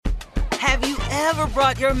Have you ever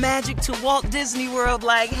brought your magic to Walt Disney World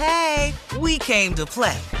like, hey, we came to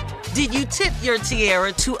play? Did you tip your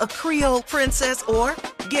tiara to a Creole princess or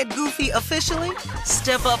get goofy officially?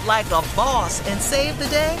 Step up like a boss and save the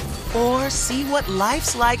day? Or see what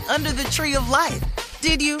life's like under the tree of life?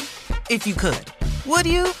 Did you? If you could. Would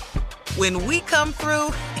you? When we come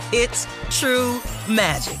through, it's true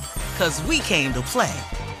magic. 'Cause we came to play.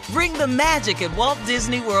 Bring the magic at Walt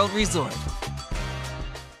Disney World Resort.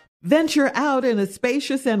 Venture out in a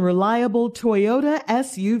spacious and reliable Toyota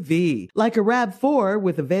SUV. Like a RAV4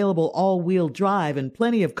 with available all-wheel drive and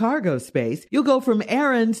plenty of cargo space, you'll go from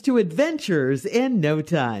errands to adventures in no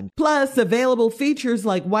time. Plus, available features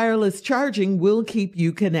like wireless charging will keep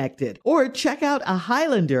you connected. Or check out a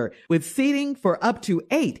Highlander with seating for up to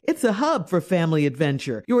 8. It's a hub for family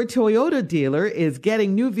adventure. Your Toyota dealer is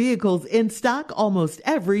getting new vehicles in stock almost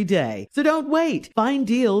every day. So don't wait. Find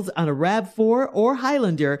deals on a RAV4 or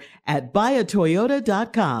Highlander at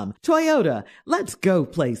buyatoyota.com. Toyota, let's go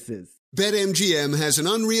places. BetMGM has an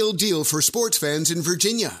unreal deal for sports fans in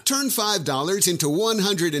Virginia. Turn $5 into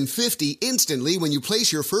 $150 instantly when you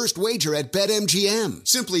place your first wager at BetMGM.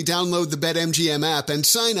 Simply download the BetMGM app and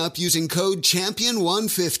sign up using code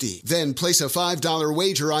CHAMPION150. Then place a $5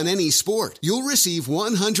 wager on any sport. You'll receive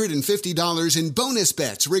 $150 in bonus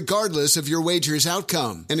bets regardless of your wager's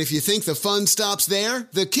outcome. And if you think the fun stops there,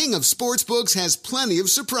 the king of sportsbooks has plenty of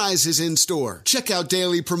surprises in store. Check out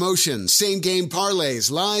daily promotions, same-game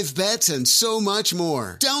parlays, live bets, and so much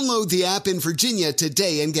more. Download the app in Virginia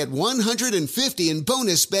today and get $150 in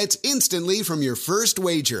bonus bets instantly from your first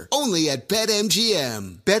wager. Only at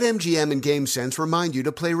BetMGM. BetMGM and GameSense remind you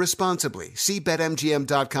to play responsibly. See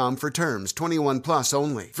BetMGM.com for terms. 21 plus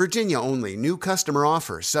only. Virginia only. New customer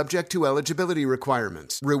offer subject to eligibility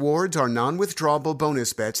requirements. Rewards are non-withdrawable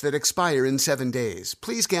bonus bets that expire in 7 days.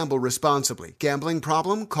 Please gamble responsibly. Gambling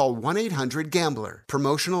problem? Call 1-800-GAMBLER.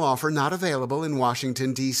 Promotional offer not available in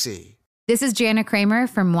Washington, D.C. This is Jana Kramer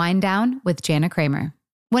from Wind Down with Jana Kramer.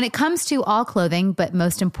 When it comes to all clothing, but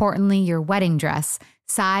most importantly, your wedding dress,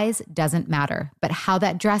 size doesn't matter, but how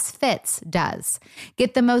that dress fits does.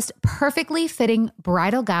 Get the most perfectly fitting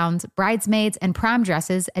bridal gowns, bridesmaids, and prom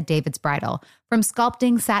dresses at David's Bridal. From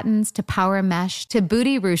sculpting satins to power mesh to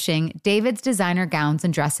booty ruching, David's designer gowns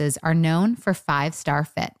and dresses are known for 5-star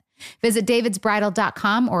fit. Visit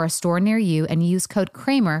davidsbridal.com or a store near you and use code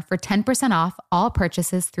Kramer for 10% off all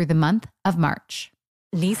purchases through the month of March.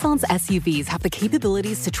 Nissan's SUVs have the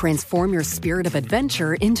capabilities to transform your spirit of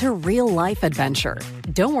adventure into real-life adventure.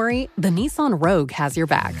 Don't worry, the Nissan Rogue has your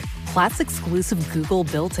back. Plaid's exclusive Google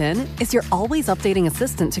built-in is your always-updating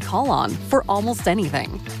assistant to call on for almost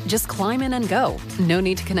anything. Just climb in and go. No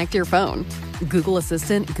need to connect your phone. Google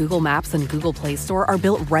Assistant, Google Maps, and Google Play Store are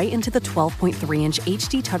built right into the 12.3-inch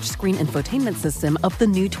HD touchscreen infotainment system of the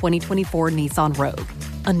new 2024 Nissan Rogue.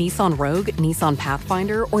 A Nissan Rogue, Nissan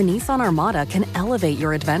Pathfinder, or Nissan Armada can elevate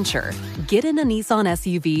your adventure. Get in a Nissan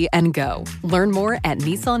SUV and go. Learn more at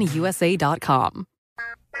nissanusa.com.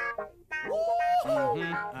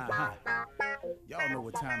 Y'all know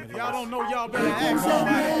what time it is. Y'all don't know, y'all better ask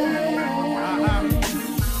somebody.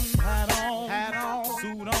 Hat on,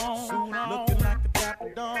 suit on, looking like the Dapper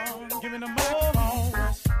Dawn. Giving them microphone,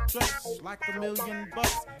 dressed like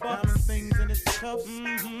 $1,000,000, diamond things in its cuffs.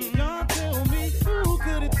 Y'all tell me who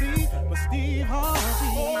could it be but Steve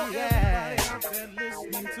Harvey? Yeah, everybody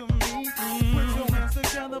listening to me. Put your hands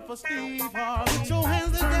together for Steve Harvey. Put your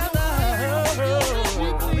hands together.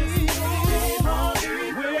 Steve Harvey,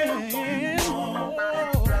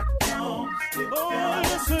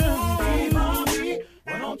 listen, Steve Harvey,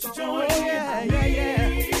 why don't you join me? Yeah.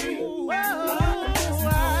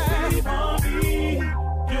 Steve Harvey,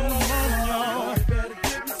 get on, y'all. Better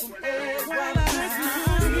give me some eggs while I listen.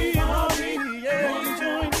 Steve Harvey, yeah,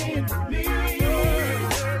 join in with me.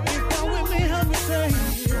 If you're with me, help me say,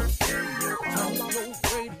 turn your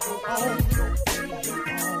radio on.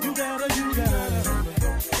 You gotta.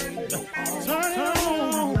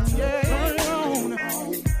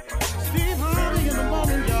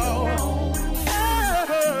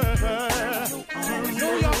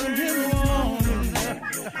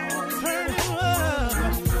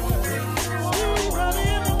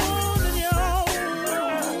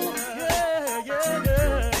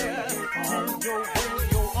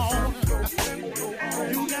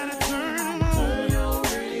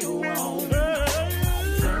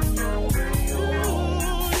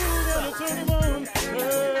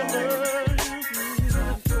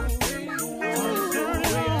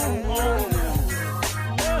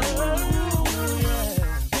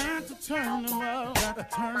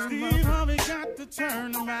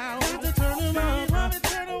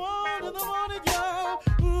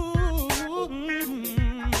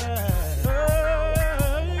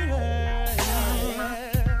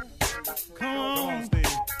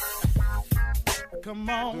 Come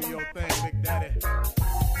on, do your thing, Big Daddy.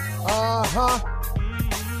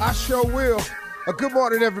 I sure will. Good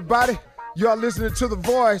morning, everybody. Y'all listening to The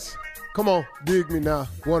Voice. Come on, dig me now.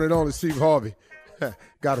 One and only Steve Harvey.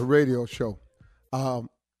 Got a radio show. 5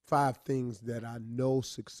 things that I know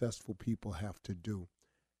successful people have to do.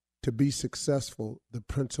 To be successful, the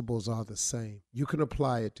principles are the same. You can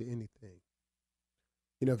apply it to anything.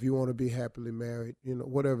 You know, if you want to be happily married, you know,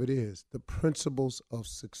 whatever it is, the principles of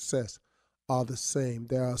success are the same.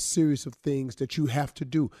 There are a series of things that you have to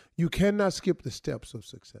do. You cannot skip the steps of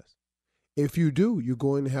success. If you do, you're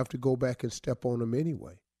going to have to go back and step on them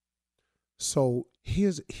anyway. So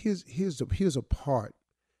here's a part,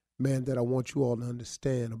 man, that I want you all to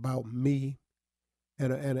understand about me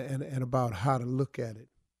and about how to look at it.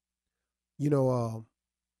 You know,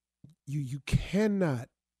 you cannot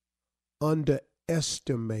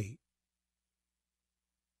underestimate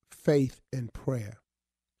faith and prayer.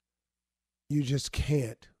 You just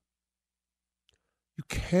can't. You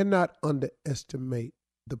cannot underestimate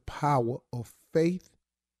the power of faith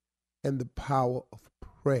and the power of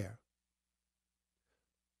prayer.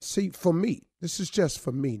 See, for me, this is just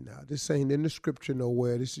for me now. This ain't in the scripture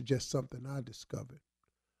nowhere. This is just something I discovered.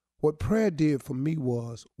 What prayer did for me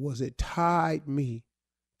was it tied me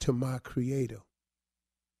to my Creator.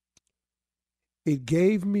 It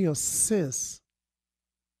gave me a sense,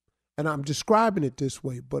 and I'm describing it this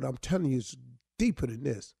way, but I'm telling you it's deeper than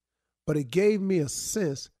this. But it gave me a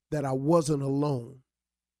sense that I wasn't alone.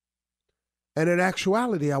 And in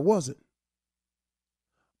actuality, I wasn't.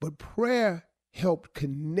 But prayer helped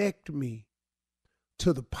connect me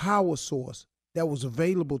to the power source that was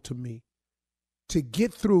available to me to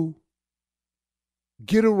get through,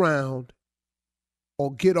 get around,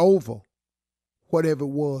 or get over whatever it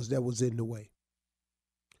was that was in the way.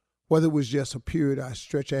 Whether it was just a period I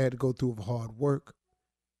had to go through of hard work,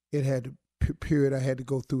 it had a period I had to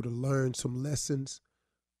go through to learn some lessons,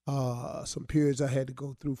 some periods I had to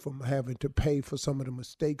go through from having to pay for some of the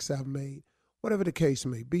mistakes I've made, whatever the case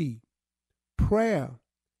may be. Prayer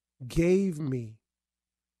gave me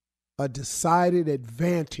a decided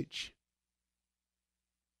advantage,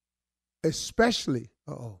 especially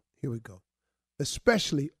over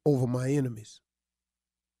my enemies.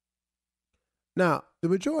 Now, the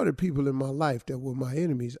majority of people in my life that were my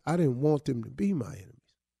enemies, I didn't want them to be my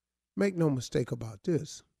enemies. Make no mistake about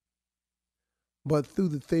this. But through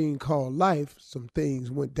the thing called life, some things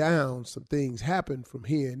went down, some things happened from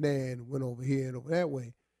here and there and went over here and over that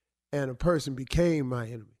way, and a person became my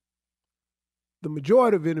enemy. The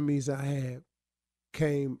majority of enemies I had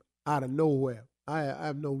came out of nowhere. I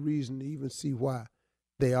have no reason to even see why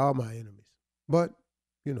they are my enemies. But,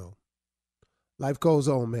 you know, life goes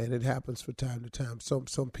on, man. It happens from time to time.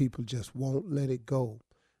 Some people just won't let it go.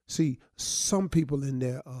 See, some people in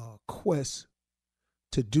their quest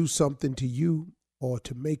to do something to you or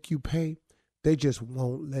to make you pay, they just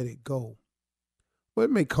won't let it go. Well,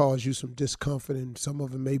 it may cause you some discomfort, and some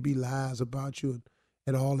of it may be lies about you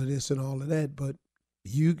and all of this and all of that, but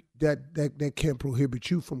that can't prohibit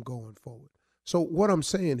you from going forward. So what I'm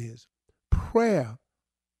saying is, prayer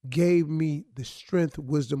gave me the strength,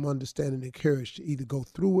 wisdom, understanding, and courage to either go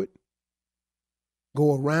through it,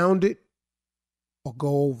 go around it, or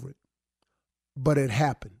go over it. But it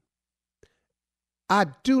happened. I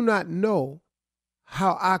do not know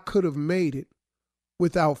how I could have made it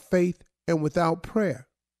without faith and without prayer.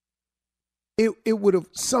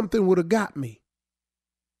 Something would have got me.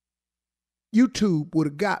 YouTube would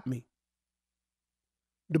have got me.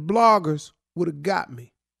 The bloggers would have got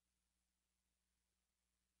me.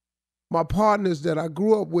 My partners that I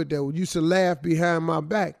grew up with that used to laugh behind my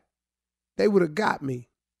back, they would have got me.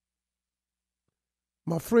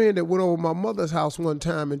 My friend that went over to my mother's house one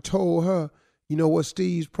time and told her, you know what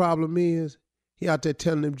Steve's problem is? He out there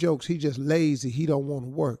telling them jokes. He just lazy. He don't want to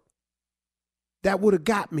work. That would have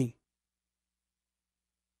got me.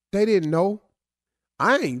 They didn't know.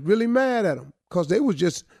 I ain't really mad at them because they was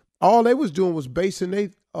just, all they was doing was basing their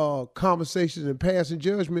conversations and passing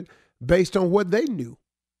judgment based on what they knew,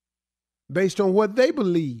 based on what they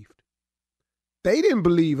believed. They didn't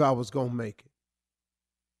believe I was going to make it.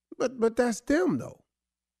 But that's them, though.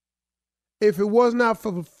 If it was not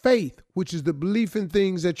for faith, which is the belief in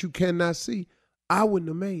things that you cannot see, I wouldn't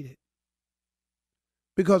have made it.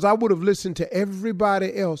 Because I would have listened to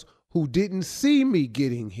everybody else who didn't see me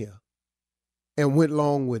getting here and went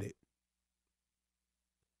along with it.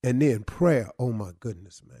 And then prayer, oh my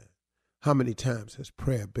goodness, man. How many times has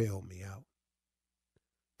prayer bailed me out?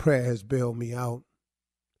 Prayer has bailed me out.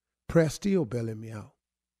 Prayer still bailing me out.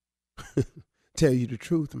 Tell you the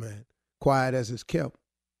truth, man. Quiet as it's kept.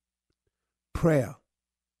 Prayer.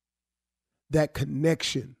 that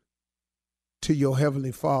connection to your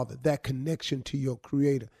Heavenly Father, that connection to your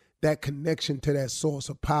Creator, that connection to that source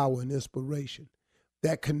of power and inspiration,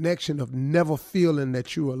 that connection of never feeling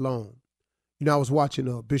that you're alone. You know, I was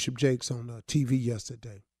watching Bishop Jakes on TV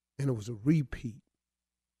yesterday, and it was a repeat.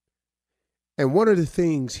 And one of the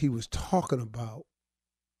things he was talking about,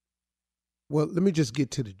 well, let me just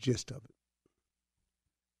get to the gist of it.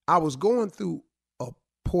 I was going through a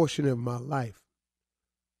portion of my life,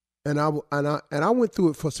 and I went through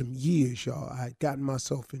it for some years, y'all. I had gotten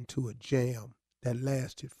myself into a jam that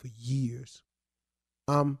lasted for years.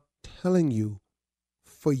 I'm telling you,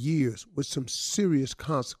 for years, with some serious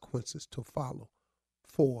consequences to follow,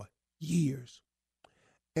 for years.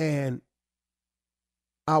 And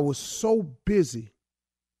I was so busy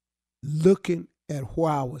looking at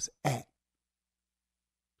where I was at.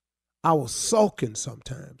 I was sulking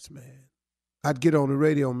sometimes, man. I'd get on the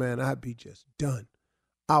radio, man, I'd be just done.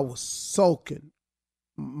 I was sulking.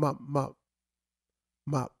 My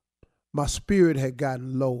spirit had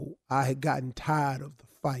gotten low. I had gotten tired of the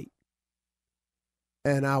fight.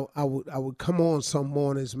 And I would come on some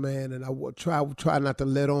mornings, man, and I would try not to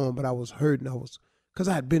let on, but I was hurting. Because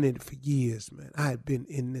I had been in it for years, man. I had been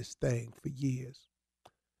in this thing for years.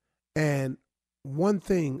 And one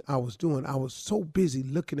thing I was doing, I was so busy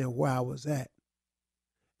looking at where I was at.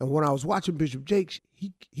 And when I was watching Bishop Jakes,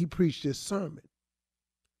 he preached this sermon.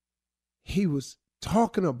 He was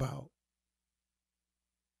talking about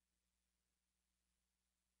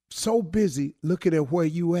so busy looking at where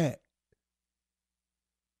you at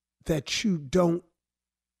that you don't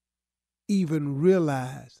even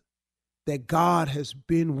realize that God has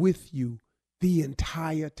been with you the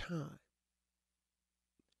entire time.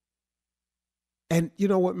 And you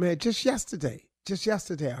know what, man, just yesterday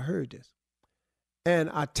I heard this.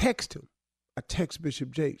 And I text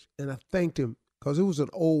Bishop Jakes, and I thanked him because it was an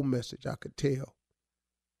old message, I could tell.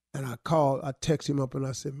 And I text him up and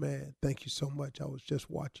I said, man, thank you so much. I was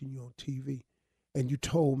just watching you on TV. And you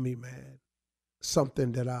told me, man,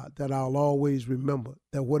 something that I'll always remember,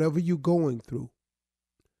 that whatever you're going through,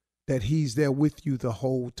 that he's there with you the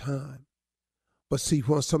whole time. But see,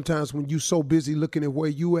 sometimes when you're so busy looking at where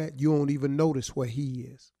you at, you don't even notice where he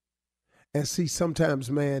is. And see,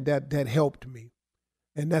 sometimes, man, that helped me.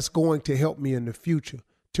 And that's going to help me in the future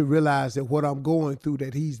to realize that what I'm going through,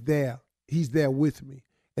 that he's there with me.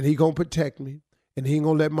 And he gonna protect me. And he ain't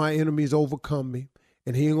gonna let my enemies overcome me.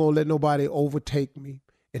 And he ain't gonna let nobody overtake me.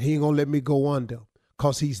 And he ain't gonna let me go under,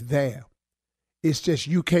 because he's there. It's just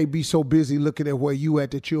you can't be so busy looking at where you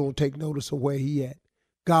at that you don't take notice of where he at.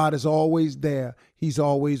 God is always there. He's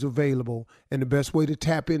always available. And the best way to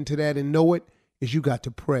tap into that and know it is you got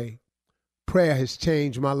to pray. Prayer has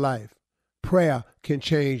changed my life. Prayer can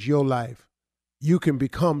change your life. You can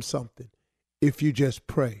become something if you just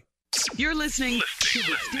pray. You're listening to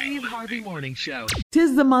the Steve Harvey Morning Show.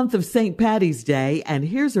 'Tis the month of St. Patty's Day, and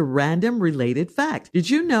here's a random related fact. Did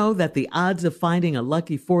you know that the odds of finding a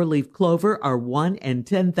lucky four-leaf clover are 1 in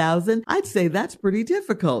 10,000? I'd say that's pretty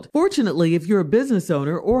difficult. Fortunately, if you're a business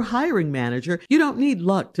owner or hiring manager, you don't need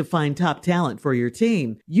luck to find top talent for your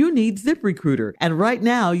team. You need ZipRecruiter, and right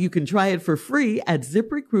now you can try it for free at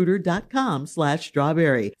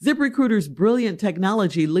ZipRecruiter.com/strawberry. ZipRecruiter's brilliant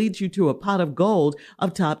technology leads you to a pot of gold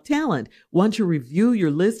of top talent. Once you review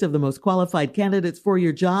your list of the most qualified candidates for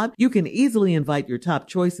your job, you can easily invite your top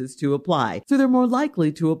choices to apply, so they're more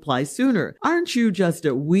likely to apply sooner. Aren't you just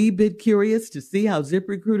a wee bit curious to see how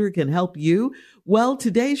ZipRecruiter can help you? Well,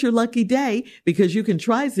 today's your lucky day because you can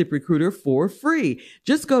try ZipRecruiter for free.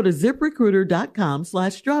 Just go to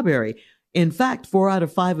ZipRecruiter.com/strawberry. In fact, 4 out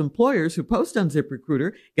of 5 employers who post on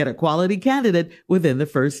ZipRecruiter get a quality candidate within the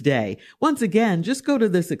first day. Once again, just go to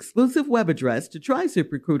this exclusive web address to try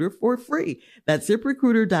ZipRecruiter for free. That's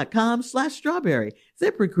ZipRecruiter.com/strawberry.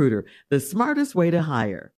 ZipRecruiter, the smartest way to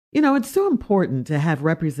hire. You know, it's so important to have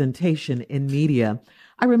representation in media.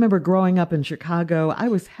 I remember growing up in Chicago, I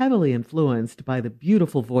was heavily influenced by the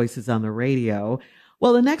beautiful voices on the radio.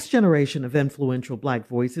 Well, the next generation of influential Black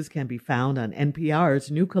voices can be found on NPR's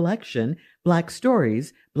new collection, Black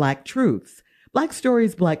Stories, Black Truths. Black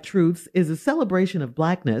Stories, Black Truths is a celebration of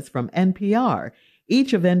Blackness from NPR.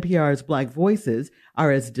 Each of NPR's Black voices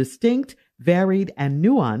are as distinct, varied, and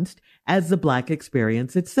nuanced as the Black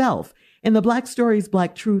experience itself. In the Black Stories,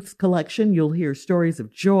 Black Truths collection, you'll hear stories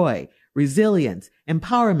of joy, resilience,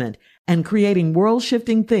 empowerment, and creating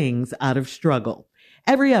world-shifting things out of struggle.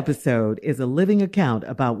 Every episode is a living account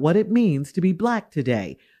about what it means to be Black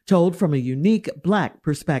today, told from a unique Black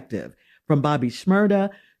perspective. From Bobby Shmurda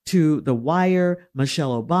to The Wire,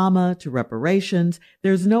 Michelle Obama to reparations,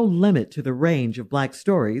 there's no limit to the range of Black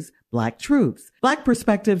stories, Black Truths. Black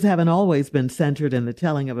perspectives haven't always been centered in the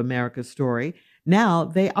telling of America's story. Now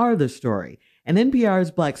they are the story. In NPR's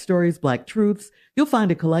Black Stories, Black Truths, you'll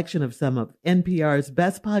find a collection of some of NPR's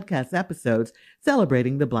best podcast episodes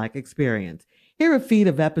celebrating the Black experience. Hear a feed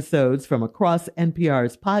of episodes from across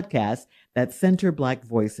NPR's podcasts that center Black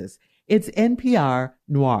voices. It's NPR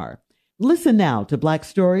Noir. Listen now to Black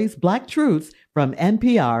Stories, Black Truths from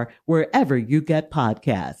NPR wherever you get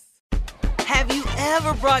podcasts. Have you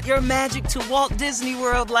ever brought your magic to Walt Disney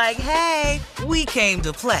World like, hey, we came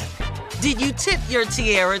to play? Did you tip your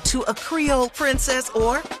tiara to a Creole princess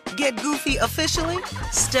or get goofy officially?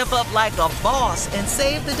 Step up like a boss and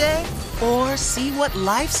save the day? Or see what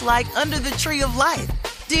life's like under the tree of life?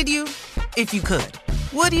 Did you? If you could.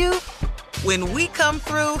 Would you? When we come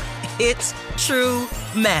through, it's true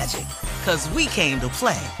magic. 'Cause we came to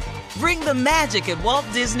play. Bring the magic at Walt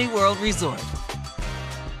Disney World Resort.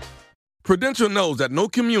 Prudential knows that no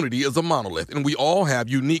community is a monolith, and we all have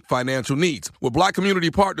unique financial needs. With Black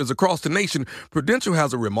community partners across the nation, Prudential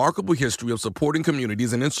has a remarkable history of supporting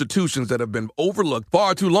communities and institutions that have been overlooked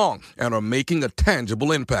far too long and are making a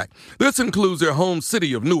tangible impact. This includes their home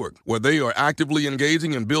city of Newark, where they are actively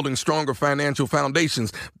engaging in building stronger financial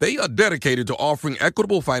foundations. They are dedicated to offering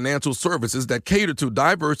equitable financial services that cater to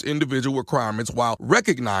diverse individual requirements while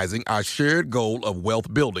recognizing our shared goal of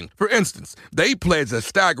wealth building. For instance, they pledge a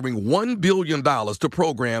staggering $1 billion to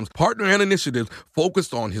programs, partner, and initiatives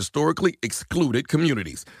focused on historically excluded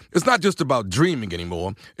communities. It's not just about dreaming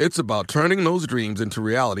anymore. It's about turning those dreams into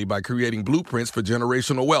reality by creating blueprints for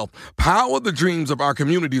generational wealth. Power the dreams of our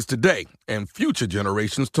communities today and future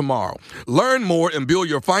generations tomorrow. Learn more and build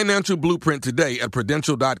your financial blueprint today at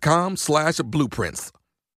prudential.com/blueprints.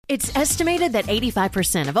 It's estimated that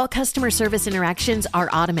 85% of all customer service interactions are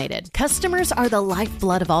automated. Customers are the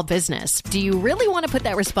lifeblood of all business. Do you really want to put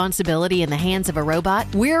that responsibility in the hands of a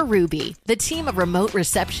robot? We're Ruby, the team of remote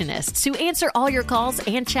receptionists who answer all your calls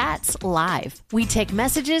and chats live. We take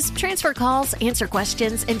messages, transfer calls, answer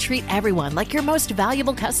questions, and treat everyone like your most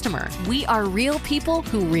valuable customer. We are real people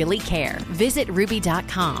who really care. Visit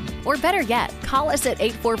Ruby.com. Or better yet, call us at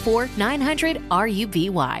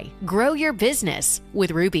 844-900-RUBY. Grow your business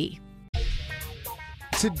with Ruby.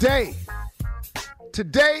 Today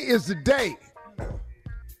is the day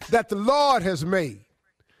that the Lord has made.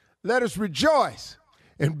 Let us rejoice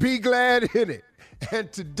and be glad in it.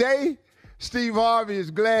 And today, Steve Harvey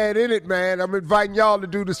is glad in it, man. I'm inviting y'all to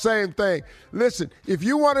do the same thing. Listen, if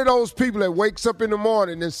you're one of those people that wakes up in the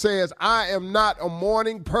morning and says, I am not a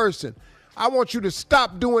morning person, I want you to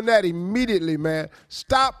stop doing that immediately, man.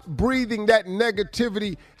 Stop breathing that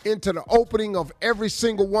negativity into the opening of every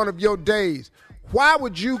single one of your days. Why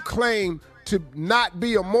would you claim to not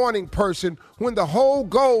be a morning person when the whole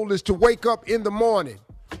goal is to wake up in the morning?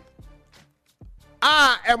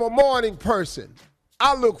 I am a morning person.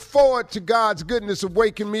 I look forward to God's goodness of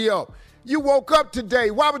waking me up. You woke up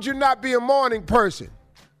today. Why would you not be a morning person?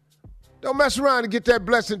 Don't mess around and get that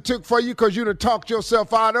blessing took for you because you done talked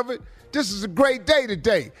yourself out of it. This is a great day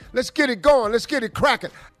today. Let's get it going. Let's get it cracking.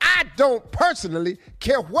 I don't personally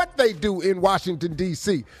care what they do in Washington,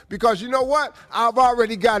 D.C. because you know what? I've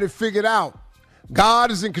already got it figured out.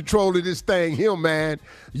 God is in control of this thing here, man.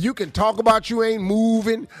 You can talk about you ain't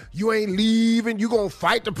moving, you ain't leaving, you going to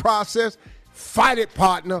fight the process. Fight it,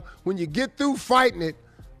 partner. When you get through fighting it,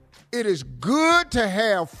 it is good to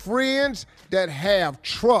have friends that have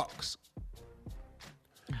trucks.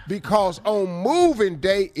 Because on moving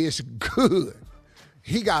day, it's good.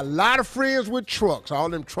 He got a lot of friends with trucks. All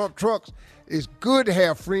them Trump trucks. It's good to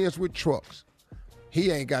have friends with trucks. He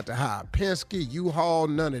ain't got to hire Penske, U-Haul,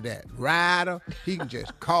 none of that. Ryder, he can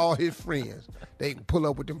just call his friends. They can pull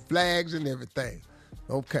up with them flags and everything.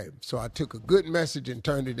 Okay, so I took a good message and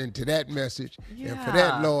turned it into that message. Yeah. And for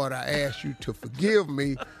that, Lord, I ask you to forgive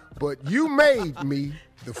me. But you made me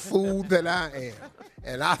the fool that I am.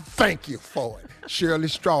 And I thank you for it. Shirley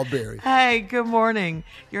Strawberry. Hey, good morning.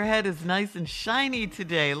 Your head is nice and shiny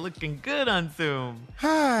today. Looking good on Zoom.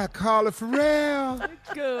 Hi, Carla Farrell.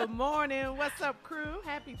 Good morning. What's up, crew?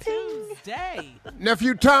 Happy Tuesday.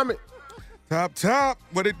 Nephew Tommy. Top.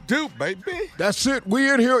 What it do, baby? That's it.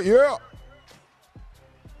 We in here. Yeah.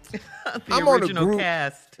 I'm original on a group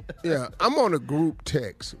cast. Yeah, I'm on a group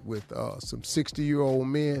text with some 60-year-old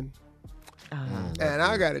men. And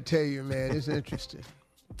I got to tell you, man, it's interesting.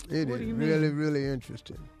 It is really, really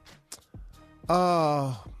interesting.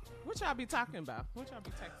 What y'all be talking about? What y'all be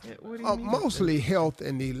texting? What do you mean? Mostly health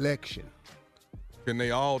and election. Can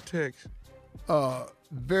they all text?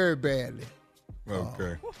 Very badly.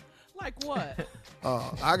 Okay. Like what?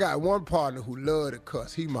 I got one partner who loved to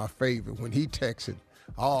cuss. He my favorite. When he texting,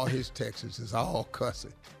 all his texts is all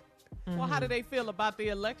cussing. Well, how do they feel about the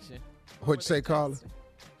election? What'd you say, Carla?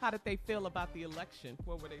 How did they feel about the election?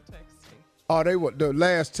 What were they texting? Oh, the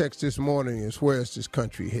last text this morning is, where's this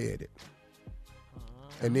country headed?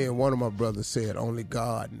 And then one of my brothers said, only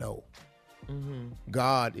God know.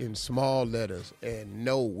 God in small letters and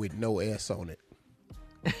no with no S on it.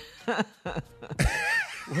 What?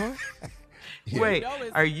 Yeah. Wait,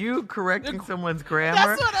 are you correcting someone's grammar?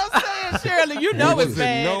 That's what I'm saying, Shirley. You know it's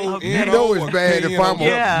bad. You know it's bad if I'm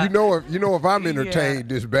you know if I'm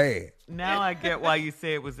entertained, it's bad. Now I get why you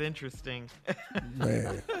say it was interesting.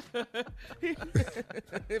 Man.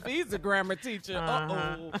 If he's a grammar teacher,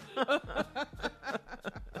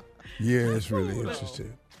 Yeah, it's really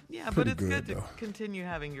interesting. Yeah, Pretty but it's good, good to though. continue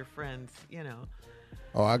having your friends, you know.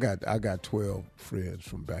 Oh, I got 12 friends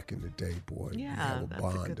from back in the day, boy. Yeah, we have a that's a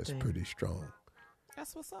bond good that's thing. pretty strong.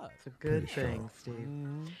 That's what's up. It's a good Pretty thing,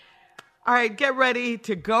 strong. Steve. All right, get ready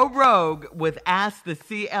to go rogue with Ask the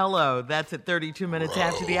CLO. That's at 32 minutes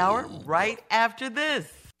after the hour, right after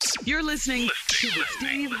this. You're listening to the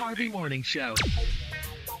Steve Harvey Morning Show.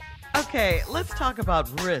 Okay, let's talk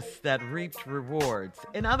about risks that reaped rewards.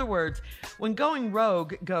 In other words, when going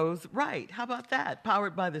rogue goes right. How about that?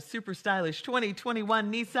 Powered by the super stylish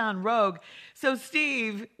 2021 Nissan Rogue. So,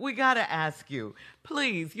 Steve, we got to ask you,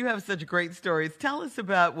 please, you have such great stories. Tell us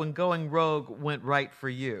about when going rogue went right for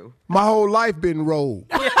you. My whole life been rogue.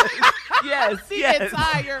 Yes, yes.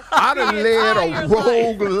 I done led a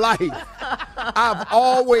rogue life. I've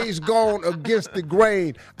always gone against the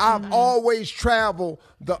grain. I've always traveled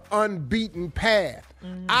the unbeaten path.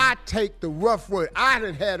 I take the rough road. I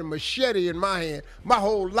done had a machete in my hand. My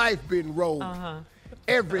whole life been rogue.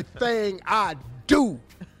 Everything I do,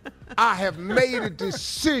 I have made a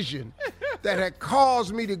decision that had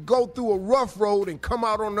caused me to go through a rough road and come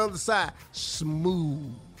out on the other side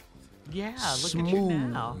smooth. Yeah, look Smooth at you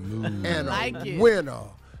now. And Like a it. winner.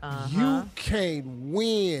 You can't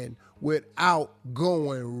win without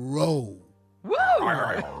going rogue. Woo!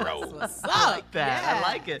 I like that. I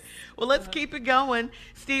like it. Well, let's keep it going.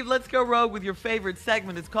 Steve, let's go rogue with your favorite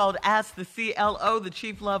segment. It's called Ask the CLO, the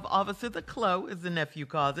Chief Love Officer, the CLO, as the nephew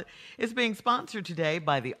calls it. It's being sponsored today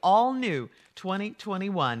by the all-new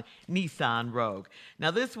 2021 Nissan Rogue.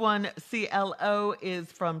 Now, this one, CLO,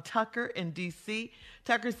 is from Tucker in D.C.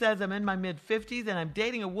 Tucker says, I'm in my mid-50s and I'm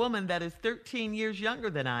dating a woman that is 13 years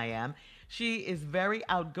younger than I am. She is very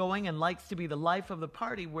outgoing and likes to be the life of the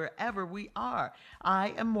party wherever we are.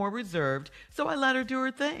 I am more reserved, so I let her do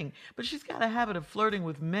her thing. But she's got a habit of flirting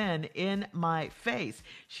with men in my face.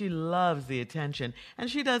 She loves the attention, and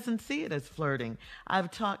she doesn't see it as flirting.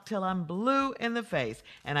 I've talked till I'm blue in the face,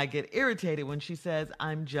 and I get irritated when she says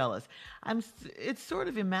I'm jealous. It's sort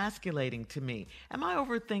of emasculating to me. Am I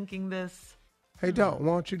overthinking this? Hey, dog,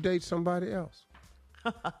 why don't you date somebody else?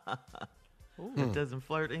 Ooh, it doesn't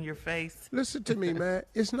flirt in your face. Listen to me, man.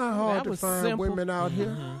 It's not hard to find women out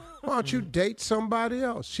here. Why don't you date somebody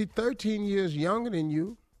else? She's 13 years younger than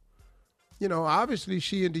you. You know, obviously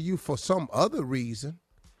she into you for some other reason.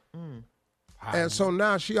 And so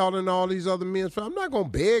now she all in all these other men's face. I'm not going to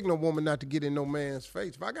beg no woman not to get in no man's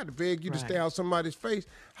face. If I got to beg you to stay out somebody's face,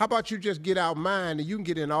 how about you just get out mine and you can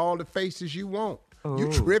get in all the faces you want? Ooh.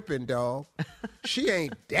 You tripping, dog. She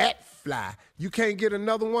ain't that fly. You can't get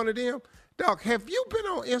another one of them? Dog, have you been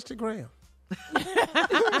on Instagram?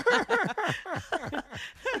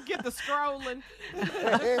 Get the scrolling.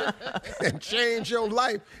 And change your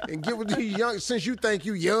life and get with these young, since you think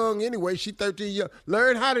you young anyway, she 13 young.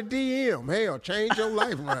 Learn how to DM. Hell, change your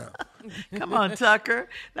life around. Come on, Tucker.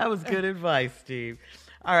 That was good advice, Steve.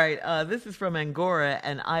 All right, this is from Angora,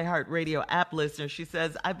 an iHeartRadio app listener. She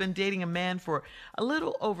says, I've been dating a man for a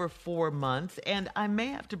little over 4 months, and I may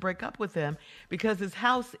have to break up with him because his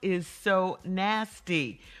house is so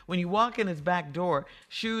nasty. When you walk in his back door,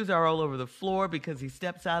 shoes are all over the floor because he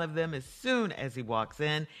steps out of them as soon as he walks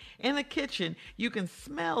in. In the kitchen, you can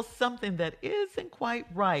smell something that isn't quite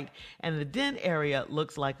right, and the den area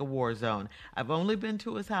looks like a war zone. I've only been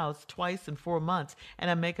to his house twice in 4 months,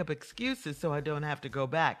 and I make up excuses so I don't have to go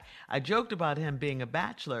back. I joked about him being a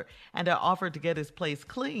bachelor, and I offered to get his place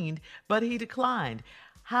cleaned, but he declined.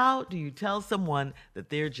 How do you tell someone that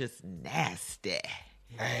they're just nasty?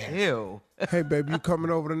 Ew. Hey, baby, you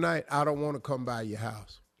coming over tonight? I don't want to come by your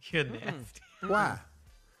house. You're nasty. Why?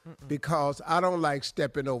 Because I don't like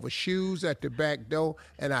stepping over shoes at the back door,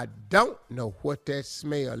 and I don't know what that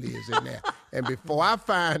smell is in there. And before I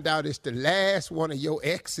find out it's the last one of your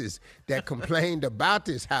exes that complained about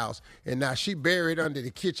this house, and now she buried under the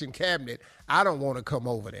kitchen cabinet, I don't want to come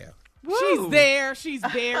over there. She's there. She's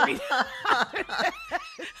buried.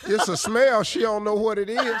 It's a smell. She don't know what it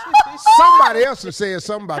is. Somebody else has said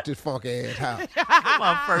something about this funky ass house. Come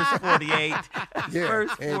on, first 48. Yeah,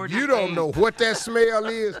 First and 48. you don't know what that smell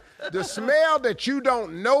is. The smell that you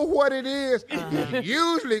don't know what it is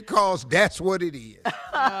usually because that's what it is.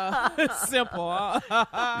 Simple.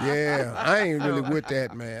 Yeah, I ain't really with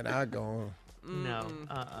that, man. I go on. No.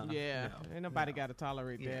 Yeah. No. Ain't nobody got to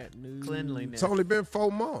tolerate that. No. Cleanliness. It's only been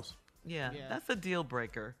 4 months. Yeah, that's a deal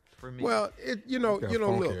breaker for me. Well, you know,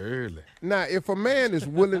 look. Early. Now, if a man is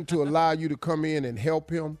willing to allow you to come in and help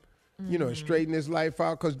him, you know, and straighten his life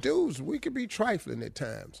out, because dudes, we can be trifling at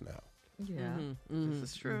times now. yeah,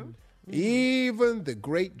 this is true. Even the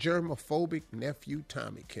great germophobic nephew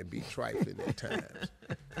Tommy can be trifling at times.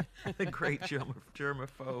 The great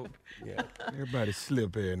germaphobe. Yeah. Everybody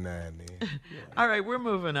slip every now and then. All right, we're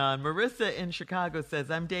moving on. Marissa in Chicago says,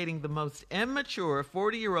 I'm dating the most immature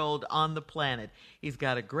 40-year-old on the planet. He's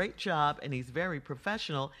got a great job and he's very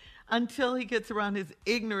professional until he gets around his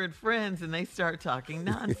ignorant friends and they start talking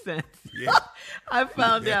nonsense. I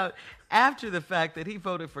found out after the fact that he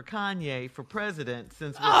voted for Kanye for president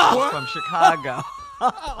since we're from Chicago.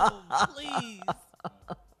 Oh, please.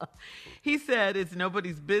 He said it's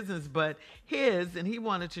nobody's business but his, and he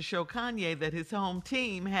wanted to show Kanye that his home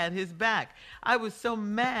team had his back. I was so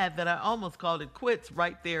mad that I almost called it quits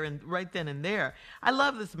right then and there. I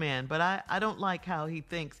love this man, but I don't like how he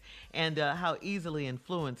thinks and how easily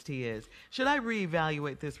influenced he is. Should I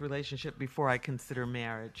reevaluate this relationship before I consider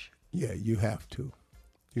marriage? Yeah, you have to.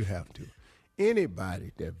 You have to.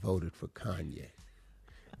 Anybody that voted for Kanye,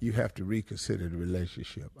 you have to reconsider the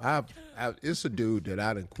relationship. It's a dude that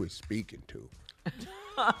I done quit speaking to.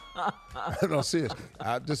 No, seriously.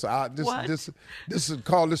 This is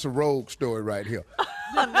call this a rogue story right here.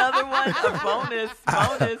 Another one, a bonus.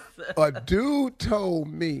 A dude told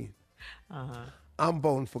me I'm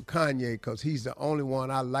voting for Kanye because he's the only one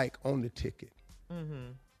I like on the ticket.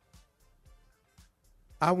 Mm-hmm.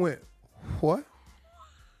 I went, what?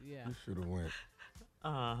 Yeah. You should have went.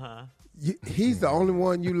 Uh-huh. He's the only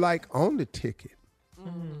one you like on the ticket.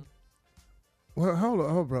 Mm-hmm. Well, hold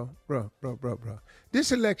on, bro.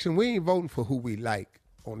 This election, we ain't voting for who we like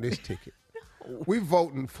on this ticket. No. We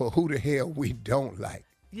voting for who the hell we don't like.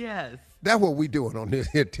 Yes. That's what we doing on this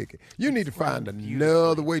here ticket. You need to find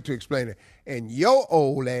another way to explain it. And your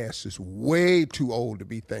old ass is way too old to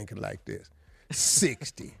be thinking like this.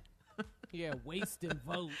 60. Yeah, wasting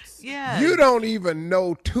votes. Yeah. You don't even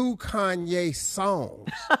know 2 Kanye songs.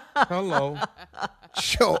 Hello.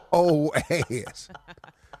 Your old ass.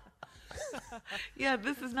 Yeah,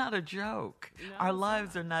 this is not a joke. No, Our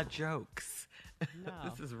lives are not jokes. No.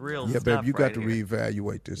 This is real Yeah, stuff. babe, you got to here.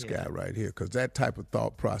 reevaluate this guy right here because that type of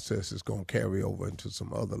thought process is going to carry over into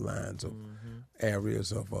some other lines of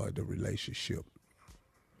areas of the relationship.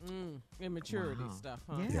 Immaturity stuff,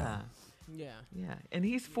 huh? Yeah. Yeah. And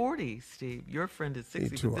he's 40, Steve. Your friend is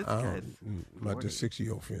 60. Me too. But this guy's But 40. the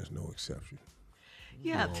 60-year-old friend is no exception.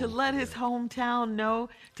 Yeah, to let his hometown know,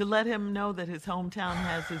 to let him know that his hometown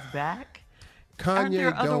has his back. Aren't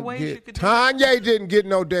there other ways you could do Kanye didn't get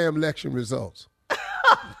no damn election results.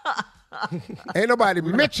 Ain't nobody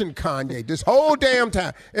mentioned Kanye this whole damn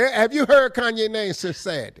time. Have you heard Kanye's name since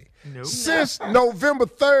Saturday? Nope. Since November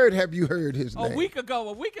 3rd, have you heard his name? A week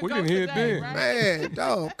ago We today, didn't hear it then. right? Man,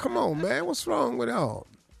 dog, come on, man. What's wrong with y'all?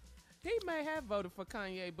 He may have voted for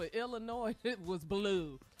Kanye, but Illinois it was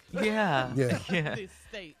blue. Yeah. Yeah. This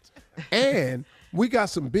state. And we got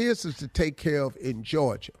some business to take care of in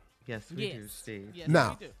Georgia. Yes, we do, Steve. Yes,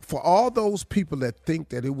 Now, we do. for all those people that think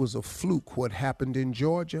that it was a fluke what happened in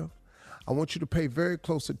Georgia, I want you to pay very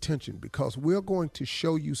close attention because we're going to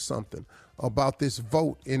show you something about this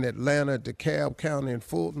vote in Atlanta, DeKalb County, and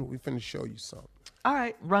Fulton. We're finna show you something. All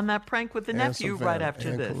right, run that prank with the And nephew Savannah right after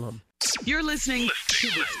and this. Columbus. You're listening to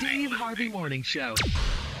the Steve Harvey Morning Show.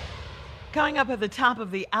 Coming up at the top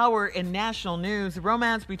of the hour in national news,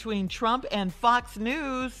 romance between Trump and Fox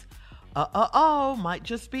News. Might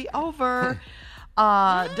just be over.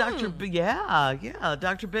 Dr.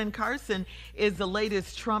 Ben Carson is the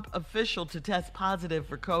latest Trump official to test positive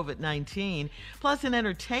for COVID-19. Plus, in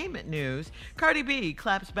entertainment news, Cardi B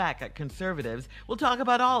claps back at conservatives. We'll talk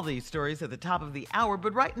about all these stories at the top of the hour,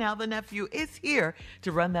 but right now the nephew is here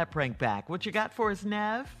to run that prank back. What you got for us,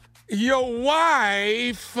 Nev? Your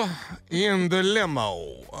wife in the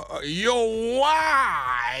limo. Your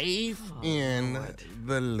wife in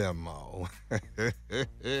the limo.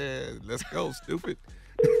 Let's go, stupid.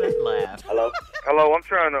 That laugh. Hello. I'm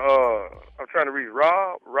trying to reach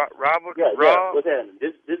Robert. Yeah, Rob. what's happening?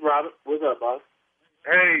 This Robert. What's up, boss?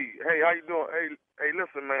 Hey, how you doing? Hey,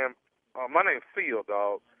 listen, man. My name's Phil,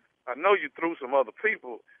 dog. I know you threw some other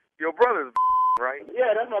people. Your brother's right?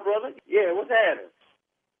 Yeah, that's my brother. Yeah, what's happening?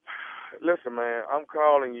 Listen, man, I'm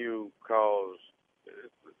calling you because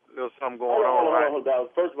there's something going on. Hold on.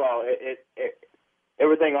 First of all,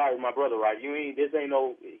 everything all right with my brother, right? This ain't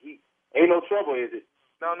no trouble, is it?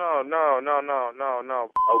 No.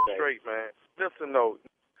 Okay. Straight, man. Listen, though,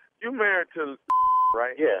 you married to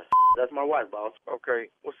right? Yeah, that's my wife, boss. Okay.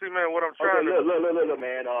 Well, see, man, what I'm trying to... Look,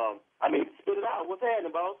 man. Spit it out. What's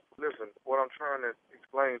happening, boss? Listen, what I'm trying to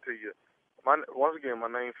explain to you, once again, my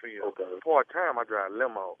name for you. Okay. Part-time, I drive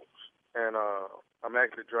limos, and I'm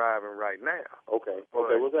actually driving right now. Okay.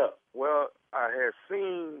 Okay, what's up? Well, I had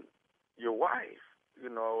seen your wife. You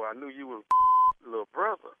know, I knew you was little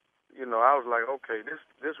brother. You know, I was like, okay,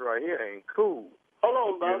 this right here ain't cool. Hold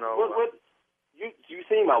on, boss. You know, what? You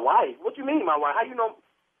seen my wife? What you mean, my wife? How you know?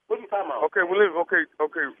 What are you talking about? Okay,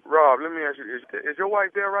 okay, Rob, let me ask you, is your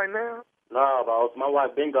wife there right now? Nah, boss. My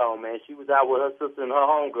wife been gone, man. She was out with her sister and her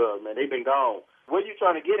homegirl, man. They been gone. What are you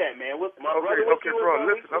trying to get at, man? What's my brother? Okay, bro.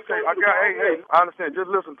 Listen. Okay, hey, I understand.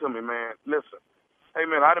 Just listen to me, man. Listen. Hey,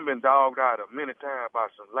 man, I done been dogged out a many times by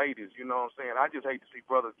some ladies. You know what I'm saying? I just hate to see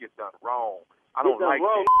brothers get done wrong. I don't like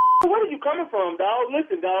wrong. it. Where are you coming from, dog?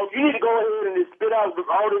 Listen, dog. You need to go ahead and just spit out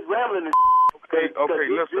all this rambling and Okay,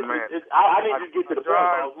 listen, man. I need to get to the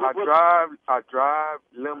point. I drive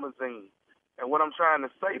limousine. And what I'm trying to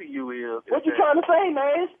say to you is... What you trying to say,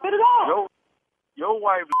 man? Spit it out. Your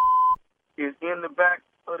wife is in the back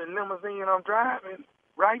of the limousine I'm driving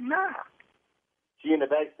right now. She in the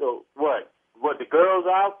back, so what? What, the girls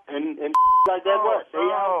out and like that? What?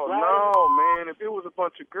 No, man. If it was a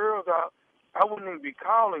bunch of girls out, I wouldn't even be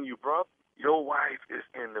calling you, bro. Your wife is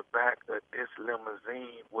in the back of this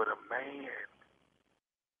limousine with a man.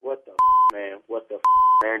 What the man? What the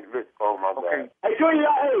man? Oh my God! Hey, Junior,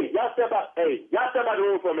 y'all step out. Hey, y'all step out the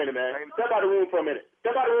room for a minute, man. Step out the room for a minute.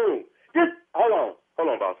 Step out the room. Just hold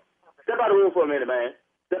on, boss. Step out the room for a minute, man.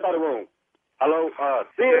 Step out the room. Hello,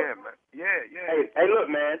 Sid. Yeah, man. Yeah. Hey, look,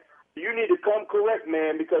 man. You need to come correct,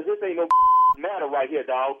 man, because this ain't no matter right here,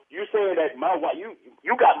 dog. You saying that my wife, you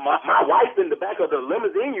got my wife in the back of the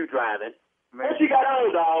limousine you driving. Man. What she got on,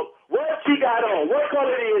 dog? What she got on? What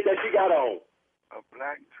color it is that she got on? A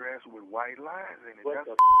black dress with white lines in it. Where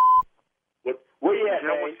you at,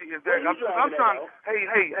 man? I'm trying.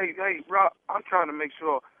 Hey, Rob. I'm trying to make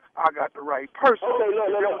sure I got the right person. Okay,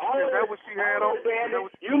 look. Is that what she had on?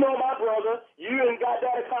 You know my brother. You ain't got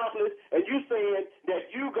that accomplished, and you saying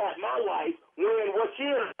that you got my wife when what she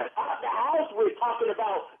is out the house with talking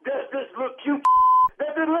about does this look cute?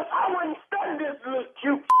 I wouldn't study this look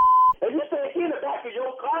cute. And you say he in the back of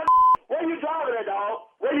your car? Where you driving at, dog?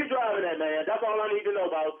 Where you driving at, man? That's all I need to know,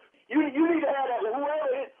 dog. You need to have that. Whoever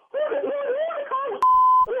it is,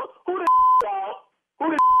 who the dog? Who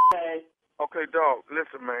the man? Okay, dog.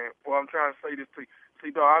 Listen, man. Well, I'm trying to say this to you. See,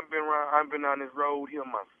 dog, I've been on this road here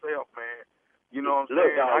myself, man. You know what I'm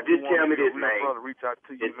saying? Look, dog, just tell me this, man. Brother, reach out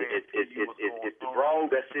to you, man. It's the broad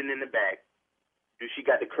that's sitting in the back. Do she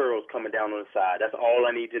got the curls coming down on the side? That's all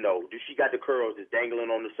I need to know. Do she got the curls that's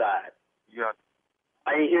dangling on the side? Yeah.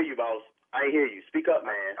 I ain't hear you, boss. I ain't hear you. Speak up,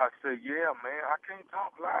 man. I said, yeah, man. I can't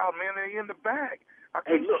talk loud, man. They in the back.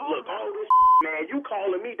 Hey, look, all this man. You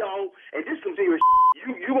calling me, dog, and this some serious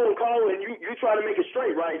You gonna call and you try to make it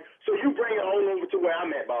straight, right? So you bring it on over to where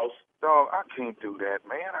I'm at, boss. Dog, I can't do that,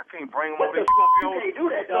 man. I can't bring them over there. You can't do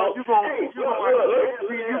that, dog. You gonna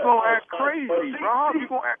act crazy, Rob. You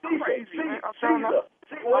gonna act crazy, man. I'm trying to...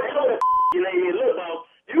 Lady, look, dog.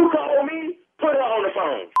 You call me, put her on the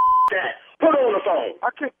phone. That. Put her on the phone. I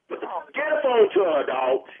can't... Get a phone to her,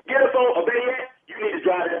 dog. Get a phone. Or better yet, you need to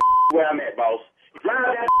drive that where I'm at, boss. Drive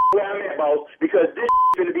that where I'm at, boss, because this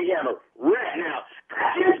gonna be hammered right now.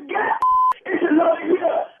 I just got it's another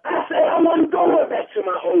year. I said I wasn't going back to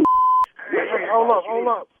my old. Hey, hold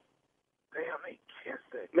up. Damn, they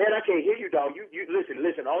kissed it. Man, I can't hear you, dog. You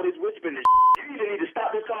listen. All this whispering, you either need to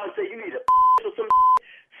stop this car and say you need to or some.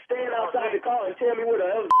 Stand outside the car and tell me where the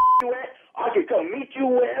hell you at. I can come meet you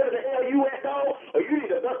wherever the hell you at, dog. Or you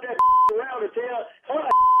need to bust that around and tell her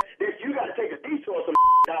that you got to take a detour or some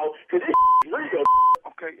dog, because this is real.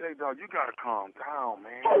 Okay, hey, dog, you got to calm down,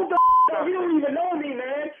 man. Oh, dog, you don't even know me,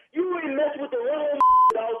 man. You ain't mess with the wrong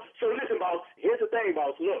dog. So listen, boss, here's the thing,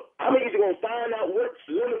 boss. Look, I'm either going to find out what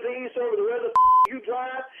limousine service the other you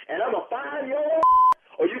drive, and I'm going to find your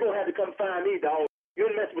or you going to have to come find me, dog.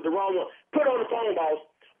 You mess with the wrong one. Put her on the phone, boss.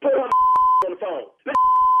 Put her on the phone.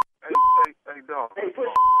 Hey, dog. Hey, put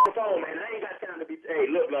on the phone, man. I ain't got time to be. Hey,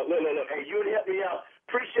 look. Hey, you help me out.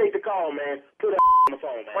 Appreciate the call, man. Put her on the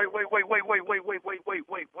phone, man. Wait,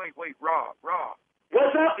 Rob.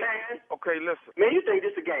 What's up, man? Okay, listen. Man, you think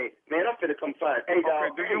this a game? Man, I'm finna come find. Hey,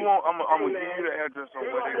 dog. Okay, do you want? I'm gonna give you the address on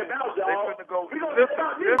where they finna go. We gonna Listen.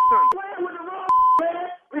 playing with the wrong man.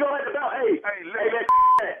 We gonna have about. Hey, listen.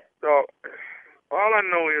 man. Dog, all I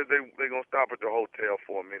know is they gonna stop at the hotel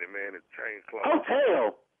for a minute, man, and change clothes.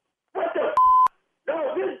 Hotel? What the?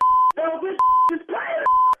 Dog, this is playing.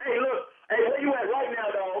 Hey, look. Hey, where you at right now,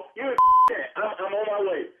 dog? You in I'm on my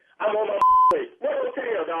way. I'm on my way. What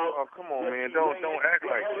hotel, dog? Oh, come on, man. Don't act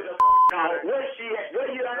like that. Where's she at? Where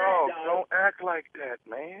you at, dog? dog? Don't act like that,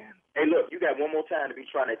 man. Hey, look, you got one more time to be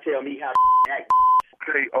trying to tell me how to act.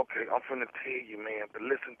 Okay, I'm finna tell you, man, but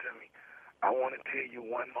listen to me. I want to tell you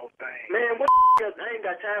one more thing. Man, what else? I ain't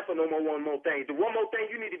got time for no more one more thing. The one more thing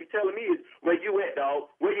you need to be telling me is where you at, dog?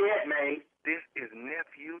 Where you at, man? This is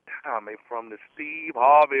Nephew Tommy from the Steve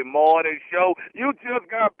Harvey Morning Show. You just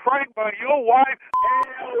got pranked by your wife.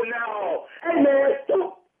 Hell no. Hey, man.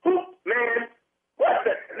 Who? Man. What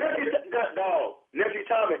the? Nephew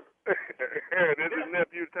Tommy. This is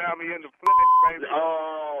Nephew Tommy in the flesh, baby.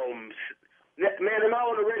 Man, am I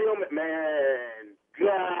on the radio? Man.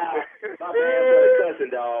 God. My bad for the cussing,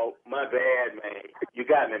 dog. My bad, man. You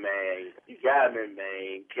got me, man.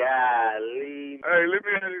 Golly. Hey, let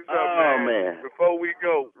me ask you something, man. Before we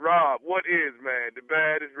go, Rob, what is, man, the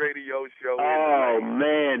baddest radio show in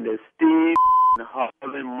man, the Steve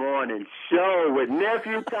Harvey Morning Show with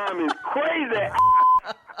Nephew Tommy is crazy.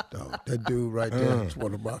 Dog, that dude right there is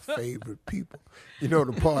one of my favorite people. You know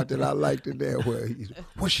the part that I liked in there where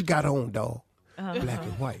what she got on, dog? Black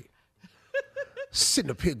and white.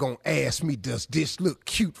 Sitting up here gonna ask me, does this look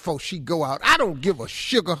cute before she go out? I don't give a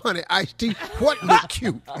sugar honey iced tea. What look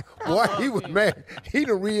cute? Boy, he was mad. He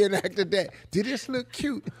done reenacted that. Did this look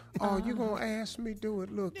cute? Oh, you gonna ask me, do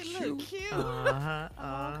it look cute? Look cute. Okay,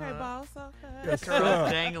 boss. Okay. Yes,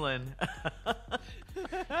 dangling.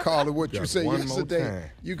 Carla, what you say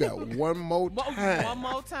yesterday? You got one more time. One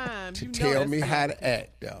more time. To tell me how to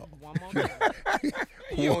act, dog. One more time.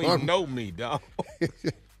 You don't even know me, dog.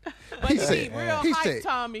 But he said,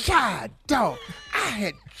 Tommy. God, dog, I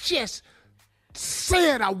had just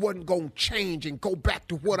said I wasn't going to change and go back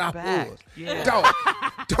to what I was. Yeah. Dog,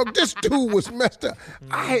 this dude was messed up.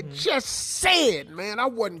 I had just said, man, I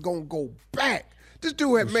wasn't going to go back. This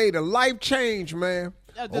dude had made a life change, man.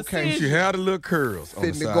 Okay. She had a little curls on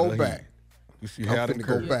the side to go back. She had to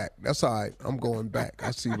go back. That's all right. I'm going back. I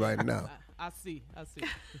see right now. I see.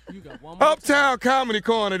 You got one more Uptown Comedy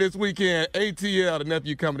Corner this weekend. ATL, the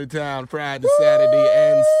Nephew coming to town Friday, Saturday,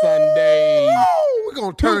 and Sunday. Woo! We're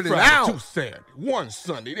going to turn it out. 2 Saturday, 1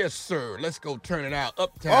 Sunday. Yes, sir. Let's go turn it out.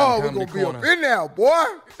 Uptown Comedy Corner. We're going to be up in there, boy.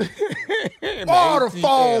 All the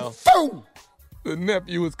fall through. The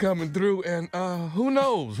Nephew is coming through, and who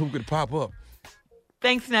knows who could pop up.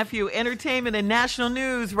 Thanks, Nephew. Entertainment and national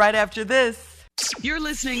news right after this. You're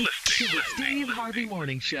listening to the Steve Harvey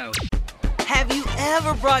Morning Show. Have you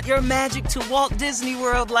ever brought your magic to Walt Disney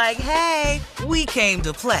World like, hey, we came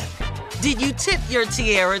to play? Did you tip your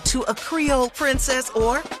tiara to a Creole princess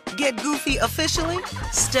or get goofy officially?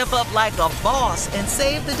 Step up like a boss and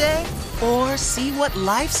save the day? Or see what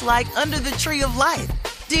life's like under the tree of life?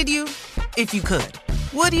 Did you? If you could.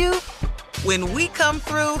 Would you? When we come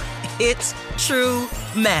through, it's true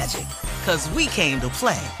magic. 'Cause we came to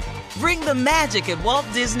play. Bring the magic at Walt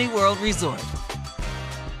Disney World Resort.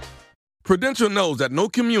 Prudential knows that no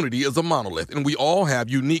community is a monolith, and we all have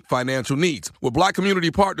unique financial needs. With Black community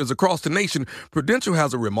partners across the nation, Prudential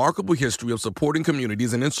has a remarkable history of supporting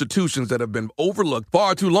communities and institutions that have been overlooked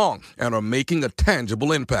far too long and are making a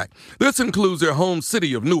tangible impact. This includes their home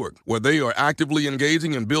city of Newark, where they are actively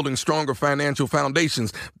engaging in building stronger financial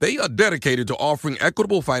foundations. They are dedicated to offering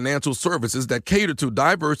equitable financial services that cater to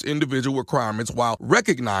diverse individual requirements while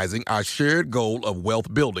recognizing our shared goal of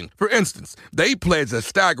wealth building. For instance, they pledge a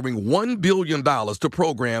staggering $1 billion to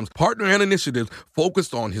programs, partner, and initiatives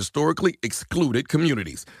focused on historically excluded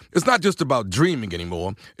communities. It's not just about dreaming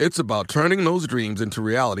anymore. It's about turning those dreams into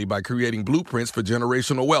reality by creating blueprints for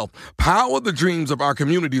generational wealth. Power the dreams of our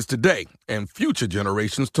communities today and future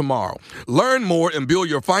generations tomorrow. Learn more and build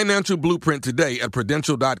your financial blueprint today at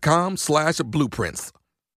prudential.com/blueprints.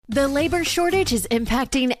 The labor shortage is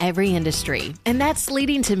impacting every industry, and that's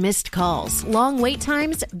leading to missed calls, long wait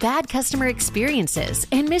times, bad customer experiences,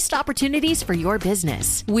 and missed opportunities for your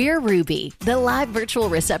business. We're Ruby, the live virtual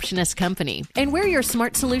receptionist company, and we're your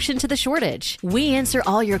smart solution to the shortage. We answer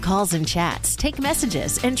all your calls and chats, take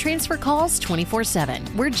messages, and transfer calls 24/7.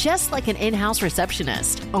 We're just like an in-house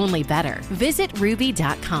receptionist, only better. Visit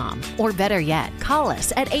Ruby.com, or better yet, call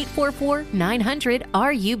us at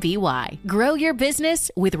 844-900-RUBY. Grow your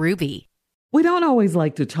business with Ruby. We don't always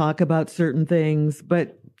like to talk about certain things,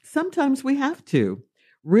 but sometimes we have to.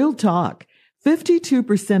 Real talk.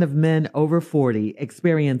 52% of men over 40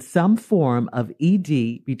 experience some form of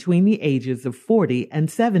ED between the ages of 40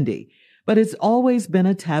 and 70, but it's always been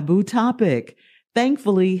a taboo topic.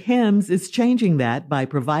 Thankfully, HIMSS is changing that by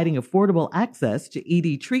providing affordable access to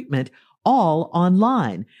ED treatment all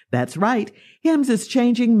online. That's right. HIMSS is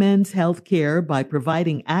changing men's health care by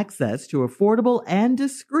providing access to affordable and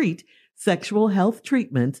discreet sexual health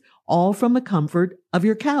treatments, all from the comfort of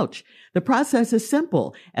your couch. The process is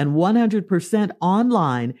simple and 100%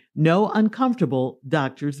 online, no uncomfortable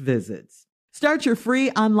doctor's visits. Start your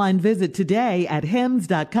free online visit today at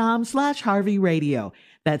hims.com/Harvey Radio.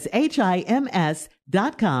 That's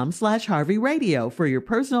HIMS.com/Harvey Radio for your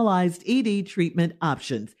personalized ED treatment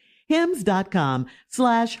options.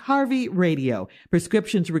 hims.com/Harvey Radio.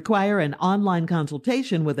 Prescriptions require an online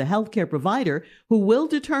consultation with a healthcare provider who will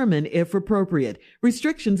determine if appropriate.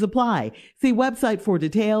 Restrictions apply. See website for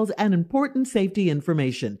details and important safety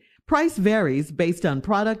information. Price varies based on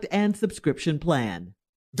product and subscription plan.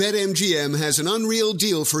 BetMGM has an unreal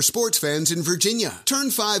deal for sports fans in Virginia.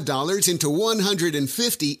 Turn $5 into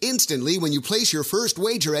 $150 instantly when you place your first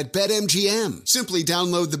wager at BetMGM. Simply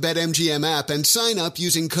download the BetMGM app and sign up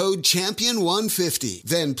using code CHAMPION150.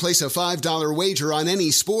 Then place a $5 wager on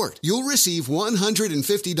any sport. You'll receive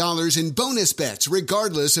 $150 in bonus bets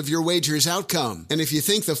regardless of your wager's outcome. And if you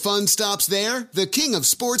think the fun stops there, the king of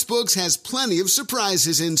sportsbooks has plenty of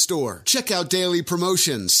surprises in store. Check out daily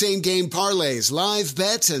promotions, same-game parlays, live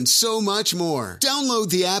bets, and so much more. Download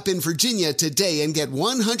the app in Virginia today and get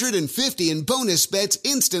 $150 in bonus bets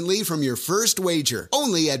instantly from your first wager.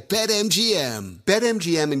 Only at BetMGM.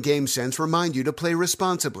 BetMGM and GameSense remind you to play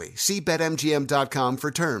responsibly. See BetMGM.com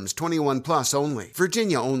for terms. 21 plus only.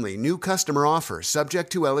 Virginia only. New customer offer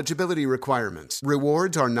subject to eligibility requirements.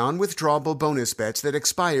 Rewards are non-withdrawable bonus bets that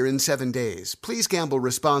expire in 7 days. Please gamble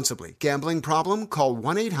responsibly. Gambling problem? Call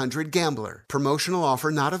 1-800-GAMBLER. Promotional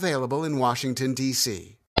offer not available in Washington, D.C.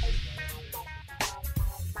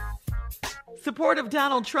 Support of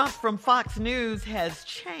Donald Trump from Fox News has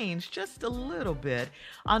changed just a little bit.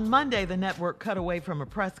 On Monday, the network cut away from a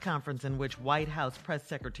press conference in which White House Press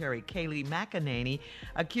Secretary Kayleigh McEnany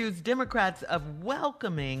accused Democrats of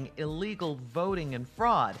welcoming illegal voting and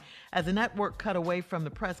fraud. As the network cut away from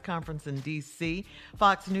the press conference in D.C.,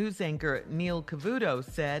 Fox News anchor Neil Cavuto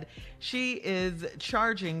said she is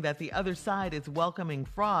charging that the other side is welcoming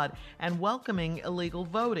fraud and welcoming illegal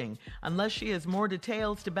voting. Unless she has more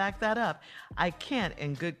details to back that up, I can't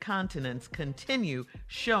in good conscience continue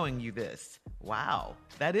showing you this. Wow,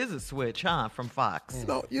 that is a switch, huh, from Fox.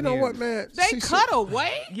 No, you know what, man? They cut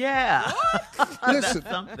away? Yeah. Listen,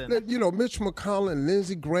 something. you know, Mitch McConnell and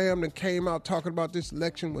Lindsey Graham that came out talking about this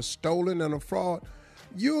election was stolen and a fraud.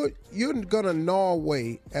 You're going to gnaw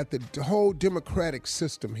away at the whole democratic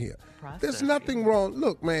system here. There's nothing wrong.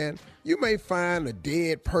 Look, man, you may find a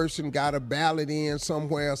dead person got a ballot in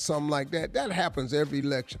somewhere or something like that. That happens every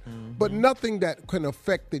election. Mm-hmm. But nothing that can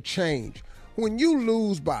affect the change. When you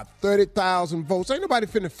lose by 30,000 votes, ain't nobody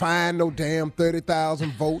finna find no damn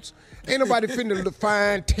 30,000 votes. Ain't nobody finna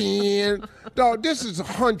find 10. Dog, this is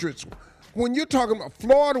hundreds. When you're talking about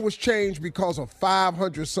Florida was changed because of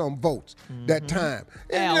 500-some votes that time.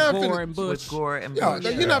 Gore and Bush.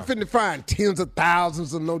 You're not finna find tens of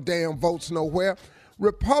thousands of no damn votes nowhere.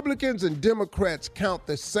 Republicans and Democrats count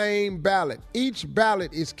the same ballot. Each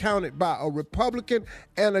ballot is counted by a Republican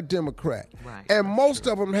and a Democrat. Right. And most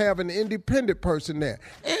of them have an independent person there.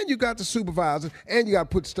 And you got the supervisor, and you got to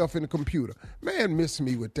put stuff in the computer. Man, miss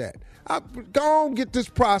me with that. Go on, get this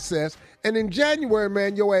process, and in January,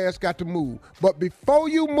 man, your ass got to move. But before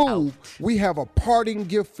you move, we have a parting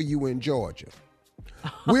gift for you in Georgia.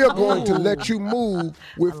 We are going to let you move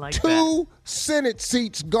with two Senate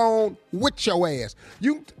seats gone with your ass.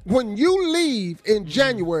 When you leave in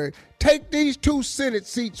January, take these 2 Senate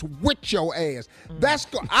seats with your ass.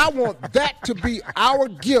 I want that to be our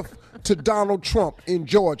gift to Donald Trump in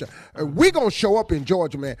Georgia. And we're going to show up in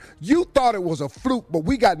Georgia, man. You thought it was a fluke, but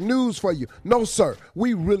we got news for you. No, sir,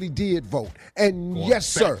 we really did vote. And yes,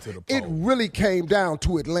 sir, it really came down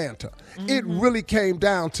to Atlanta. Mm-hmm. It really came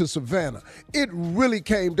down to Savannah. It really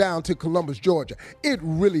came down to Columbus, Georgia. It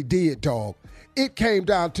really did, dog. It came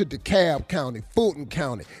down to DeKalb County, Fulton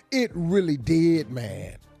County. It really did,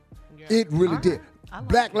 man. Yeah. It really did.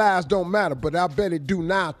 Black lives don't matter, but I bet it do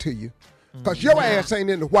now to you. Because your ass ain't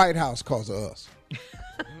in the White House because of us.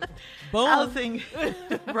 Boom. Housing,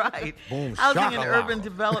 right. Boom. Housing and Urban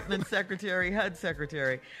Development Secretary, HUD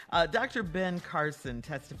Secretary, Dr. Ben Carson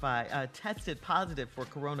tested positive for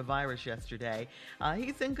coronavirus yesterday.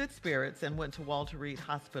 He's in good spirits and went to Walter Reed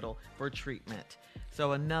Hospital for treatment.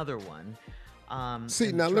 So another one.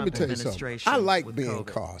 See, now let me tell you something. I like Ben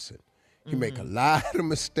Carson. He make a lot of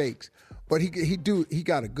mistakes, but he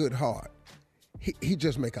got a good heart. He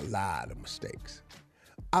just make a lot of mistakes.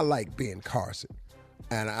 I like Ben Carson,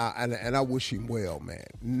 and I wish him well, man.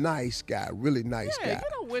 Nice guy, really nice guy. You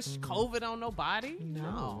don't wish COVID on nobody.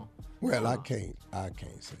 No. Well, I can't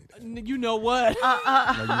say that. You know what?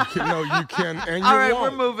 No, you can, and you All right,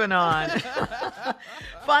 won't. we're moving on.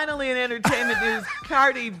 Finally, in entertainment news,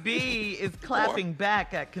 Cardi B is clapping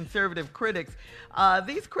back at conservative critics.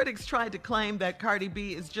 These critics tried to claim that Cardi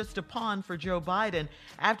B is just a pawn for Joe Biden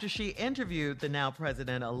after she interviewed the now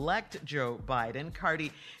president-elect Joe Biden.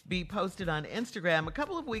 Cardi B posted on Instagram a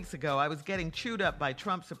couple of weeks ago, "I was getting chewed up by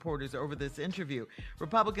Trump supporters over this interview.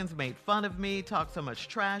 Republicans made fun of me, talked so much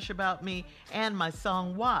trash about me and my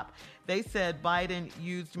song WAP. They said Biden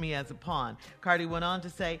used me as a pawn." Cardi went on to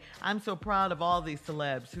say, "I'm so proud of all these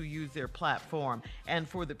celebs who use their platform and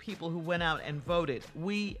for the people who went out and voted.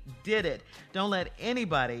 We did it. Don't let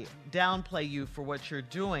anybody downplay you for what you're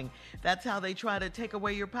doing. That's how they try to take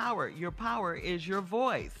away your power. Your power is your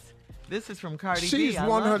voice." This is from Cardi B. She's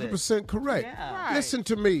 100% correct. Yeah. Right. Listen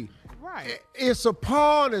to me. Right. It's a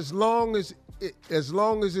pawn as long as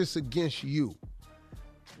it's against you.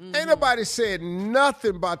 Ain't nobody said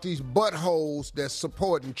nothing about these buttholes that's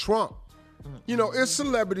supporting Trump. You know, it's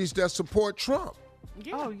celebrities that support Trump.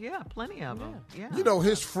 Yeah. Oh, yeah, plenty of them. Yeah. You know,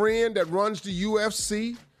 his friend that runs the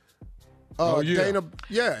UFC, Dana,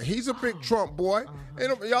 he's a big Trump boy.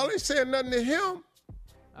 Y'all ain't saying nothing to him.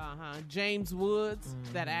 James Woods,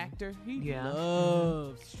 that actor, he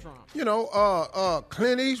loves Trump. You know,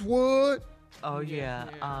 Clint Eastwood. Oh, yeah.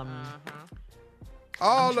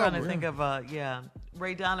 All I'm trying of to think of,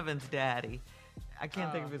 Ray Donovan's daddy. I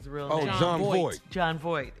can't think of his real name. John Voight. John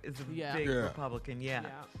Voight is a big Republican,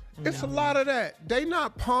 It's a lot of that. They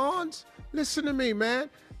not pawns. Listen to me, man.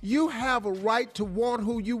 You have a right to want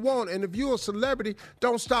who you want. And if you're a celebrity,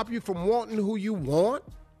 don't stop you from wanting who you want.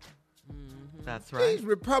 That's right. These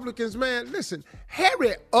Republicans, man, listen,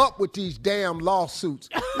 hurry up with these damn lawsuits.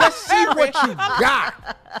 Let's see what you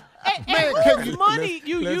got. Man, whose money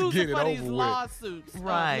you using for these lawsuits,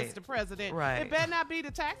 right, Mr. President? Right. It better not be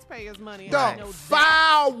the taxpayers' money. Don't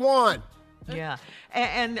file one. Yeah,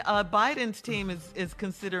 and Biden's team is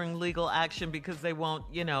considering legal action because they won't,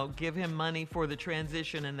 give him money for the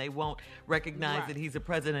transition, and they won't recognize that he's a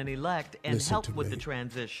president-elect and help with the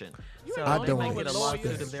transition. So they might get a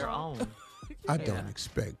lawsuit of their own. I don't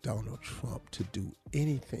expect Donald Trump to do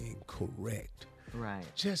anything correct. Right.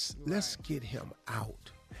 Just let's get him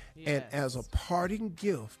out. Yes. And as a parting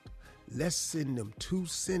gift, let's send them 2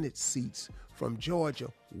 Senate seats from Georgia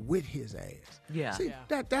with his ass. Yeah. See,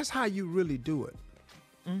 that's how you really do it.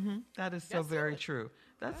 Mm-hmm. That is so very true.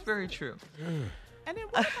 That's very true. And then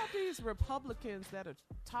what about these Republicans that are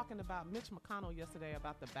talking about Mitch McConnell yesterday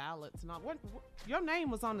about the ballots and all? Your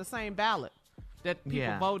name was on the same ballot that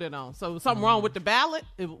people voted on. So something wrong with the ballot?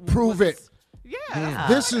 Prove it. Yeah.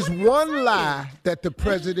 This is one lie that the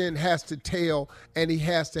president has to tell, and he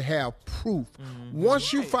has to have proof.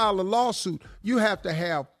 Once you file a lawsuit, you have to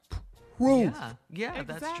have proof. Yeah,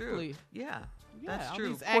 that's true. Yeah, that's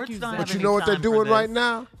true. But you know what they're doing right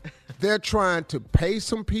now? They're trying to pay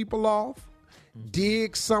some people off,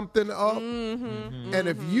 dig something up. And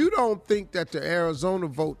if you don't think that the Arizona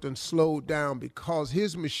vote done slowed down because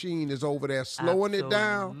his machine is over there slowing it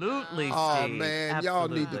down. Absolutely, Oh, Steve. man, y'all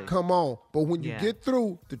need to come on. But when you get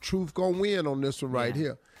through, the truth gonna win on this one right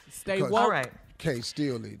here. Stay woke. All right. Can't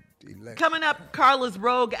steal the election. Coming up, Carla's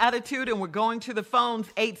Rogue Attitude, and we're going to the phones,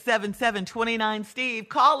 877-29-STEVE.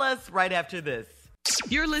 Call us right after this.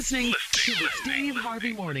 You're listening to the Steve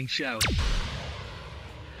Harvey Morning Show.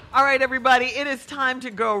 All right, everybody, it is time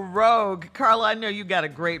to go rogue. Carla, I know you got a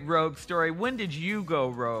great rogue story. When did you go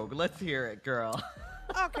rogue? Let's hear it, girl.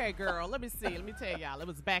 Okay, girl, let me see. Let me tell y'all. It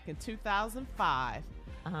was back in 2005.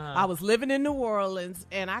 I was living in New Orleans,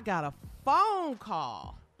 and I got a phone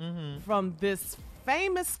call from this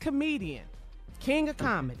famous comedian, King of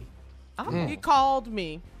Comedy. He called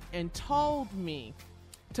me and told me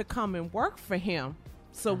to come and work for him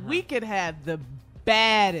so we could have the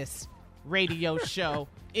baddest radio show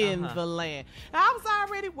in the land. I was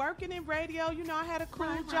already working in radio. I had a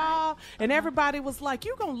cool job. And everybody was like,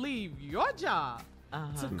 you going to leave your job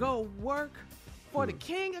to go work for the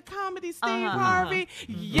King of Comedy, Steve Harvey?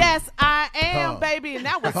 Yes, I am, baby. And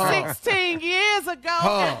that was 16 years ago.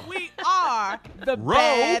 And we are the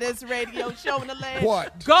baddest radio show in the land.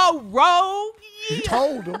 What? Go rogue. You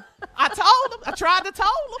told them. I told them. I tried to tell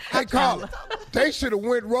them. Hey, Carla, they should have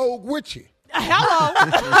went rogue with you. Hello.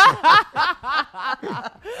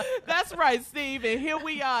 That's right, Steve. And here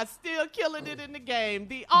we are, still killing it in the game.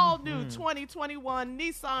 The all-new 2021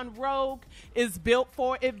 Nissan Rogue is built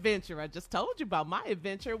for adventure. I just told you about my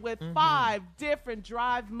adventure with 5 different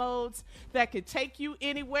drive modes that could take you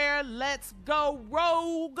anywhere. Let's go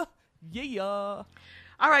Rogue. Yeah.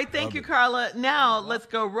 All right, thank you, Carla. Now let's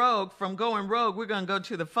go rogue. From going rogue, we're going to go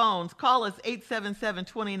to the phones. Call us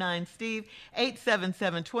 877-29-STEVE,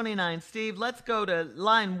 877-29-STEVE. Let's go to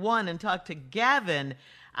line 1 and talk to Gavin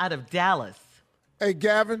out of Dallas. Hey,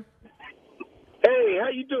 Gavin. Hey, how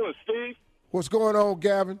you doing, Steve? What's going on,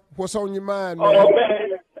 Gavin? What's on your mind, man? Oh,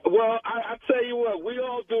 man. Well, I tell you what, we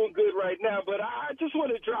all doing good right now, but I just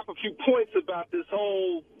want to drop a few points about this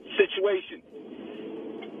whole situation.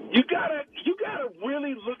 You gotta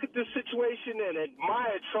really look at this situation and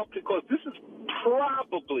admire Trump, because this is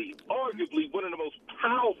probably, arguably, one of the most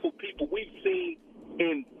powerful people we've seen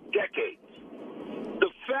in decades.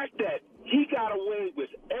 The fact that he got away with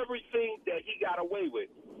everything that he got away with,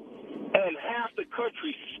 and half the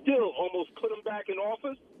country still almost put him back in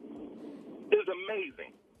office, is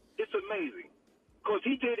amazing. It's amazing, because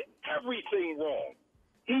he did everything wrong.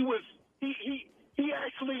 He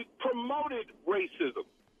actually promoted racism.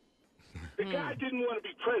 The guy didn't want to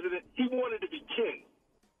be president. He wanted to be king.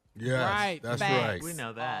 Yes, Right. that's Facts. right. We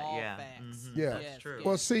know that, All yeah. facts. Yeah. Yes, true.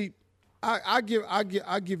 Well, see, I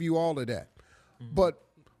give you all of that, but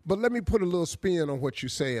let me put a little spin on what you're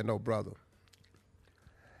saying, though, brother.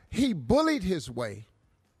 He bullied his way.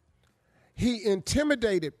 He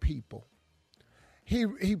intimidated people.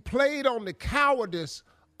 He played on the cowardice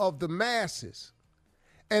of the masses,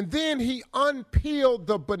 and then he unpeeled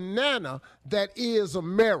the banana that is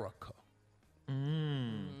America.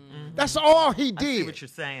 That's all he did. I see what you're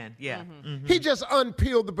saying, yeah. He just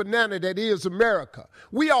unpeeled the banana that is America.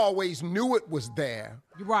 We always knew it was there.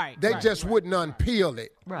 Right. They just wouldn't unpeel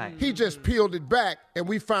it. Right. He just peeled it back, and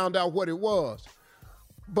we found out what it was.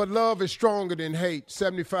 But love is stronger than hate.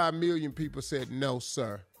 75 million people said no,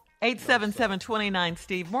 sir.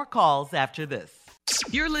 877-29-STEVE. More calls after this.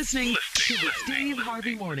 You're listening to the Steve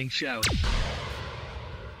Harvey Morning Show.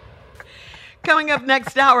 Coming up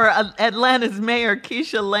next hour, Atlanta's Mayor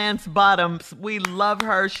Keisha Lance Bottoms. We love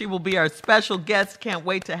her. She will be our special guest. Can't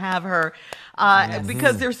wait to have her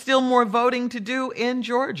because there's still more voting to do in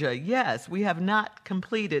Georgia. Yes, we have not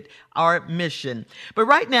completed our mission. But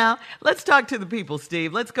right now, let's talk to the people,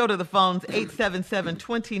 Steve. Let's go to the phones,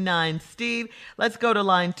 877-29-STEVE. Let's go to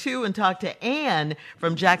line 2 and talk to Ann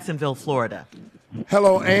from Jacksonville, Florida.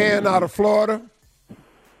 Hello, Ann out of Florida.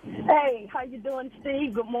 Hey, how you doing,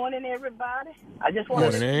 Steve? Good morning, everybody. I just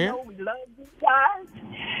want to let you know we love you guys,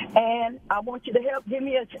 and I want you to help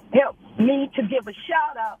me to give a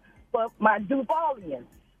shout out for my Duvalians.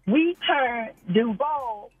 We turned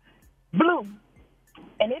Duval blue,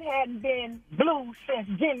 and it hadn't been blue since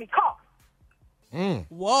Jimmy Carter.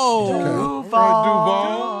 Whoa.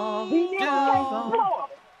 Duval. We didn't take Florida.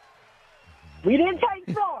 We didn't take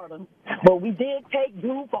Florida, but we did take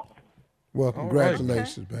Duval. Well,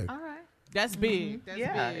 congratulations, baby. All right. That's big. That's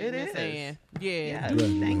Yeah, big, it Miss is. Ann. Yeah. Yeah, thank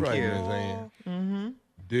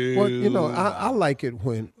you. Well, you know, I like it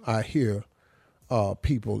when I hear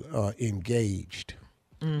people engaged.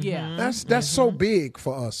 Yeah. That's so big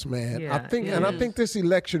for us, man. Yeah, I think this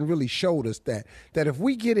election really showed us that if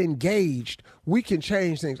we get engaged, we can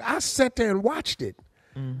change things. I sat there and watched it.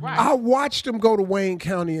 Right. I watched them go to Wayne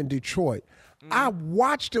County and Detroit. I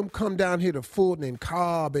watched them come down here to Fulton and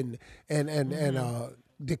Cobb and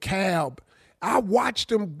DeKalb. I watched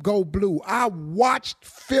them go blue. I watched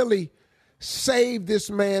Philly save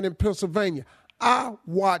this man in Pennsylvania. I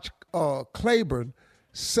watched Claiborne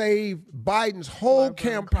save Biden's whole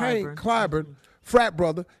campaign, Clyburn, frat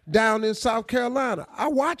brother, down in South Carolina. I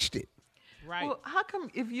watched it. Right. Well, how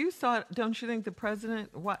come if you saw it, don't you think the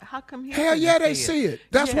president, how come he Hell yeah, they see it.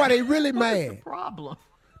 That's why they really What's mad. the problem?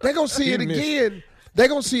 They're going to see it again. They're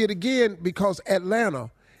going to see it again because Atlanta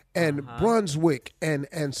and Brunswick and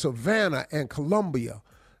Savannah and Columbia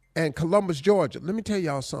and Columbus, Georgia. Let me tell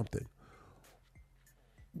y'all something.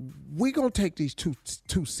 We're going to take these two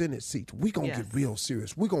Senate seats. We're going to get real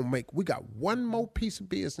serious. We got one more piece of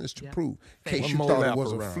business to prove in case you thought it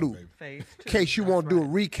was a fluke. In case you want to do a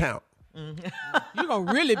recount. You're going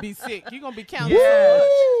to really be sick. You're going to be counting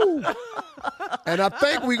so much. And I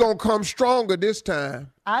think we're going to come stronger this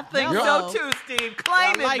time. I think so too, Steve.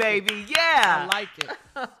 Claim it, baby. Yeah. I like it.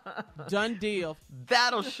 Done deal.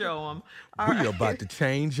 That'll show them. We're about to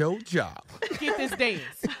change your job. Get this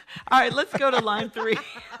dance. All right, let's go to line 3.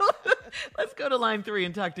 Let's go to line 3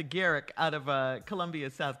 and talk to Garrick out of Columbia,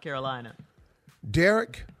 South Carolina.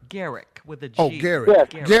 Derek? Garrick with a G. Oh,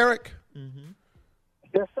 Garrick. Yes. Garrick? Mm-hmm.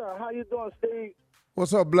 Yes, sir. How you doing, Steve?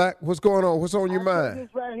 What's up, Black? What's going on? What's on your mind? This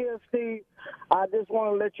right here, Steve. I just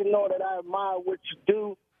want to let you know that I admire what you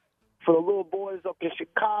do for the little boys up in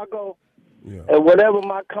Chicago. Yeah. And whatever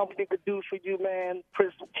my company could do for you, man,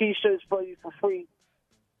 print some T-shirts for you for free.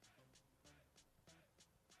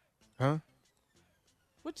 Huh?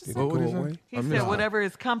 What you say? He said whatever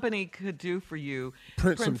his company could do for you.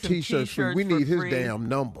 Print some T-shirts free. We need his free. damn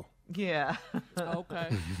number. Yeah. Okay.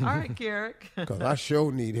 All right, Garrick. Because I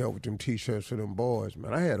sure need help with them T-shirts for them boys,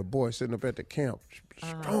 man. I had a boy sitting up at the camp,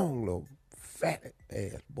 strong little fat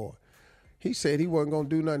ass boy. He said he wasn't going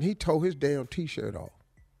to do nothing. He tore his damn T-shirt off.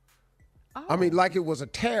 Oh. I mean, like it was a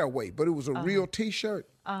tearaway, but it was a real T-shirt.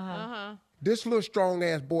 This little strong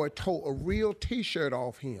ass boy tore a real T-shirt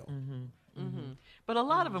off him. But a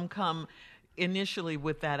lot of them come initially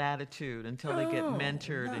with that attitude until they get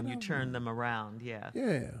mentored and you turn them around. Yeah.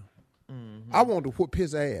 Yeah. I want to whoop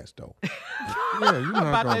his ass, though. Yeah, you're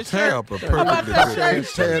not going to tear up a perfectly good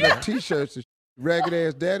tearing up T-shirts. Ragged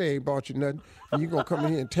ass daddy ain't bought you nothing. And you going to come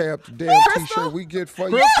in here and tear up the damn T-shirt we get for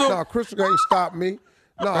you. No, Crystal ain't stopped me.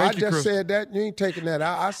 No, I just said that. You ain't taking that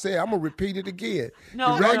out. I said I'm going to repeat it again.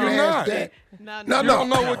 No, the ragged ass daddy. No. You don't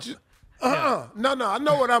know what you... No, I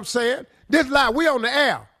know what I'm saying. This lie, we on the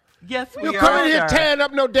air. Yes, we are. You come in here tearing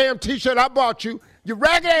up no damn T-shirt I bought you. Your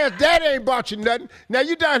ragged ass daddy ain't bought you nothing. Now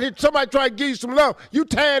you down here, somebody try to give you some love. You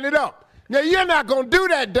tearing it up. Now you're not going to do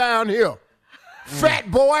that down here,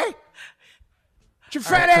 fat boy. Get your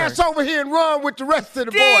fat ass over here and run with the rest of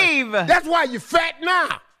the Steve. boys. That's why you're fat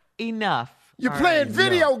now. Enough. You're playing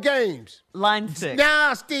video games. Line 6.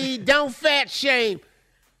 Nah, Steve, don't fat shame.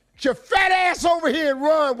 Get your fat ass over here and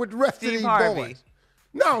run with the rest of these boys.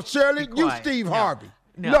 No, Shirley, you Steve Harvey.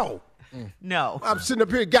 No. I'm sitting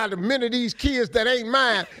up here, got a minute of these kids that ain't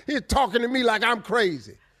mine. He's talking to me like I'm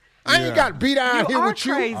crazy. I ain't got to be down here with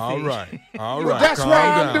crazy. you. All right. That's why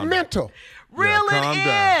I'm the mentor. Reel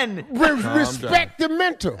it in. Respect the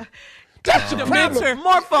mentor. That's the problem.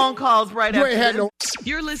 More phone calls right You after ain't had this. no.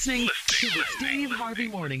 You're listening to the Steve Harvey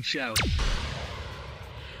Morning Show.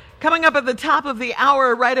 Coming up at the top of the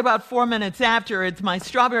hour, right about 4 minutes after, it's my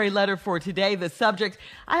strawberry letter for today. The subject,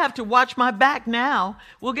 I have to watch my back now.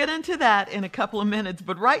 We'll get into that in a couple of minutes.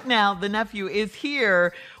 But right now, the nephew is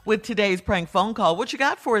here with today's prank phone call. What you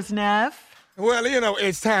got for us, Neff? Well,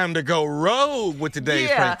 it's time to go rogue with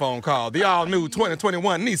today's prank phone call. The all-new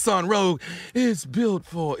 2021 Nissan Rogue is built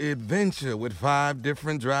for adventure with 5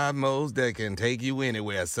 different drive modes that can take you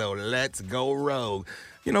anywhere. So let's go rogue.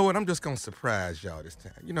 You know what? I'm just going to surprise y'all this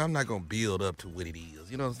time. I'm not going to build up to what it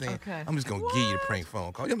is. You know what I'm saying? Okay. I'm just going to give you the prank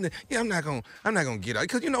phone call. I'm not going to get out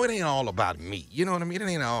because, it ain't all about me. You know what I mean? It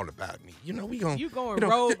ain't all about me. We going You going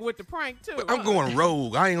rogue with the prank, too. I'm going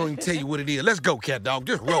rogue. I ain't going to tell you what it is. Let's go, cat dog.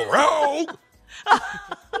 Just roll rogue.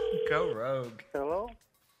 Go rogue. Hello,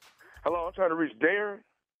 I'm trying to reach Darren.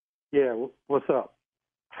 Yeah, what's up?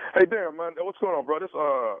 Hey, Darren, man, what's going on, bro? This,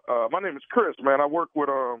 my name is Chris, man. I work with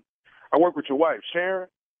your wife, Sharon.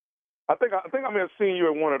 I think I may have seen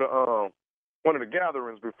you at one of the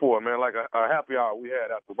gatherings before, man, like a happy hour we had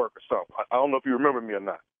after work or something. I don't know if you remember me or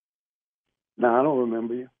not. No, I don't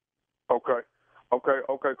remember you. Okay,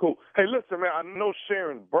 cool. Hey, listen, man, I know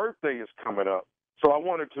Sharon's birthday is coming up, so I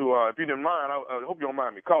wanted to, if you didn't mind, I hope you don't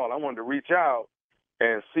mind me calling. I wanted to reach out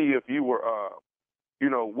and see if you were,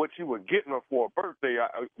 what you were getting her for a birthday.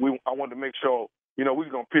 I wanted to make sure, we were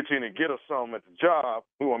going to pitch in and get her something at the job.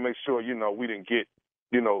 We want to make sure, we didn't get,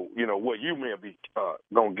 what you may be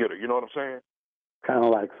going to get her. You know what I'm saying? Kind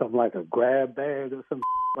of like something like a grab bag or something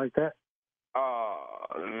like that?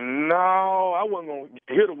 No, I wasn't going to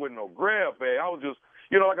hit her with no grab bag. I was just,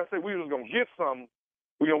 like I said, we was going to get something.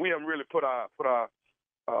 We haven't really put our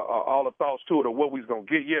all the thoughts to it of what we was going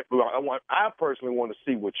to get yet. But I personally want to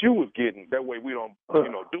see what you was getting. That way we don't,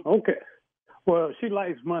 do. Okay. Well, she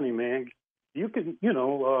likes money, man. You can, give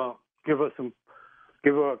her some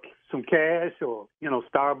cash or,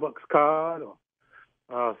 Starbucks card or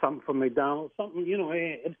something from McDonald's, something,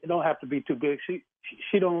 it don't have to be too big. She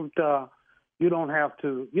don't, you don't have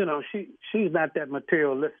to, she's not that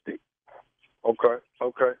materialistic. Okay.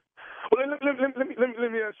 Well, let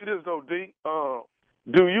me ask you this though, D.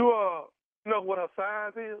 Do you know what her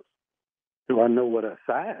size is? Do I know what her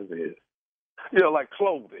size is? Yeah, like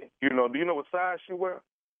clothing. Do you know what size she wear?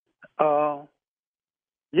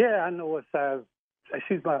 Yeah, I know what size.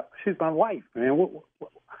 She's my wife, man.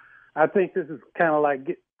 I think this is kind of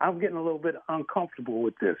like I'm getting a little bit uncomfortable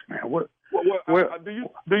with this, man. Do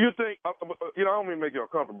you think? I don't mean to make you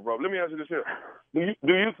uncomfortable, bro. Let me ask you this here.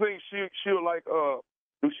 Do you think she'll like?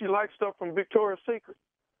 Do she like stuff from Victoria's Secret?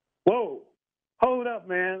 Whoa, hold up,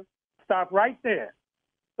 man. Stop right there.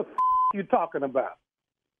 What the you talking about?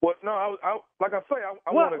 Well, no, like I say,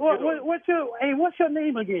 I want to. What's your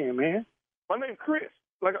name again, man? My name's Chris.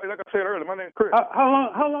 Like I said earlier, my name's Chris.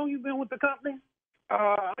 How long you been with the company?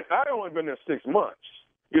 I only been there 6 months.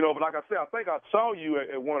 But like I said, I think I saw you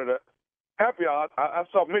at one of the happy hours. I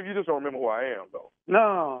saw. Maybe you just don't remember who I am, though.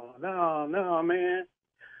 No, man.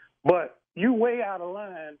 But you way out of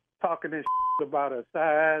line talking this about her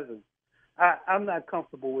size, and I'm not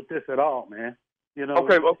comfortable with this at all, man.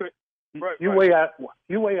 Okay. Right. You way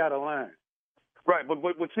out of line. Right, but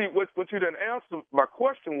what you didn't answer my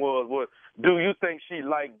question was do you think she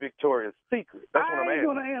liked Victoria's Secret? That's what I'm asking. I ain't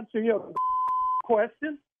gonna answer your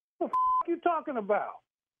question. What the f you talking about?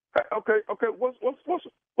 Okay.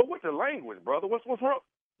 What's your language, brother? What's wrong?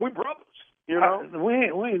 We brothers, we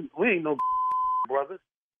ain't no brothers.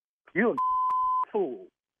 You a fool.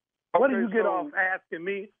 What do you get off asking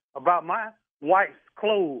me about my wife's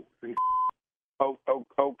clothes?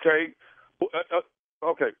 Okay.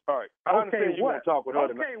 Okay, all right. I understand you want to talk with her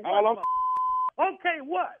tonight. Okay,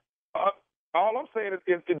 what? All I'm saying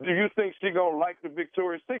is, do you think she gonna like the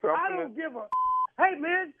Victoria's Secret? I don't give a. Hey,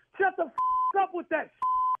 man, shut the up with that.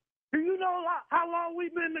 Do you know how long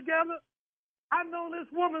we've been together? I've known this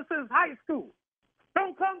woman since high school.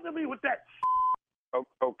 Don't come to me with that.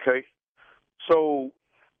 Okay. So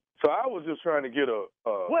I was just trying to get a.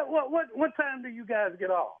 What time do you guys get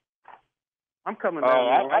off? I'm coming down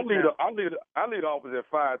right now. I leave the office at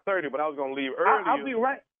 5:30, but I was gonna leave earlier. I'll be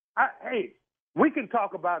right. Hey, we can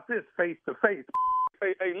talk about this face to face.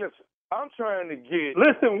 Hey, listen. I'm trying to get.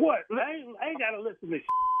 Listen, what? I ain't gotta listen to.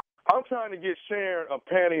 I'm trying to get Sharon a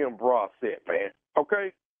panty and bra set, man.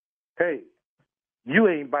 Okay. Hey, you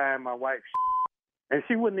ain't buying my wife's and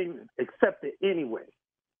she wouldn't even accept it anyway.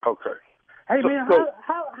 Okay. Hey, man,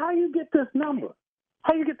 how you get this number?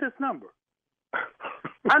 How you get this number?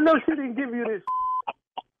 I know she didn't give you this.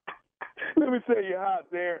 Let me tell you how,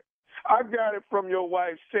 Darren. I got it from your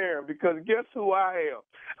wife, Sharon, because guess who I am?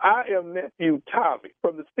 I am nephew Tommy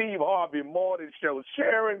from the Steve Harvey Morning Show.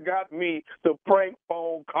 Sharon got me to prank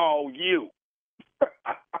phone call you.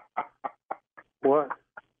 What?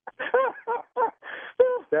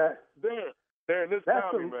 Darren, this is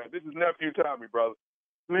Tommy, man. This is nephew Tommy, brother.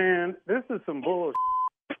 Man, this is some bullshit.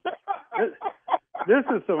 This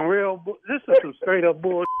is some straight up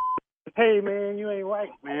bullshit. Hey, man, you ain't right,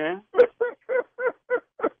 man.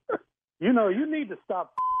 You need to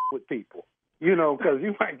stop with people, because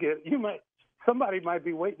somebody might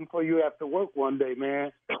be waiting for you after work one day,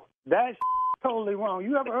 man. That's totally wrong.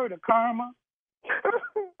 You ever heard of karma?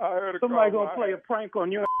 I heard of somebody karma. Gonna play a prank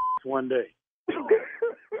on your one day.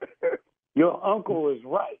 Your uncle is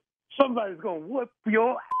right. Somebody's gonna whoop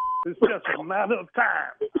your ass. It's just a matter of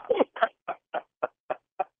time.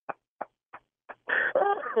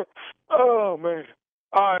 Oh, man.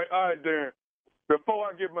 All right, Darren. Before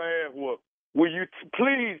I get my ass whooped, will you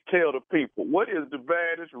please tell the people what is the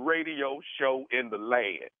baddest radio show in the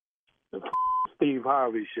land? The Steve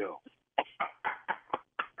Harvey Show.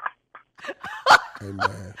 Hey,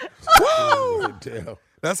 man. Woo!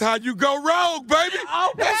 That's how you go rogue, baby.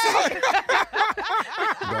 Okay.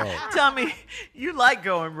 Tommy, you like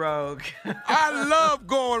going rogue. I love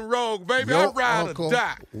going rogue, baby. Your I ride uncle or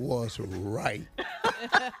die. Was right.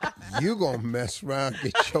 You gonna mess around,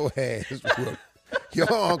 get your ass whooped.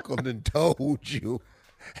 Your uncle done told you,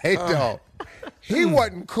 hey, dog, he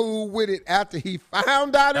wasn't cool with it after he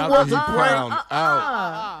found out it was a prank.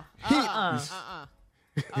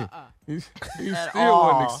 He still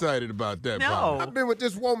wasn't excited about that. No. I've been with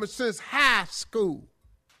this woman since high school.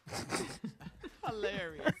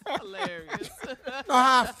 Hilarious. Know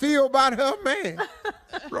how I feel about her, man.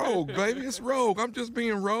 Rogue, baby. It's rogue. I'm just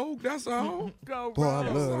being rogue. That's all. Go Boy, rogue. I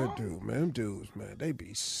love that dude, man. Them dudes, man, they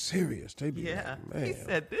be serious. They be like, man. He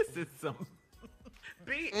said this is some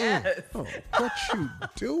BS. Oh, what you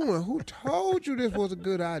doing? Who told you this was a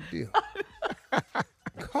good idea?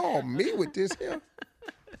 Call me with this here.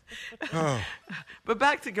 But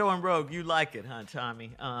back to going rogue, you like it, huh,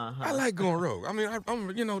 Tommy? I like going rogue. I mean,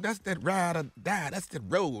 I'm that's that ride or die. That's the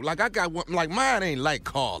road. Like I got one. Like mine ain't like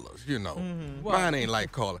callers. Mine ain't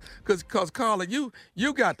like callers. Cause caller, you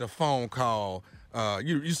got the phone call.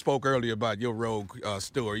 You spoke earlier about your rogue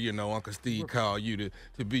story. Uncle Steve called you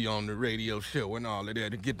to be on the radio show and all of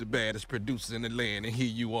that to get the baddest producers in the land, and here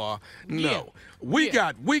you are. No, we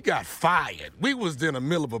got fired. We was in the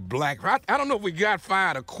middle of a black. I don't know if we got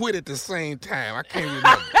fired or quit at the same time. I can't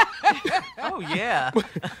remember. Oh yeah.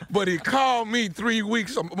 But he called me 3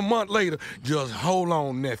 weeks, a month later. Just hold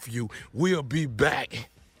on, nephew. We'll be back.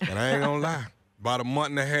 And I ain't gonna lie. About a month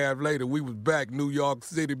and a half later, we was back, New York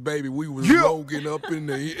City, baby. We was roguing up in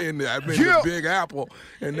the Big Apple,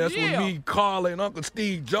 and that's when me, Carla, and Uncle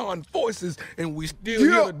Steve joined forces, and we still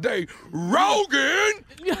here today, roguing.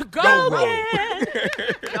 Go rogue.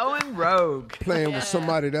 Going rogue. Playing with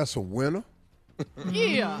somebody that's a winner.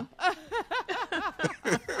 Yeah.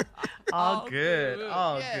 All good.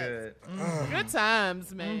 All good. Good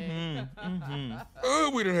times, man.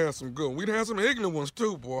 We done had some good ones. We done had some ignorant ones,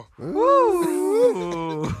 too, boy.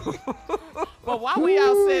 Ooh. But why we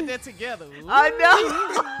all said that together? Ooh. I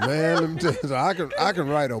know. Man, let me tell you, I can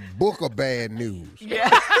write a book of bad news. Yeah.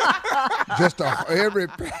 Just every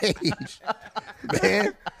page.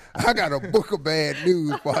 Man, I got a book of bad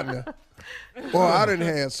news, partner. Boy, I done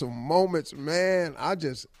had some moments, man.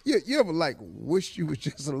 You ever wish you was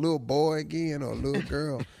just a little boy again or a little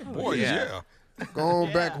girl? Boy, yeah.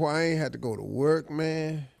 Going back where I ain't had to go to work,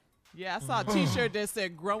 man. Yeah, I saw a T-shirt that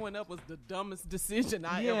said "Growing up was the dumbest decision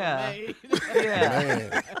I ever made."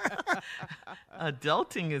 Yeah.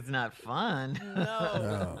 Adulting is not fun.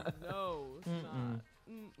 No, it's not.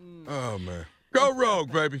 Oh, man. Go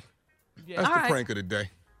rogue, baby. Yeah. That's the prank of the day.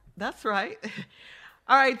 That's right.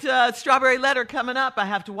 All right, Strawberry Letter coming up. I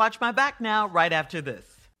have to watch my back now right after this.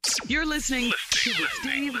 You're listening to the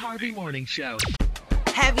Steve Harvey Morning Show.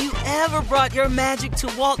 Have you ever brought your magic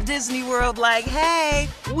to Walt Disney World like, hey,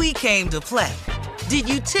 we came to play? Did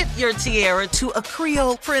you tip your tiara to a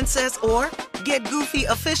Creole princess or get goofy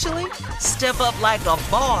officially? Step up like a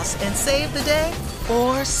boss and save the day?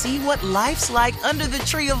 Or see what life's like under the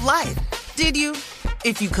tree of life? Did you?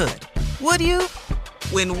 If you could. Would you?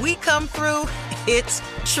 When we come through, it's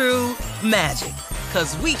true magic.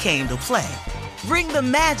 'Cause we came to play. Bring the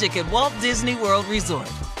magic at Walt Disney World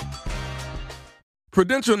Resort.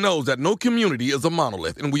 Prudential knows that no community is a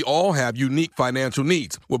monolith, and we all have unique financial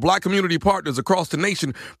needs. With Black community partners across the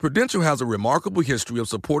nation, Prudential has a remarkable history of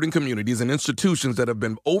supporting communities and institutions that have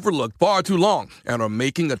been overlooked far too long and are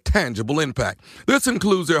making a tangible impact. This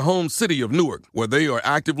includes their home city of Newark, where they are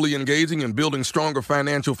actively engaging in building stronger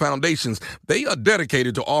financial foundations. They are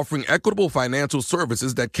dedicated to offering equitable financial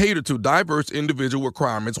services that cater to diverse individual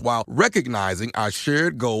requirements while recognizing our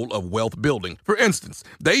shared goal of wealth building. For instance,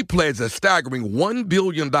 they pledge a staggering $1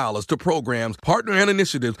 billion to programs, partner, and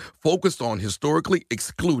initiatives focused on historically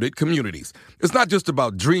excluded communities. It's not just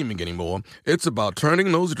about dreaming anymore. It's about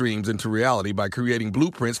turning those dreams into reality by creating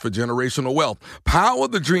blueprints for generational wealth. Power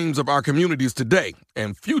the dreams of our communities today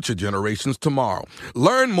and future generations tomorrow.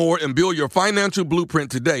 Learn more and build your financial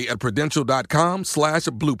blueprint today at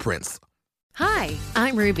prudential.com/blueprints. Hi,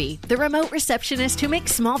 I'm Ruby, the remote receptionist who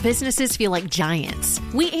makes small businesses feel like giants.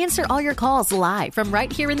 We answer all your calls live from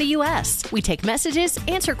right here in the U.S. We take messages,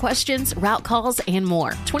 answer questions, route calls, and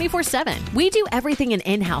more 24/7. We do everything an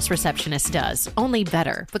in-house receptionist does, only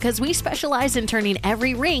better, because we specialize in turning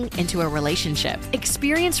every ring into a relationship.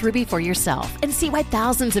 Experience Ruby for yourself and see why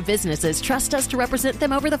thousands of businesses trust us to represent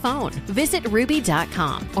them over the phone. Visit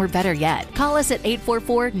Ruby.com, or better yet, call us at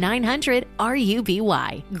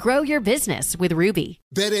 844-900-RUBY. Grow your business with Ruby.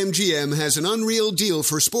 BetMGM has an unreal deal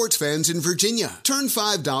for sports fans in Virginia. Turn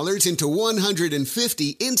 $5 into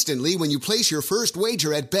 $150 instantly when you place your first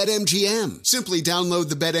wager at BetMGM. Simply download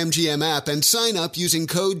the BetMGM app and sign up using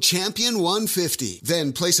code Champion150.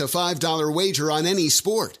 Then place a $5 wager on any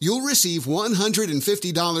sport. You'll receive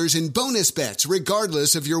 $150 in bonus bets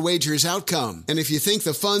regardless of your wager's outcome. And if you think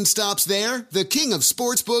the fun stops there, the king of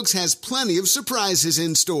sportsbooks has plenty of surprises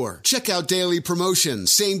in store. Check out daily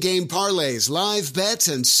promotions, same-game parlays, live bets,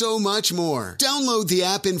 and so much more. Download the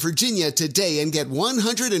app in Virginia today and get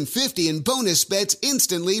 $150 in bonus bets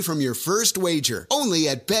instantly from your first wager. Only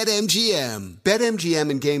at BetMGM. BetMGM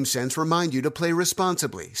and GameSense remind you to play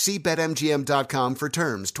responsibly. See BetMGM.com for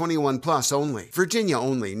terms. 21 plus only. Virginia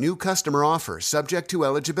only. New customer offer subject to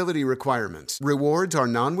eligibility requirements. Rewards are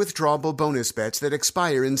non-withdrawable bonus bets that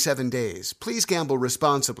expire in 7 days. Please gamble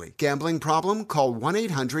responsibly. Gambling problem? Call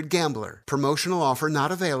 1-800-GAMBLER. Promotional offer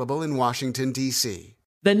not available in Washington, D.C.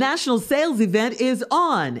 The national sales event is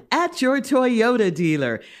on at your Toyota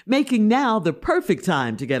dealer, making now the perfect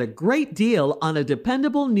time to get a great deal on a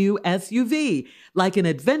dependable new SUV, like an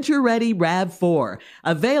adventure-ready RAV4.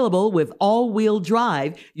 Available with all-wheel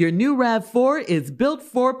drive, your new RAV4 is built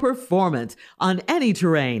for performance on any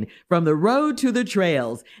terrain, from the road to the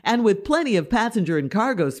trails, and with plenty of passenger and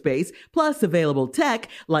cargo space, plus available tech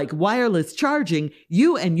like wireless charging,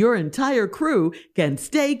 you and your entire crew can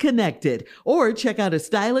stay connected. Or check out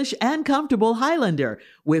a stylish and comfortable Highlander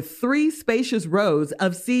with 3 spacious rows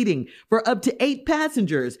of seating for up to 8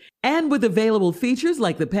 passengers. And with available features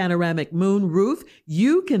like the panoramic moon roof,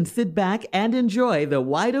 you can sit back and enjoy the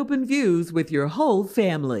wide open views with your whole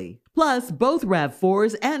family. Plus, both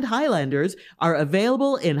RAV4s and Highlanders are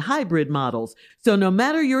available in hybrid models. So no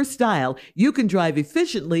matter your style, you can drive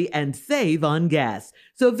efficiently and save on gas.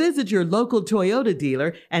 So visit your local Toyota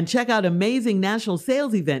dealer and check out amazing national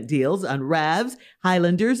sales event deals on RAVs,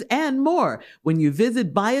 Highlanders, and more when you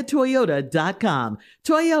visit buyatoyota.com.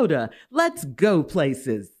 Toyota, let's go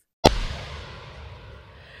places.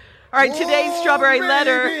 All right, today's Strawberry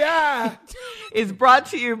Letter is brought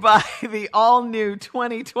to you by the all-new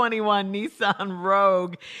 2021 Nissan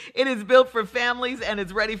Rogue. It is built for families and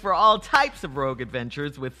is ready for all types of rogue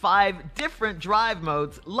adventures with 5 different drive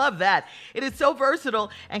modes. Love that. It is so versatile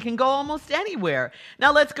and can go almost anywhere.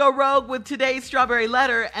 Now let's go rogue with today's Strawberry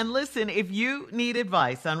Letter. And listen, if you need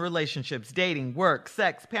advice on relationships, dating, work,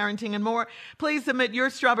 sex, parenting, and more, please submit your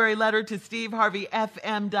Strawberry Letter to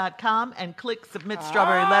steveharveyfm.com and click Submit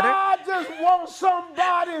Strawberry Letter. I just want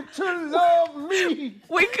somebody to love me.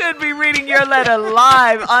 We could be reading your letter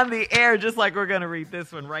live on the air, just like we're going to read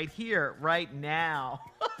this one right here, right now.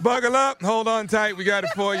 Buckle up. Hold on tight. We got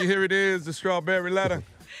it for you. Here it is, the Strawberry Letter.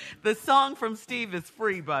 The song from Steve is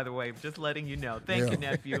free, by the way. Just letting you know. Thank you,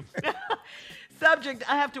 nephew. Subject,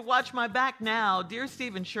 I have to watch my back now. Dear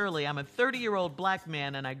Steve and Shirley, I'm a 30-year-old black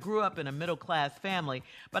man, and I grew up in a middle-class family,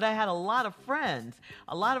 but I had a lot of friends.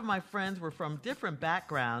 A lot of my friends were from different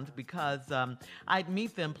backgrounds because I'd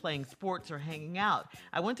meet them playing sports or hanging out.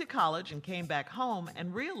 I went to college and came back home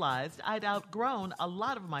and realized I'd outgrown a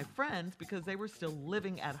lot of my friends because they were still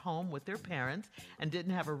living at home with their parents and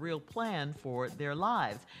didn't have a real plan for their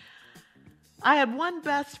lives. I had one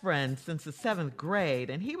best friend since the 7th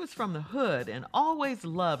grade, and he was from the hood and always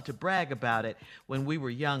loved to brag about it when we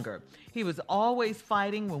were younger. He was always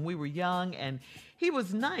fighting when we were young, and he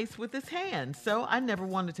was nice with his hands, so I never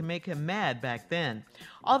wanted to make him mad back then.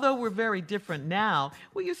 Although we're very different now,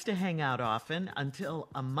 we used to hang out often until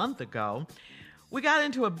a month ago. We got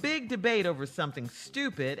into a big debate over something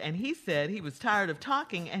stupid, and he said he was tired of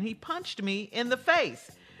talking, and he punched me in the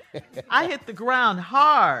face. I hit the ground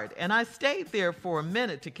hard, and I stayed there for a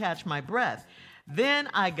minute to catch my breath. Then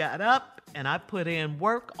I got up, and I put in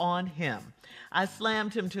work on him. I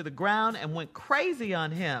slammed him to the ground and went crazy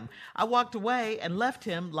on him. I walked away and left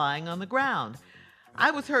him lying on the ground.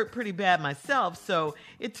 I was hurt pretty bad myself, so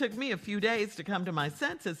it took me a few days to come to my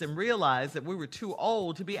senses and realize that we were too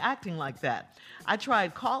old to be acting like that. I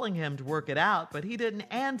tried calling him to work it out, but he didn't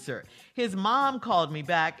answer. His mom called me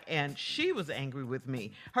back, and she was angry with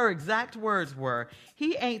me. Her exact words were,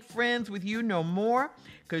 "He ain't friends with you no more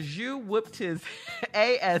because you whooped his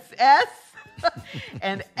ASS."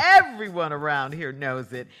 And everyone around here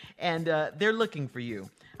knows it, and they're looking for you.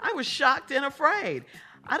 I was shocked and afraid.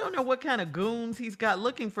 I don't know what kind of goons he's got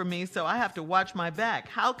looking for me, so I have to watch my back.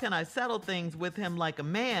 How can I settle things with him like a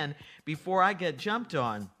man before I get jumped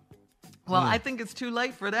on? Well, I think it's too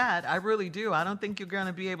late for that. I really do. I don't think you're going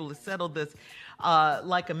to be able to settle this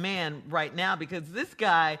like a man right now because this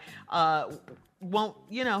guy won't,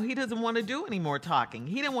 he doesn't want to do any more talking.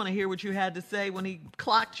 He didn't want to hear what you had to say when he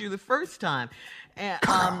clocked you the first time. And,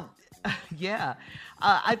 yeah.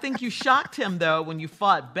 I think you shocked him, though, when you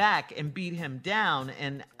fought back and beat him down,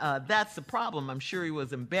 and that's the problem. I'm sure he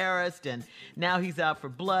was embarrassed, and now he's out for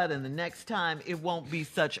blood, and the next time it won't be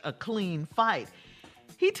such a clean fight.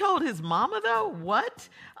 He told his mama, though? What?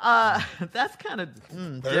 That's kind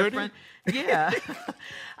of different. Yeah.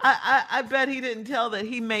 I bet he didn't tell that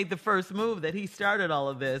he made the first move, that he started all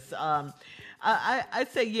of this. I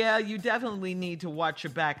say, yeah, you definitely need to watch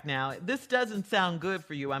your back now. This doesn't sound good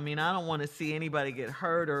for you. I mean, I don't want to see anybody get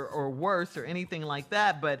hurt or worse or anything like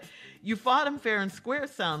that, but you fought him fair and square,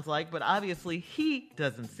 sounds like, but obviously he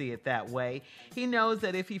doesn't see it that way. He knows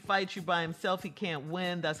that if he fights you by himself, he can't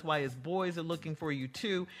win. That's why his boys are looking for you,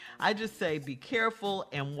 too. I just say be careful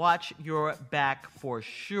and watch your back for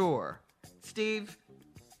sure. Steve?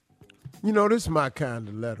 This is my kind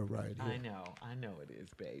of letter right here. I know it is,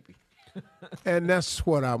 baby. And that's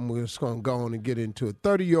what I'm just going to go on and get into. A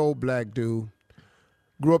 30-year-old black dude,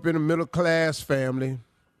 grew up in a middle-class family,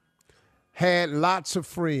 had lots of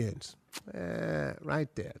friends.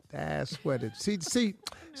 Right there. That's what it is. See,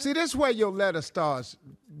 this is where your letter starts.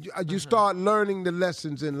 You start learning the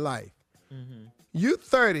lessons in life. Mm-hmm. You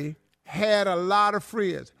 30, had a lot of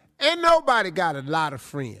friends. Ain't nobody got a lot of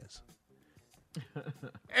friends.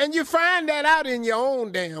 And you find that out in your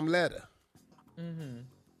own damn letter. Mm-hmm.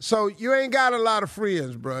 So you ain't got a lot of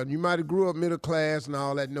friends, bro. You might have grew up middle class and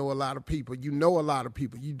all that, know a lot of people. You know a lot of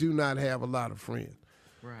people. You do not have a lot of friends.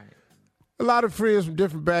 Right. A lot of friends from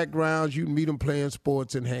different backgrounds. You meet them playing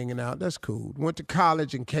sports and hanging out. That's cool. Went to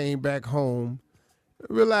college and came back home.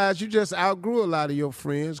 realize you just outgrew a lot of your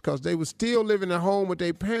friends because they were still living at home with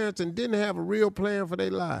their parents and didn't have a real plan for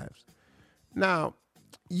their lives. Now,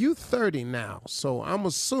 you 30 now, so I'm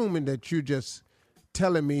assuming that you're just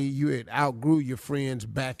telling me you had outgrew your friends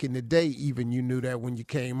back in the day, even you knew that when you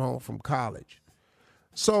came home from college.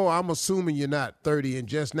 So I'm assuming you're not 30 and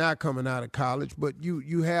just now coming out of college, but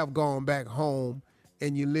you have gone back home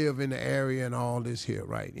and you live in the area and all this here,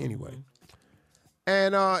 right? Anyway.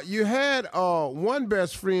 And you had one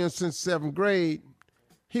best friend since 7th grade.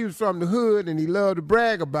 He was from the hood, and he loved to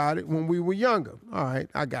brag about it when we were younger. All right,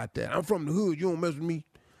 I got that. I'm from the hood. You don't mess with me.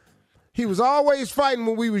 He was always fighting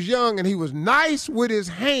when we was young, and he was nice with his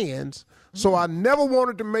hands, so I never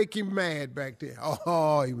wanted to make him mad back then.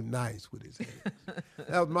 Oh, he was nice with his hands.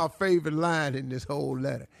 That was my favorite line in this whole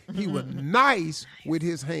letter. He was nice with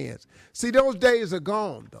his hands. See, those days are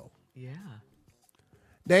gone, though. Yeah.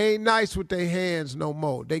 They ain't nice with their hands no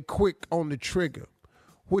more. They quick on the trigger,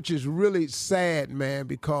 which is really sad, man,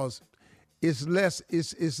 because it's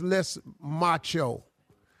less macho.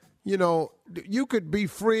 You know, you could be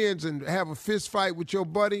friends and have a fist fight with your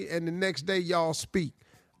buddy, and the next day y'all speak.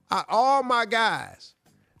 All my guys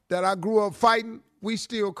that I grew up fighting, we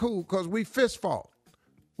still cool because we fist fought.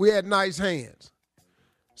 We had nice hands.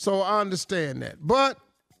 So I understand that. But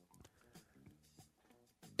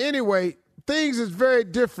anyway, things is very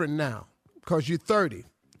different now because you're 30.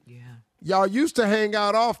 Yeah. Y'all used to hang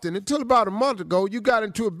out often. Until about a month ago, you got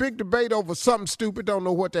into a big debate over something stupid. Don't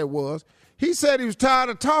know what that was. He said he was tired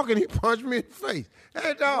of talking. He punched me in the face.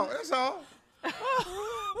 Hey, dog, that's all.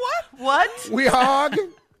 What? We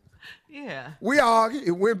argued. Yeah. We argued.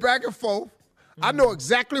 It went back and forth. I know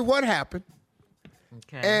exactly what happened.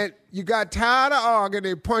 Okay. And you got tired of arguing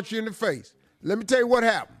and punched you in the face. Let me tell you what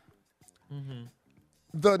happened.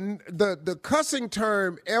 The cussing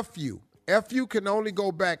term FU. FU can only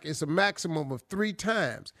go back, it's a maximum of 3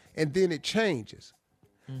 times, and then it changes.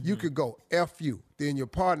 You could go FU, then your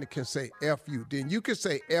partner can say FU, then you can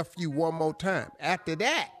say FU one more time. After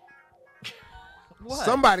that,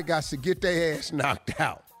 somebody got to get their ass knocked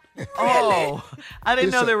out. Oh, I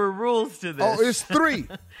didn't know there were rules to this. Oh, it's 3.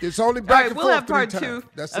 It's only back and forth. We'll have 3 part times.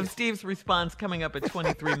 2 of Steve's response coming up at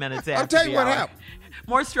 23 minutes after I'll tell you the what hour. happened.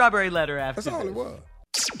 More Strawberry Letter after That's all this. it was.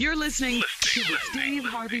 You're listening to the Steve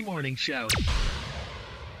Harvey Morning Show.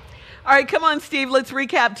 All right, come on, Steve. Let's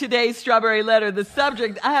recap today's Strawberry Letter. The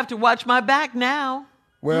subject, I have to watch my back now.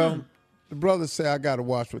 Well, the brothers say I got to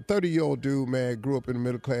watch it. 30-year-old dude, man, grew up in a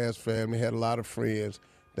middle-class family, had a lot of friends.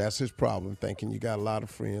 That's his problem, thinking you got a lot of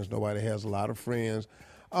friends. Nobody has a lot of friends.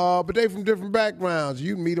 But they from different backgrounds.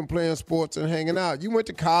 You meet them playing sports and hanging out. You went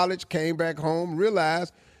to college, came back home,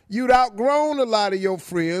 realized you'd outgrown a lot of your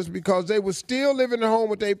friends because they were still living at home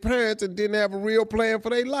with their parents and didn't have a real plan for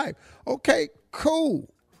their life. Okay, cool.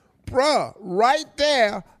 Bruh, right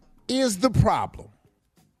there is the problem.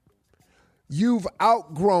 You've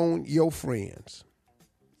outgrown your friends.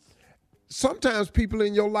 Sometimes people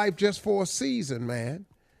in your life just for a season, man.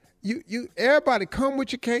 Everybody come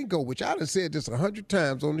with you, can't go with you. I done said this 100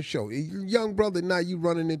 times on the show. Young brother, now you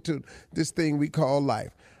running into this thing we call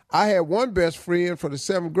life. I had one best friend for the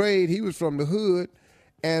 7th grade. He was from the hood,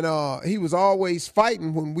 and he was always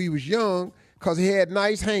fighting when we was young because he had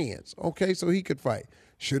nice hands, okay, so he could fight.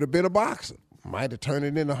 Should have been a boxer. Might have turned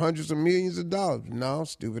it into hundreds of millions of dollars. No,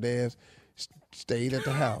 stupid ass stayed at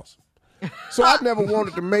the house. So I never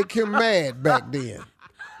wanted to make him mad back then.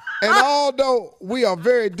 And although we are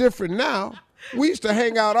very different now, we used to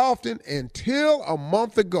hang out often until a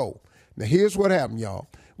month ago. Now, here's what happened, y'all.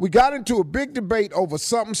 We got into a big debate over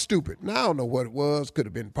something stupid. Now, I don't know what it was. Could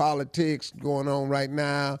have been politics going on right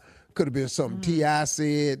now. Could have been something T.I.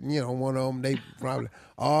 said. You know, one of them, they probably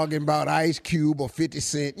arguing about Ice Cube or 50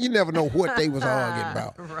 Cent. You never know what they was arguing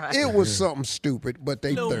about. Right. It was something stupid, but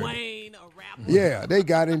they Lil 30. Wayne, a rapper. Yeah, they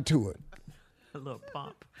got into it. A little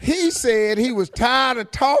pump. He said he was tired of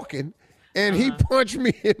talking, and he punched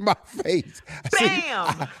me in my face.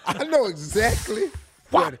 Bam! I know exactly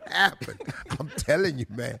what happened. I'm telling you,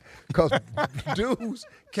 man, because dudes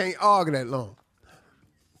can't argue that long.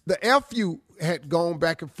 The FU had gone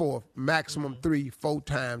back and forth, maximum 3-4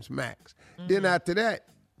 times max. Then after that,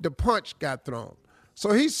 the punch got thrown.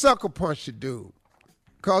 So he sucker punched the dude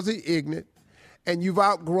because he ignorant, and you've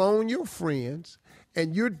outgrown your friends,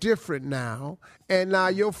 and you're different now, and now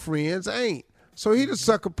your friends ain't. So he just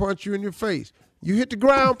sucker punched you in your face. You hit the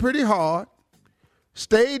ground pretty hard,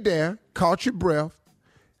 stayed there, caught your breath.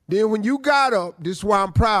 Then when you got up, this is why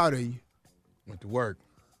I'm proud of you. Went to work.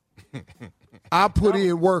 I put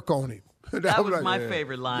in work on him. That was my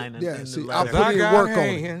favorite line. Yeah, in see, the I letter. put in work on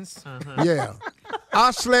him. Yeah.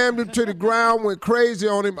 I slammed him to the ground, went crazy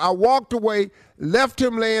on him. I walked away, left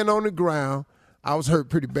him laying on the ground. I was hurt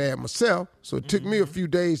pretty bad myself, so it took me a few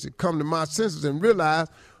days to come to my senses and realize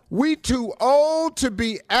we too old to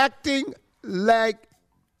be acting like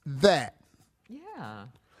that. Yeah.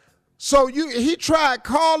 So he tried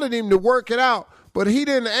calling him to work it out, but he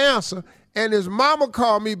didn't answer. And his mama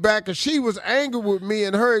called me back, and she was angry with me,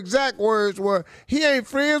 and her exact words were, he ain't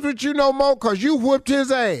friends with you no more because you whooped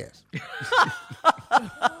his ass.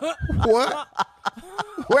 What?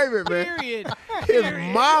 Wait a minute, man. Period. His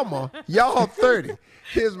mama, y'all 30,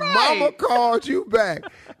 his mama called you back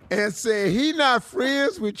and said he not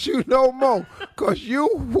friends with you no more because you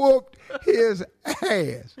whooped his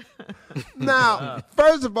ass. Now,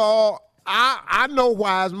 first of all, I know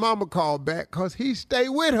why his mama called back, because he stayed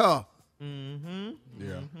with her.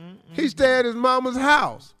 He stayed at his mama's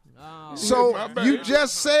house. So you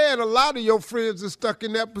just said a lot of your friends are stuck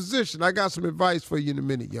in that position. I got some advice for you in a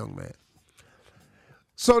minute, young man.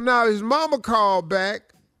 So now his mama called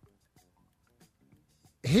back.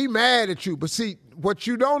 He mad at you. But see, what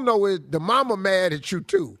you don't know is the mama mad at you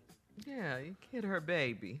too. Yeah, you kid her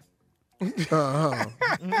baby. Beat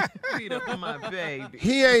up my baby.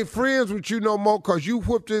 He ain't friends with you no more because you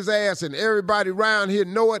whooped his ass and everybody around here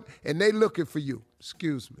know it and they looking for you.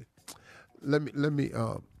 Excuse me. Let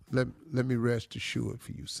me rest assured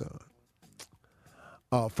for you, son.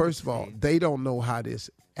 First of all, they don't know how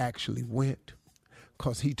this actually went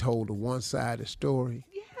because he told a one-sided story.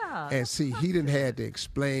 Yeah. And see, he didn't have to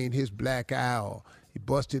explain his black eye or he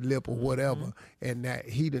busted lip or whatever, and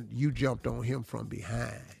that you jumped on him from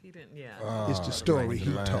behind. He didn't, yeah. It's the story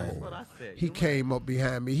he told. That's what I said. He came up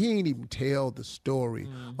behind me. He ain't even tell the story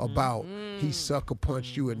about he sucker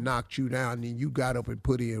punched you and knocked you down, and then you got up and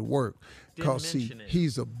put in work. Because, see,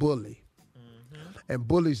 he's a bully. And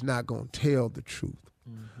bullies not going to tell the truth.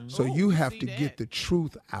 So you have to get the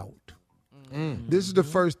truth out. This is the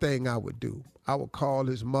first thing I would do. I would call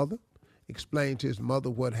his mother, explain to his mother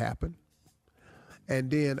what happened.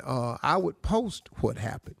 And then I would post what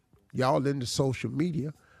happened. Y'all into social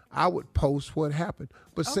media, I would post what happened,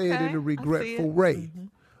 but say it in a regretful way.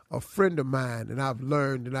 A friend of mine, and I've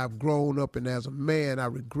learned and I've grown up, and as a man, I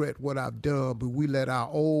regret what I've done, but we let our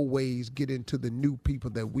old ways get into the new people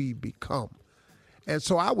that we've become. And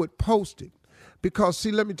so I would post it because,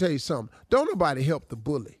 see, let me tell you something. Don't nobody help the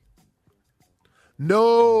bully.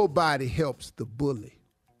 Nobody helps the bully.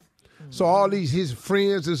 So all his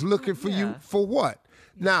friends is looking for you for what?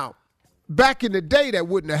 Now, back in the day, that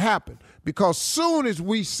wouldn't have happened because soon as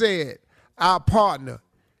we said our partner,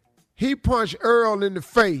 he punched Earl in the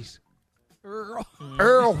face.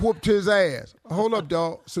 Earl whooped his ass. Hold up,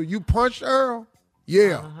 dog. So you punched Earl?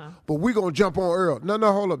 Yeah. But we going to jump on Earl. No,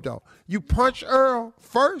 hold up, dog. You punched Earl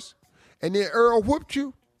first, and then Earl whooped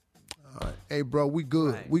you? All right. Hey, bro, we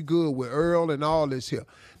good. Right. We good with Earl and all this here.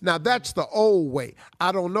 Now, that's the old way.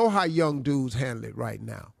 I don't know how young dudes handle it right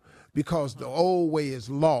now because the old way is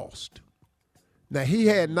lost. Now, he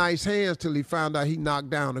had nice hands till he found out he knocked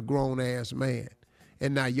down a grown-ass man.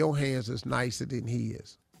 And now your hands is nicer than he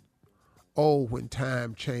is. Oh, when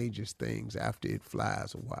time changes things after it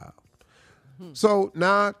flies a while. So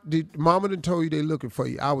now, mama done told you they looking for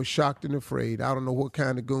you. I was shocked and afraid. I don't know what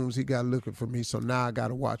kind of goons he got looking for me, so now I got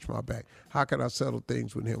to watch my back. How can I settle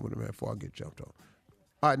things with him before I get jumped on?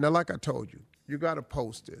 All right, now, like I told you, you got to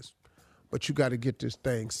post this, but you got to get this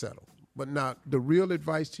thing settled. But now, the real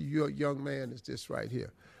advice to you, young man, is this right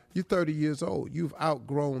here. You're 30 years old. You've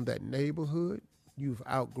outgrown that neighborhood. You've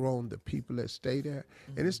outgrown the people that stay there,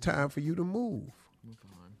 and it's time for you to move.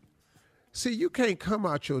 See, you can't come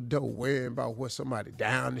out your door worrying about what somebody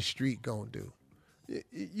down the street gonna do.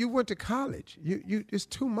 You went to college. It's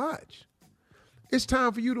too much. It's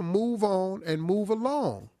time for you to move on and move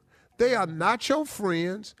along. They are not your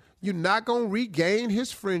friends. You're not gonna regain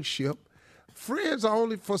his friendship. Friends are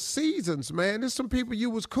only for seasons, man. There's some people you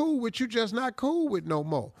was cool with, you just not cool with no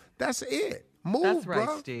more. That's it. Move, That's right,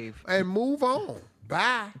 bro, Steve. and move on.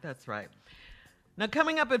 Bye. That's right. Now,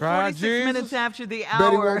 coming up at 46 minutes after the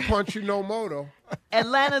hour. Betty won't punch you no more, though.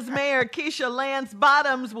 Atlanta's Mayor Keisha Lance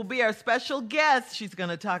Bottoms will be our special guest. She's going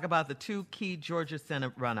to talk about the 2 key Georgia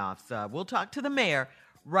Senate runoffs. We'll talk to the mayor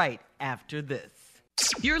right after this.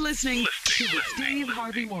 You're listening to the Steve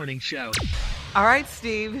Harvey Morning Show. All right,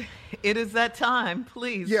 Steve, it is that time.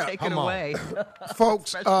 Please take it away.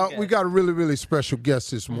 Folks, we got a really, really special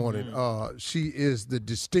guest this morning. She is the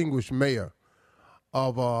distinguished mayor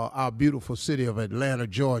of our beautiful city of Atlanta,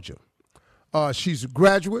 Georgia. She's a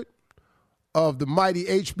graduate of the mighty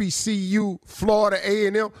HBCU Florida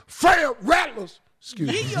A&M Fred Rattlers. Excuse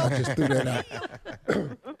me, I just threw that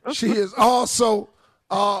out. She is also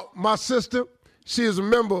my sister. She is a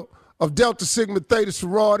member of Delta Sigma Theta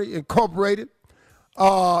Sorority Incorporated.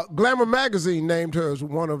 Glamour Magazine named her as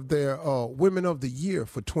one of their Women of the Year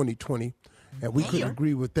for 2020, and we couldn't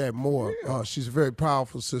agree with that more. She's a very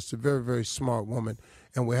powerful sister, very, very smart woman,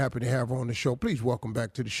 and we're happy to have her on the show. Please welcome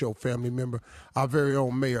back to the show, family member, our very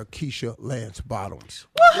own Mayor Keisha Lance Bottoms.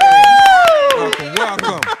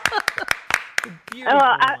 Welcome.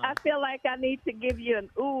 I feel like I need to give you an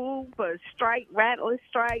ooh for strike, rattler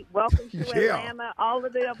strike, welcome to Atlanta, all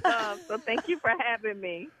of the above. So thank you for having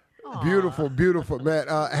me. Aww. Beautiful, beautiful, man.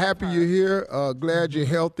 Happy you're here. Glad you're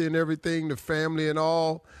healthy and everything, the family and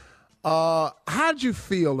all. How'd you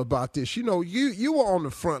feel about this? You know, you were on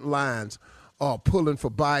the front lines pulling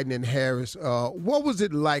for Biden and Harris. What was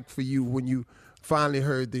it like for you when you finally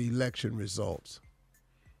heard the election results?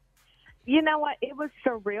 You know what? It was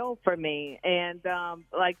surreal for me. And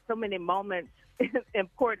like so many moments,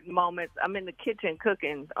 important moments, I'm in the kitchen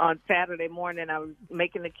cooking. On Saturday morning, I was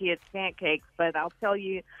making the kids pancakes. But I'll tell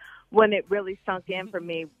you when it really sunk in for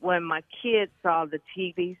me, when my kids saw the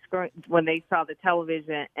TV screen, when they saw the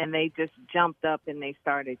television, and they just jumped up and they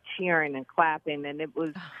started cheering and clapping. And it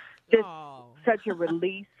was just such a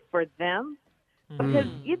release for them. Because,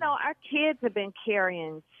 you know, our kids have been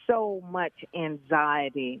carrying so much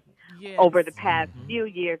anxiety over the past few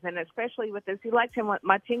years, and especially with this election.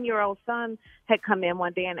 My 10-year-old son had come in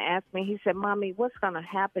one day and asked me, he said, Mommy, what's going to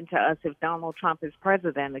happen to us if Donald Trump is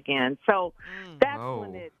president again? So that's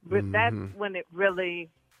when it really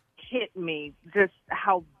hit me, just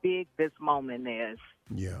how big this moment is.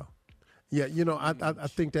 Yeah. Yeah, you know, I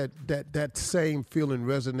think that same feeling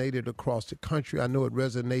resonated across the country. I know it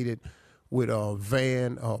resonated with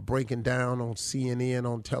Van breaking down on CNN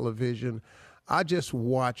on television. I just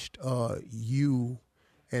watched you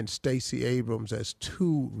and Stacey Abrams as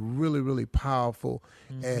two really, really powerful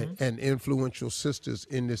and influential sisters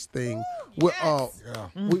in this thing. I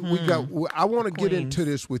want to get into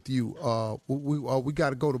this with you. We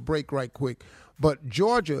got to go to break right quick. But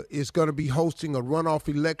Georgia is going to be hosting a runoff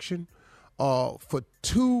election for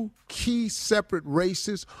two key separate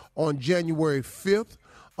races on January 5th.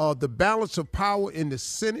 The balance of power in the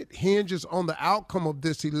Senate hinges on the outcome of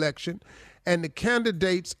this election, and the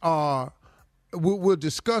candidates are, we'll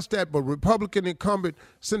discuss that, but Republican incumbent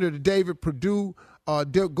Senator David Perdue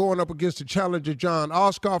going up against the challenger John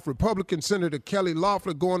Ossoff, Republican Senator Kelly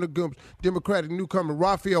Loeffler going against Democratic newcomer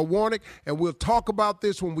Raphael Warnock, and we'll talk about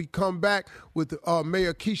this when we come back with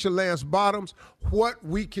Mayor Keisha Lance Bottoms, what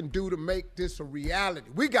we can do to make this a reality.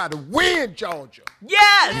 We got to win, Georgia.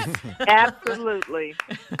 Yes! Absolutely.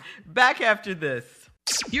 Back after this.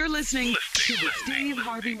 You're listening to the Steve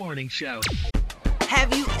Harvey Morning Show.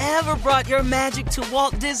 Have you ever brought your magic to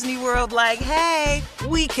Walt Disney World like, hey,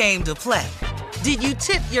 we came to play? Did you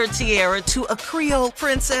tip your tiara to a Creole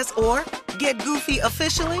princess or get goofy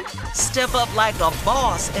officially? Step up like a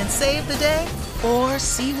boss and save the day? Or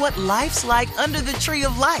see what life's like under the tree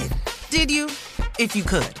of life? Did you? If you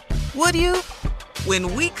could. Would you?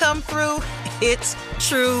 When we come through, it's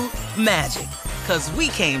true magic. 'Cause we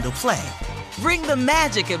came to play. Bring the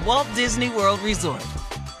magic at Walt Disney World Resort.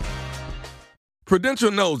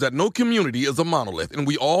 Prudential knows that no community is a monolith, and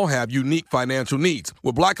we all have unique financial needs.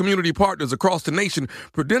 With Black community partners across the nation,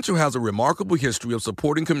 Prudential has a remarkable history of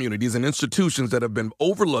supporting communities and institutions that have been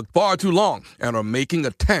overlooked far too long and are making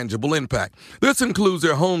a tangible impact. This includes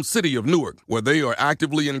their home city of Newark, where they are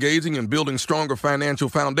actively engaging in building stronger financial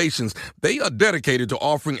foundations. They are dedicated to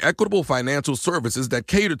offering equitable financial services that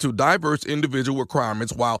cater to diverse individual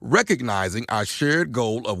requirements while recognizing our shared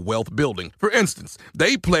goal of wealth building. For instance,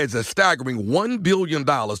 they pledge a staggering $1 billion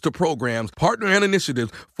to programs, partner, and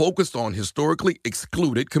initiatives focused on historically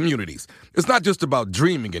excluded communities. It's not just about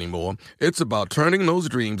dreaming anymore. It's about turning those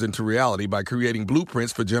dreams into reality by creating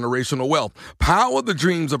blueprints for generational wealth. Power the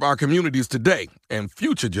dreams of our communities today and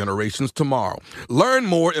future generations tomorrow. Learn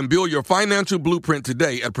more and build your financial blueprint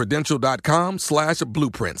today at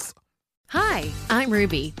prudential.com/blueprints. Hi, I'm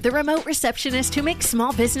Ruby, the remote receptionist who makes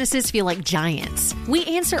small businesses feel like giants. We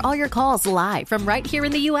answer all your calls live from right here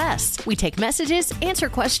in the U.S. We take messages, answer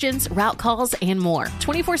questions, route calls, and more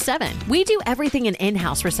 24/7. We do everything an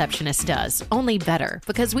in-house receptionist does, only better,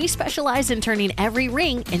 because we specialize in turning every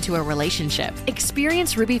ring into a relationship.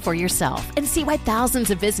 Experience Ruby for yourself and see why thousands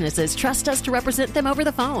of businesses trust us to represent them over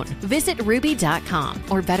the phone. Visit Ruby.com,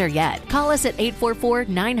 or better yet, call us at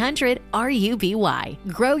 844-900-RUBY.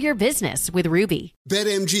 Grow your business with Ruby.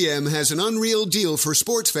 BetMGM has an unreal deal for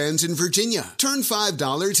sports fans in Virginia. Turn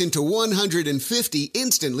 $5 into $150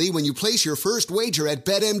 instantly when you place your first wager at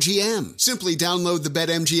BetMGM. Simply download the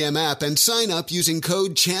BetMGM app and sign up using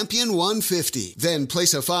code Champion150. Then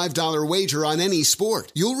place a $5 wager on any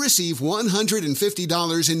sport. You'll receive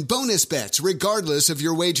 $150 in bonus bets regardless of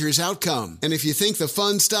your wager's outcome. And if you think the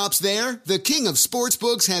fun stops there, the King of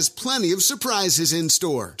Sportsbooks has plenty of surprises in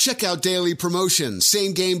store. Check out daily promotions,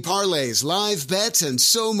 same-game parlays, live bets, and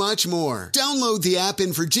so much more. Download the app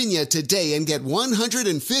in Virginia today and get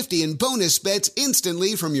 $150 in bonus bets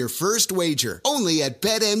instantly from your first wager. Only at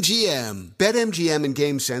BetMGM. BetMGM and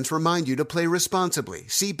GameSense remind you to play responsibly.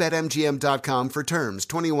 See BetMGM.com for terms.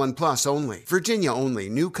 21 plus only. Virginia only.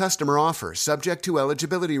 New customer offer. Subject to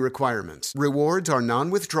eligibility requirements. Rewards are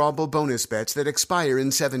non-withdrawable bonus bets that expire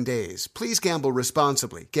in 7 days. Please gamble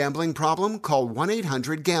responsibly. Gambling problem? Call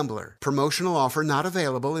 1-800-GAMBLER. Promotional offer not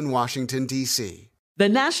available in Washington, D.C. The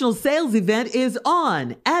national sales event is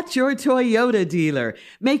on at your Toyota dealer,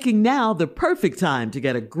 making now the perfect time to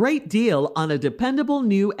get a great deal on a dependable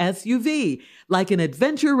new SUV, like an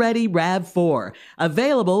adventure-ready RAV4.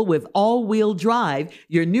 Available with all-wheel drive,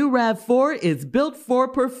 your new RAV4 is built for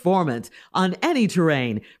performance on any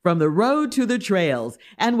terrain, from the road to the trails,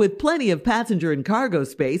 and with plenty of passenger and cargo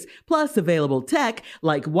space, plus available tech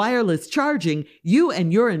like wireless charging, you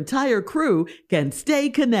and your entire crew can stay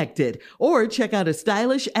connected. Or check out a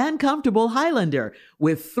stylish and comfortable Highlander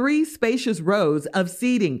with 3 spacious rows of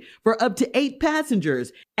seating for up to 8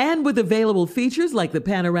 passengers. And with available features like the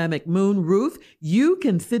panoramic moon roof, you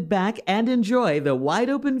can sit back and enjoy the wide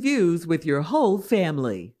open views with your whole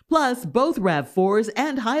family. Plus, both RAV4s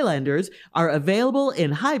and Highlanders are available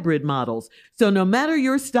in hybrid models. So no matter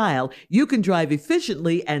your style, you can drive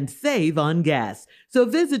efficiently and save on gas. So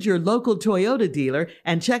visit your local Toyota dealer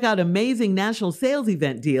and check out amazing national sales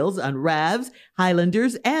event deals on RAVs,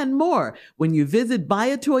 Highlanders, and more when you visit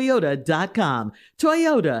buyatoyota.com.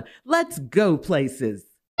 Toyota, let's go places.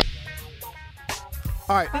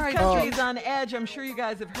 All right, This country is on edge. I'm sure you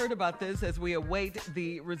guys have heard about this as we await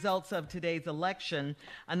the results of today's election.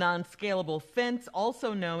 A non-scalable fence,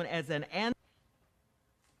 also known as an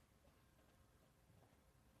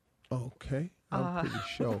Okay, I'm pretty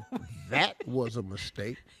sure that was a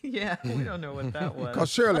mistake. Yeah, we don't know what that was. Because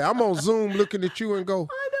Shirley, I'm on Zoom looking at you and go,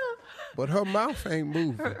 I know. But her mouth ain't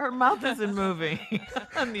moving. Her mouth isn't moving.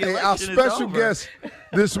 And the Hey, election our is special over. guest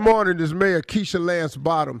this morning is Mayor Keisha Lance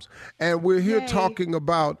Bottoms, and we're here Yay. talking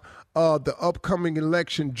about the upcoming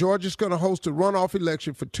election. Georgia's going to host a runoff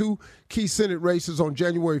election for 2 key Senate races on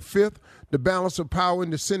January 5th. The balance of power in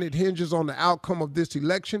the Senate hinges on the outcome of this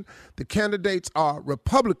election. The candidates are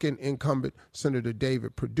Republican incumbent Senator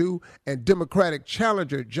David Perdue and Democratic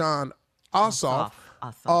challenger John Ossoff,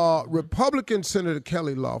 Republican Senator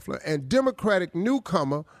Kelly Loeffler, and Democratic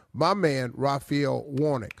newcomer, my man, Raphael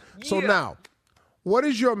Warnock. So now, what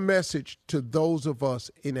is your message to those of us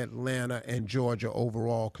in Atlanta and Georgia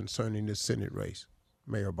overall concerning this Senate race,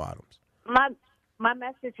 Mayor Bottoms? My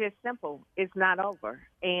message is simple. It's not over.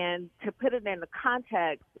 And to put it in the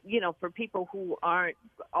context, for people who aren't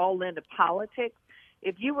all into politics,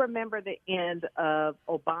 if you remember the end of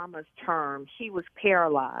Obama's term, he was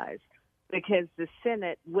paralyzed because the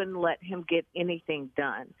Senate wouldn't let him get anything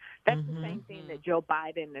done. That's the same thing that Joe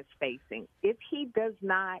Biden is facing. If he does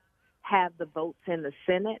not have the votes in the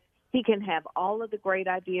Senate, he can have all of the great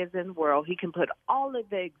ideas in the world. He can put all of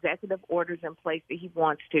the executive orders in place that he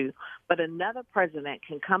wants to, but another president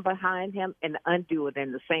can come behind him and undo it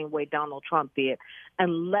in the same way Donald Trump did,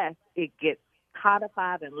 unless it gets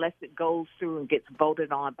codified, unless it goes through and gets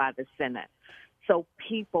voted on by the Senate. So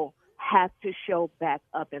people have to show back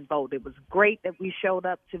up and vote. It was great that we showed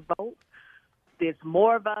up to vote. There's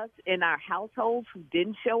more of us in our households who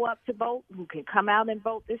didn't show up to vote, who can come out and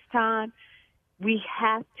vote this time. We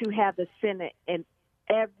have to have the Senate, and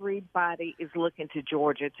everybody is looking to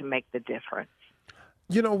Georgia to make the difference.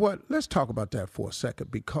 You know what? Let's talk about that for a second,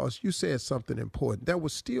 because you said something important. There were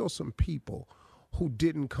still some people who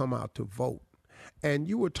didn't come out to vote, and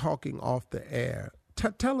you were talking off the air.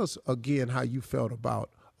 Tell us again how you felt about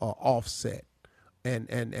Offset and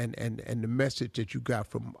the message that you got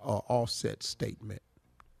from Offset's statement.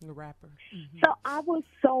 The rapper. So I was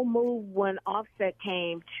so moved when Offset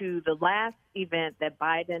came to the last event that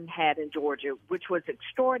Biden had in Georgia, which was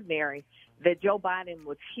extraordinary, that Joe Biden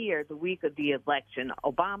was here the week of the election.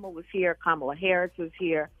 Obama was here. Kamala Harris was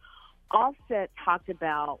here. Offset talked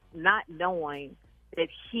about not knowing that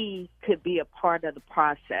he could be a part of the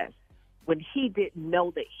process when he didn't know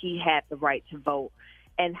that he had the right to vote,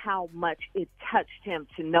 and how much it touched him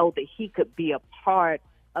to know that he could be a part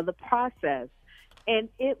of the process. And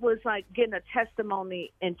it was like getting a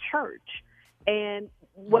testimony in church. And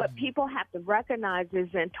what people have to recognize is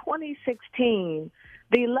in 2016,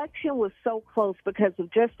 the election was so close because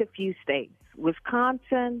of just a few states,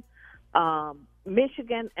 Wisconsin,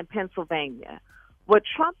 Michigan, and Pennsylvania. What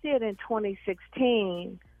Trump did in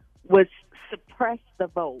 2016 was suppress the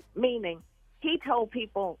vote, meaning he told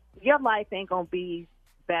people, your life ain't going to be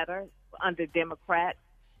better under Democrats.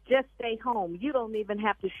 Just stay home. You don't even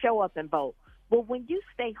have to show up and vote. Well, when you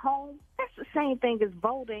stay home, that's the same thing as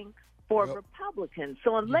voting for Republicans.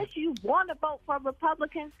 So unless you want to vote for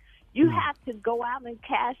Republicans, you have to go out and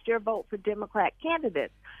cast your vote for Democrat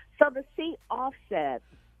candidates. So to see Offset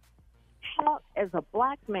talk as a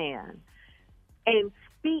black man and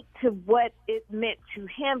speak to what it meant to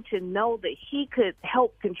him to know that he could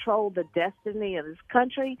help control the destiny of his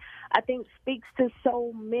country, I think speaks to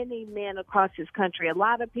so many men across his country. A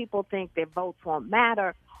lot of people think their votes won't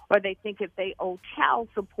matter, or they think if they owe child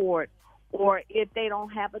support, or if they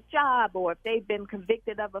don't have a job, or if they've been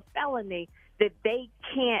convicted of a felony, that they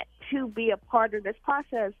can't to be a part of this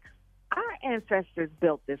process. Our ancestors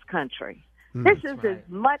built this country. This is as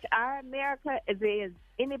much our America as it is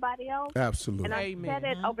anybody else. Absolutely. And I've said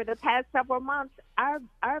it over the past several months, our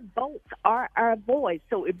votes are our voice.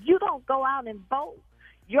 So if you don't go out and vote,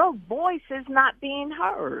 your voice is not being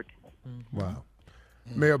heard. Wow.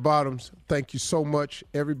 Mayor Bottoms, thank you so much.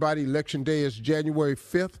 Everybody, Election Day is January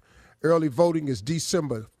 5th. Early voting is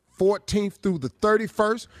December 14th through the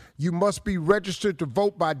 31st. You must be registered to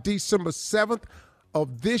vote by December 7th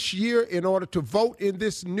of this year in order to vote in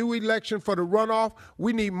this new election for the runoff.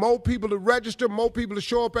 We need more people to register, more people to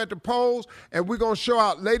show up at the polls, and we're going to show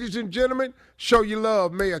out. Ladies and gentlemen, show your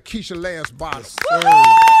love, Mayor Keisha Lance Bottoms.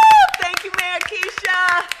 Thank you, Mayor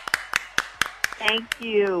Keisha. Thank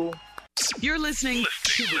you. You're listening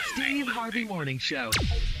to the Steve Harvey Morning Show.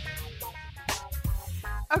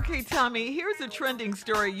 Okay, Tommy, here's a trending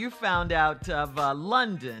story you found out of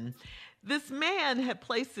London. This man had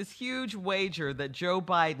placed this huge wager that Joe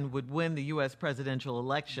Biden would win the U.S. presidential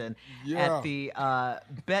election at the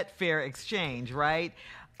Betfair exchange, right?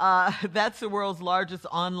 That's the world's largest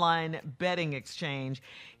online betting exchange.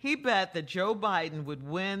 He bet that Joe Biden would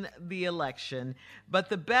win the election, but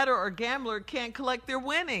the bettor or gambler can't collect their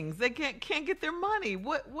winnings. They can't get their money.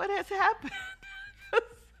 What has happened?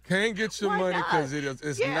 Can't get your money because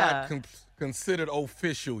it's not considered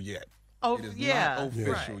official yet. Oh, it is not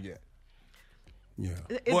official yet. Yeah.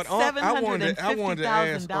 It's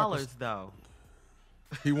 $750,000 though.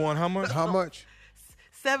 He won how much? How much?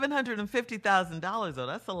 $750,000 though.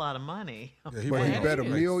 That's a lot of money. Yeah, he bet $1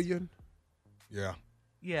 million. Yeah.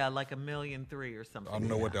 Yeah, like $1.3 million or something. I don't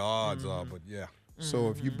know what the odds are, but yeah. So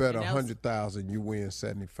if you bet 100,000, you win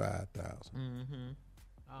 75,000.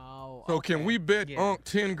 Oh, so can we bet Unc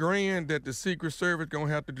 10 grand that the Secret Service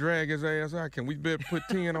gonna have to drag his ass out? Can we put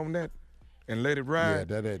 10 on that and let it ride?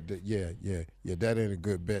 Yeah, that ain't a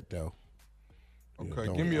good bet though.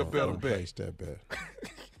 Okay, give me a better bet. Place that bet.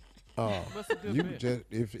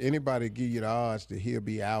 If anybody give you the odds that he'll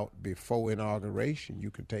be out before inauguration,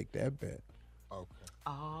 you can take that bet. Okay.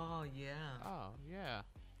 Oh yeah. Oh yeah.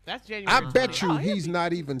 That's January. I bet you he's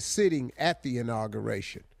not even sitting at the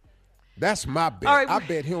inauguration. That's my bet. All right. I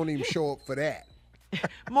bet he don't even show up for that.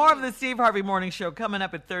 More of the Steve Harvey Morning Show coming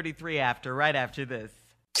up at 33 right after this.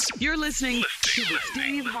 You're listening to the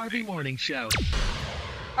Steve Harvey Morning Show.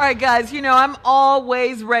 All right, guys, I'm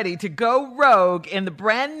always ready to go rogue in the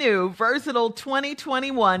brand new, versatile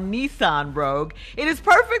 2021 Nissan Rogue. It is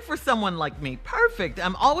perfect for someone like me. Perfect.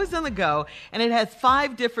 I'm always on the go, and it has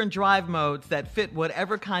 5 different drive modes that fit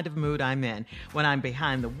whatever kind of mood I'm in when I'm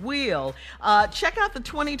behind the wheel. Check out the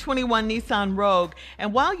 2021 Nissan Rogue,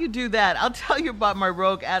 and while you do that, I'll tell you about my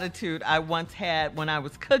rogue attitude I once had when I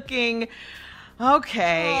was cooking.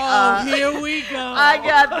 Okay. Here we go. I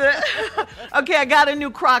got a new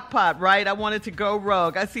Crockpot, right? I wanted to go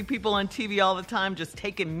rogue. I see people on TV all the time just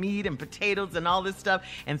taking meat and potatoes and all this stuff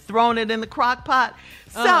and throwing it in the Crockpot.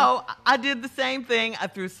 So I did the same thing. I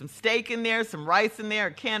threw some steak in there, some rice in there,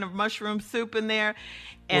 a can of mushroom soup in there,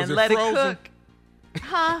 and let it cook.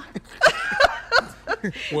 Huh?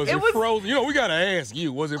 Was it frozen? We got to ask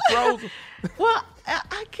you. Was it frozen? Well,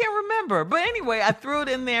 I can't remember. But anyway, I threw it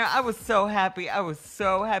in there. I was so happy.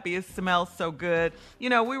 It smells so good. We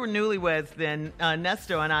were newlyweds then,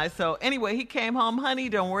 Nesto and I. So anyway, he came home. Honey,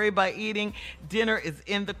 don't worry about eating. Dinner is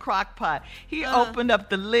in the crock pot. He opened up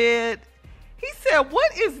the lid. He said,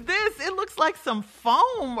 "What is this? It looks like some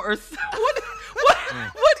foam or something.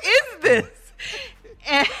 What is this?"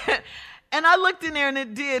 And I looked in there and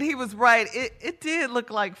it did. He was right. It did look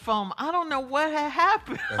like foam. I don't know what had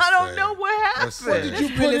happened. I don't know what happened. What did you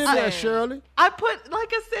put in there, Shirley? I put, like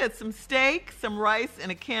I said, some steak, some rice,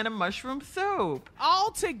 and a can of mushroom soup.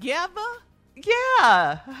 All together?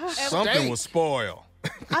 Yeah. Something was spoiled.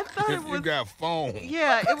 I thought it was. You got foam.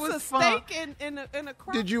 Yeah, it was a foam. steak in a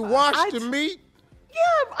crock Did you pot. wash the meat?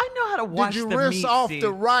 Yeah, I know how to wash the meat. Did you rinse off Steve.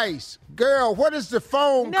 the rice? Girl, what is the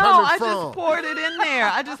foam No, coming I from? just poured it in there.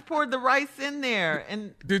 I just poured the rice in there.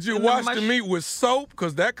 And Did you wash the meat with soap?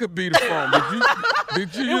 Because that could be the foam.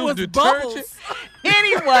 Did you use was detergent? bubbles.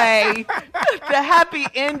 Anyway, the happy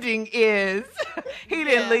ending is he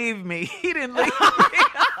didn't leave me. He didn't leave me.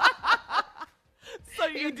 So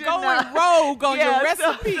you're going rogue on your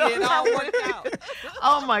recipe and all worked out.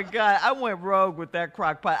 Oh, my God. I went rogue with that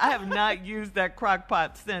crock pot. I have not used that crock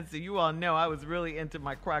pot since. So you all know I was really into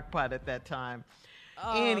my crock pot at that time.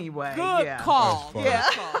 Anyway. Good call. Yeah.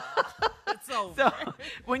 Good call. It's over. So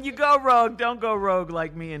when you go rogue, don't go rogue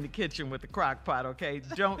like me in the kitchen with the crock pot, okay?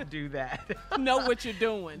 Don't do that. Know what you're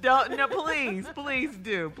doing. No, please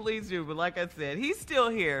do. Please do. But like I said, he's still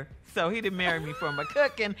here. So he didn't marry me for my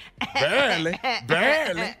cooking. Barely.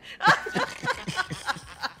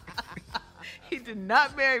 He did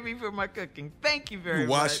not marry me for my cooking. Thank you very You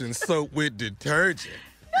much. washing soap with detergent.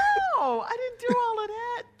 No, I didn't do all of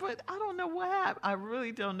that. But I don't know what happened. I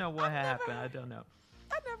really don't know what happened. I don't know.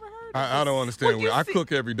 I never heard of I don't understand. Well, you I see-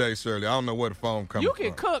 cook every day, Shirley. I don't know where the foam coming You from.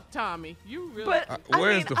 can cook, Tommy. You really But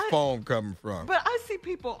Where's the foam coming from? But I see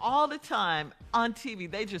people all the time on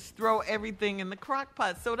TV. They just throw everything in the crock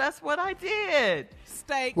pot. So that's what I did.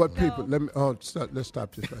 Steak. What people? Let's stop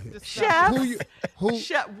this right here. Chefs.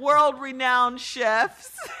 World-renowned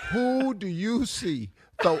chefs. Who do you see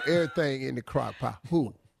throw everything in the crock pot?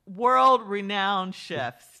 Who? World-renowned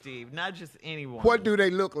chefs, Steve. Not just anyone. What do they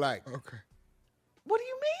look like? Okay. What do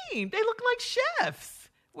you mean? They look like chefs.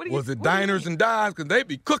 What do you, Was it what do you diners mean? and dives? Because they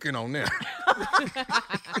be cooking on there.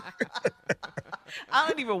 I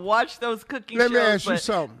don't even watch those cooking Let shows. me ask you but-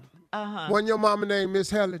 something. Uh-huh. Wasn't your mama named Miss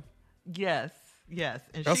Helen? Yes. And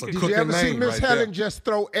That's she a could Did you ever see name Miss right Helen there. just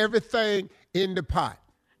throw everything in the pot?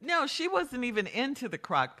 No, she wasn't even into the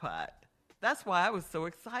crock pot. That's why I was so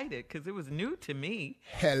excited, because it was new to me.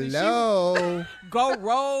 Hello. Go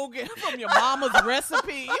rogue from your mama's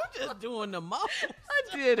recipe. You just doing the most.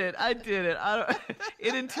 I did it. It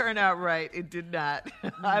didn't turn out right. It did not.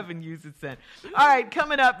 I haven't used it since. All right,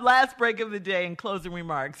 coming up, last break of the day and closing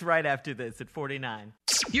remarks right after this at 49.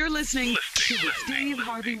 You're listening to the Steve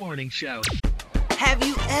Harvey Morning Show. Have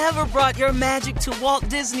you ever brought your magic to Walt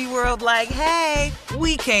Disney World like, hey,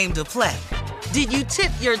 we came to play? Did you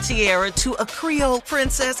tip your tiara to a Creole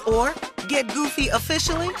princess or get goofy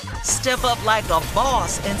officially? Step up like a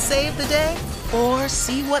boss and save the day? Or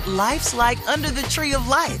see what life's like under the tree of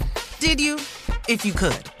life? Did you? If you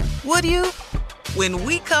could. Would you? When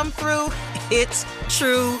we come through, it's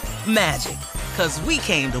true magic. 'Cause we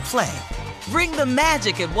came to play. Bring the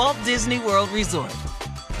magic at Walt Disney World Resort.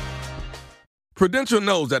 Prudential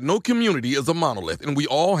knows that no community is a monolith, and we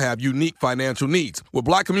all have unique financial needs. With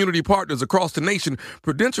Black community partners across the nation,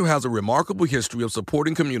 Prudential has a remarkable history of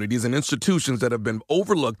supporting communities and institutions that have been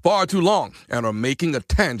overlooked far too long and are making a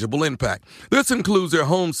tangible impact. This includes their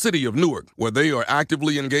home city of Newark, where they are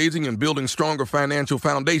actively engaging in building stronger financial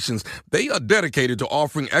foundations. They are dedicated to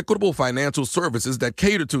offering equitable financial services that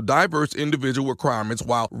cater to diverse individual requirements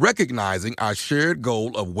while recognizing our shared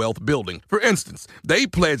goal of wealth building. For instance, they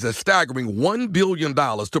pledge a staggering $1 billion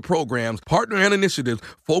to programs, partner, and initiatives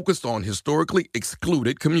focused on historically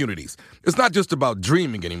excluded communities. It's not just about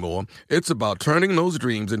dreaming anymore. It's about turning those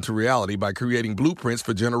dreams into reality by creating blueprints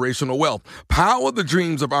for generational wealth. Power the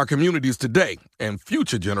dreams of our communities today and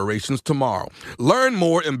future generations tomorrow. Learn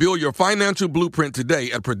more and build your financial blueprint today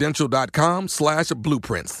at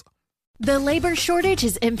prudential.com/blueprints. The labor shortage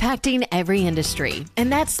is impacting every industry,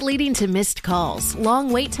 and that's leading to missed calls,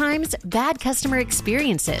 long wait times, bad customer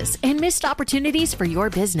experiences, and missed opportunities for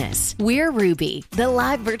your business. We're Ruby, the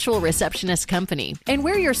live virtual receptionist company, and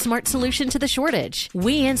we're your smart solution to the shortage.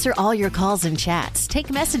 We answer all your calls and chats,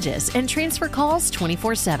 take messages, and transfer calls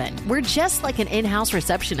 24/7. We're just like an in-house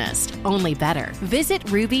receptionist, only better. Visit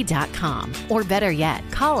Ruby.com, or better yet,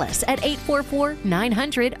 call us at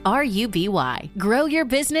 844-900-RUBY. Grow your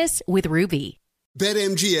business with Ruby.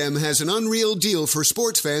 BetMGM has an unreal deal for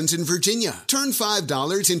sports fans in Virginia. Turn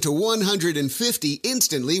 $5 into $150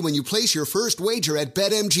 instantly when you place your first wager at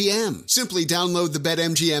BetMGM. Simply download the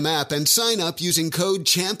BetMGM app and sign up using code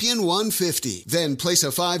Champion150. Then place a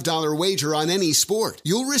 $5 wager on any sport.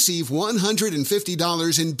 You'll receive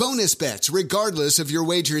 $150 in bonus bets regardless of your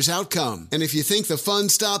wager's outcome. And if you think the fun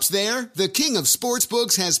stops there, the King of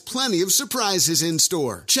Sportsbooks has plenty of surprises in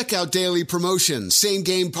store. Check out daily promotions,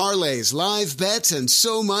 same-game parlays, live bets, and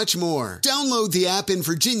so much more. Download the app in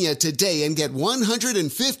Virginia today and get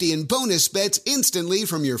 $150 in bonus bets instantly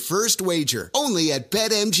from your first wager. Only at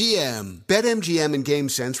BetMGM. BetMGM and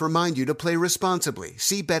GameSense remind you to play responsibly.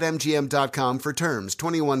 See BetMGM.com for terms.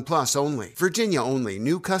 21 plus only. Virginia only.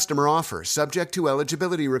 New customer offer. Subject to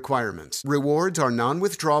eligibility requirements. Rewards are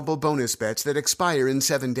non-withdrawable bonus bets that expire in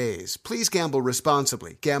 7 days. Please gamble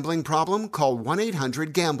responsibly. Gambling problem? Call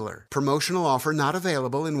 1-800-GAMBLER. Promotional offer not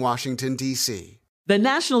available in Washington, D.C. The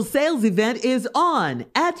national sales event is on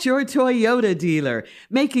at your Toyota dealer,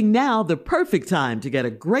 making now the perfect time to get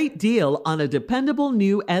a great deal on a dependable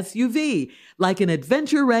new SUV, like an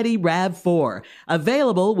adventure-ready RAV4.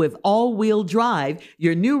 Available with all-wheel drive,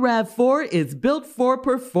 your new RAV4 is built for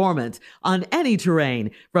performance on any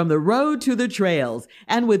terrain, from the road to the trails,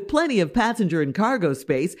 and with plenty of passenger and cargo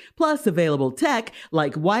space, plus available tech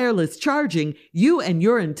like wireless charging, you and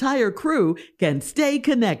your entire crew can stay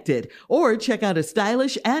connected. Or check out a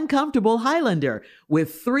stylish and comfortable Highlander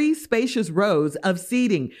with 3 spacious rows of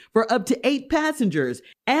seating for up to 8 passengers.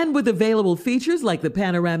 And with available features like the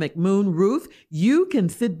panoramic moon roof, you can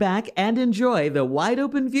sit back and enjoy the wide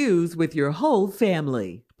open views with your whole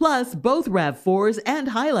family. Plus, both RAV4s and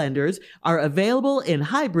Highlanders are available in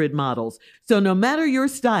hybrid models. So no matter your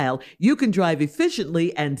style, you can drive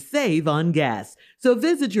efficiently and save on gas. So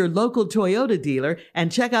visit your local Toyota dealer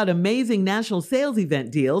and check out amazing national sales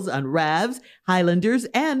event deals on RAVs, Highlanders,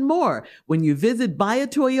 and more when you visit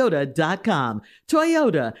buyatoyota.com.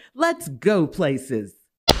 Toyota, let's go places.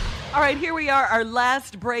 All right, here we are, our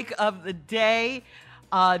last break of the day.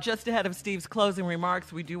 Just ahead of Steve's closing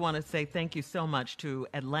remarks, we do want to say thank you so much to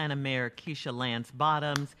Atlanta Mayor Keisha Lance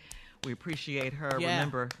Bottoms. We appreciate her. Yeah.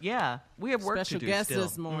 Remember, we have work Special to do guest still.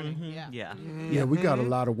 this morning. Mm-hmm. Yeah. Yeah, we got a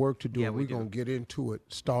lot of work to do. Yeah, and we we're do. going to get into it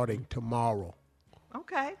starting tomorrow.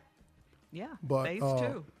 Okay. Yeah, But phase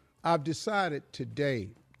 2. I've decided today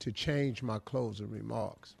to change my closing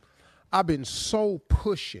remarks. I've been so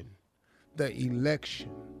pushing the election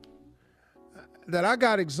that I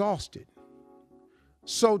got exhausted.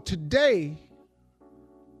 So today,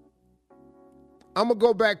 I'm going to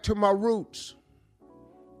go back to my roots.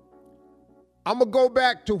 I'm going to go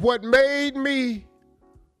back to what made me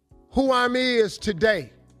who I is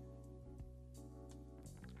today.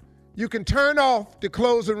 You can turn off the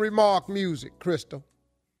closing remark music, Crystal.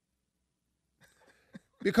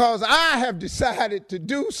 Because I have decided to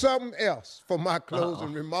do something else for my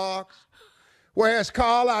closing remarks. Whereas,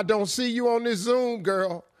 Carla, I don't see you on this Zoom,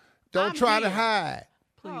 girl. Don't try to hide.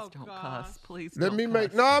 Please don't cuss. Please Let don't me cuss.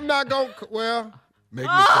 make, no, I'm not going to, well. Make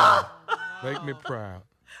me proud. Make me proud.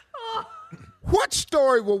 What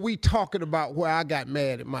story were we talking about where I got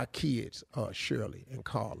mad at my kids, Shirley and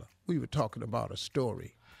Carla? We were talking about a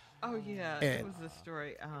story. Oh, yeah, And, it was the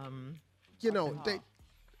story. You know,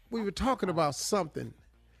 we were talking about something.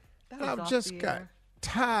 That And was I've off just the got air.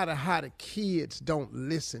 tired of how the kids don't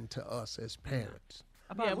listen to us as parents.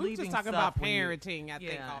 Yeah, we were just talking about parenting, I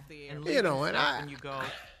think, off the air. And You know, and when you go,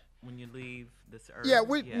 when you leave this earth. Yeah,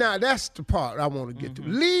 now that's the part I want to get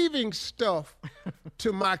Mm-hmm. to. Leaving stuff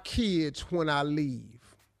to my kids when I leave.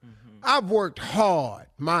 Mm-hmm. I've worked hard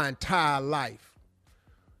my entire life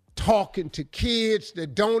talking to kids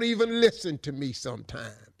that don't even listen to me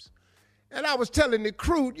sometimes. And I was telling the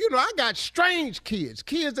crew, you know, I got strange kids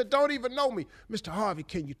that don't even know me. Mr. Harvey,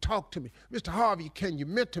 can you talk to me? Mr. Harvey, can you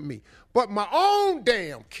mentor me? But my own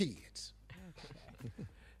damn kids.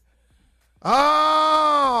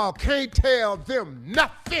 Can't tell them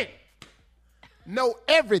nothing. Know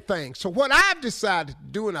everything. So what I've decided to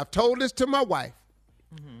do, and I've told this to my wife,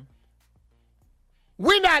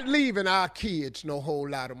 we're not leaving our kids no whole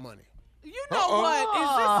lot of money. You know what?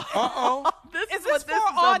 Is this for is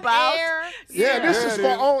on about? air? Yeah, this is for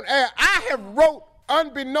on air. I have wrote,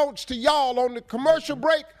 unbeknownst to y'all on the commercial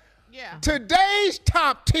break, today's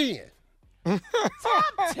top 10. Top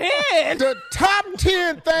 10? The top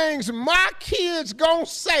 10 things my kids gonna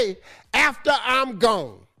say after I'm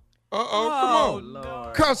gone. Come on.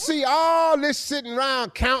 Lord. Cause see, all this sitting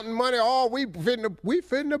around counting money, we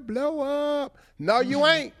finna blow up. No, you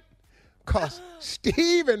ain't. Cause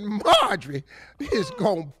Steve and Marjorie is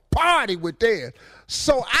gonna party with theirs.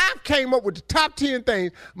 So I came up with the top 10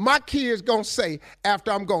 things my kids going to say after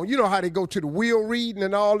I'm gone. You know how they go to the wheel reading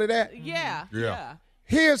and all of that? Yeah.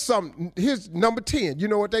 Here's number 10. You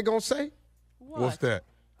know what they going to say? What's that?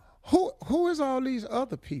 Who is all these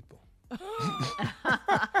other people?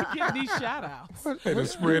 Give these shout-outs. Hey, to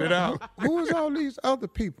spread it out. Who is all these other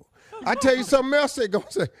people? I tell you something else they're going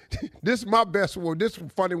to say. This is my best one. This is a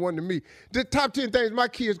funny one to me. The top 10 things my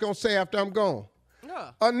kids going to say after I'm gone.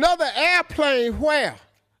 Another airplane where?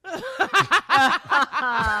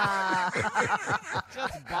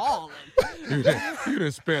 Just balling. You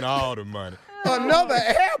done spent all the money. Another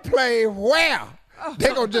airplane where?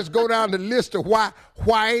 They're going to just go down the list of why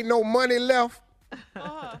ain't no money left.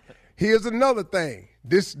 Here's another thing.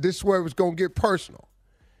 This is where it's going to get personal.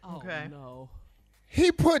 Okay. No.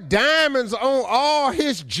 He put diamonds on all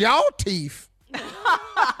his jaw teeth.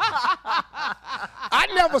 I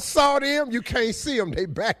never saw them. You can't see them. They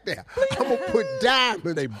back there. I'm going to put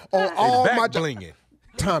diamonds on all my jaw.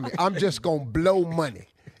 Tommy, I'm just going to blow money.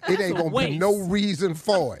 It ain't going to be no reason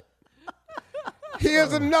for it.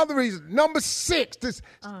 Here's another reason. Number 6, this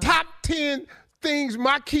top 10 things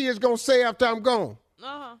my kids going to say after I'm gone.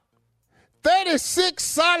 36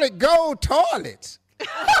 solid gold toilets.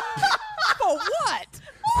 For what?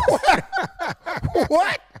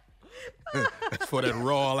 What? For that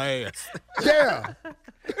raw ass. Yeah.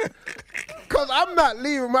 Because I'm not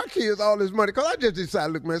leaving my kids all this money. Because I just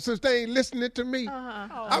decided, look, man, since they ain't listening to me,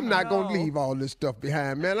 I'm not going to leave all this stuff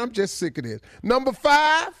behind, man. I'm just sick of this. Number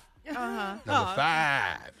 5. Number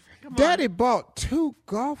 5. Daddy bought 2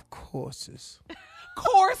 golf courses.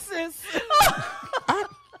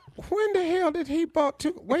 When the hell did he bought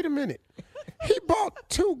 2? Wait a minute. He bought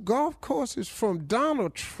 2 golf courses from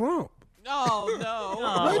Donald Trump. Oh, no.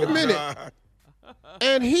 Wait a minute.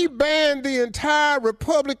 And he banned the entire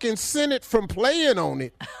Republican Senate from playing on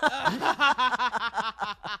it.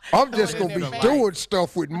 I'm just going to be doing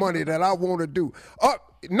stuff with money that I want to do.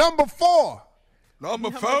 Number 4.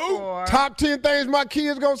 Number 4. Top 10 things my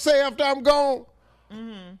kids going to say after I'm gone.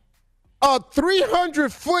 A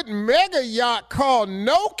 300-foot mega yacht called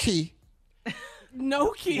Noki.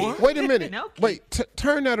 Noki? Wait a minute. Wait,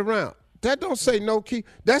 turn that around. That don't say no key.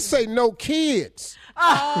 That say no kids.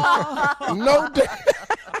 No.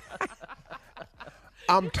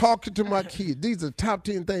 I'm talking to my kids. These are the top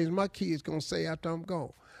 10 things my kids going to say after I'm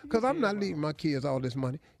gone. Because I'm not leaving my kids all this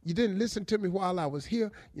money. You didn't listen to me while I was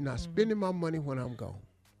here. You're not spending my money when I'm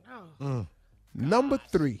gone. Number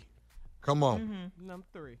 3. Come on. Number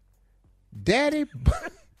 3. Daddy.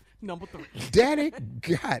 Number 3. Daddy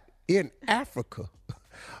got in Africa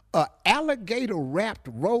a alligator-wrapped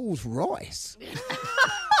Rolls Royce.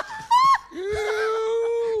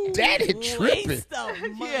 Daddy tripping.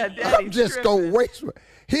 Yeah, I'm just going to waste my.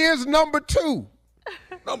 Here's number 2.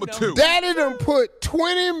 Number 2. Daddy done put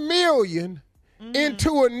 $20 million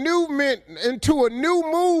into a new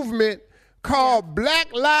movement called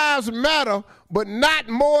Black Lives Matter, but not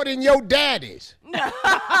more than your daddy's.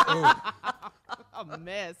 A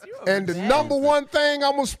mess. And the number 1 thing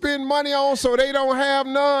I'm going to spend money on so they don't have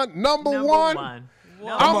none, number one,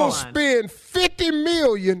 I'm going to spend $50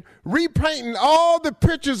 million repainting all the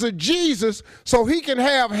pictures of Jesus so he can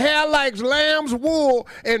have hair like lamb's wool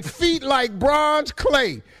and feet like bronze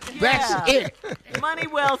clay. That's it. Money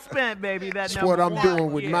well spent, baby. That's what I'm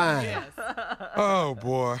doing with mine. Yes. Oh,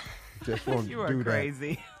 boy. Just want You to are do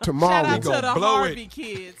crazy. that. Tomorrow Shout out we to the blow Harvey it.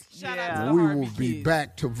 kids. Shout out to the we Harvey will be kids.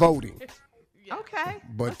 back to voting. Okay.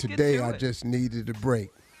 But Let's get today to I it. just needed a break.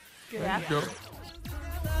 Get after it.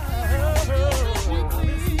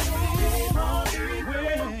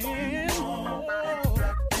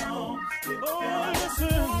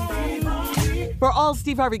 For all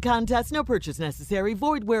Steve Harvey contests, no purchase necessary,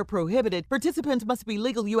 void where prohibited. Participants must be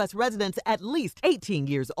legal U.S. residents at least 18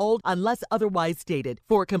 years old unless otherwise stated.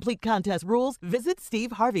 For complete contest rules, visit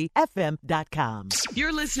SteveHarveyFM.com.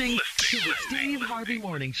 You're listening to the Steve Harvey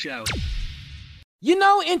Morning Show. You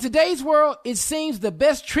know, in today's world, it seems the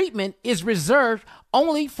best treatment is reserved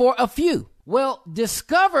only for a few. Well,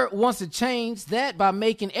 Discover wants to change that by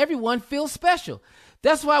making everyone feel special.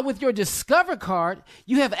 That's why with your Discover card,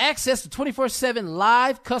 you have access to 24/7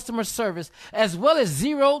 live customer service as well as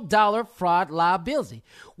 $0 fraud liability,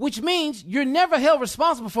 which means you're never held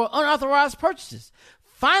responsible for unauthorized purchases.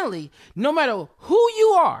 Finally, no matter who you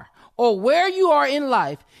are or where you are in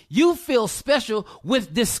life, you feel special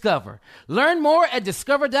with Discover. Learn more at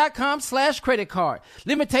discover.com/credit card.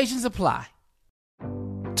 Limitations apply.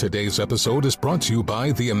 Today's episode is brought to you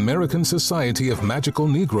by the American Society of Magical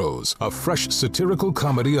Negroes, a fresh satirical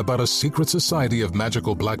comedy about a secret society of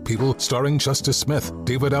magical black people starring Justice Smith,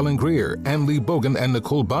 David Allen Greer, Ann Lee Bogan, and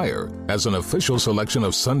Nicole Byer. As an official selection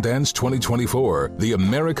of Sundance 2024, the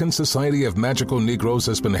American Society of Magical Negroes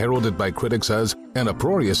has been heralded by critics as an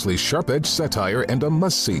uproariously sharp-edged satire and a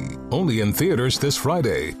must-see. Only in theaters this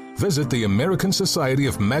Friday. Visit the American Society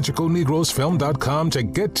of Magical Negroes Film.com to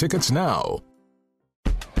get tickets now.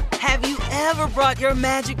 Have you ever brought your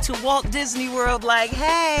magic to Walt Disney World like,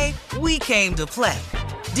 hey, we came to play?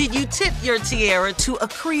 Did you tip your tiara to a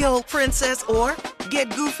Creole princess or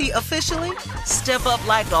get goofy officially? Step up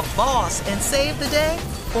like a boss and save the day?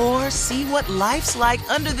 Or see what life's like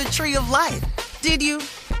under the tree of life? Did you?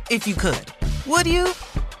 If you could. Would you?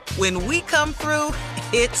 When we come through,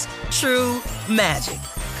 it's true magic.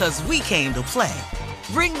 'Cause we came to play.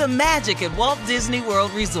 Bring the magic at Walt Disney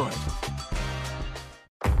World Resort.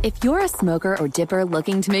 If you're a smoker or dipper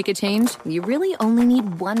looking to make a change, you really only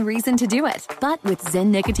need one reason to do it. But with Zyn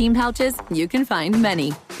nicotine pouches, you can find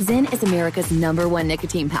many. Zyn is America's #1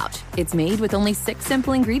 nicotine pouch. It's made with only 6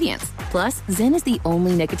 simple ingredients. Plus, Zyn is the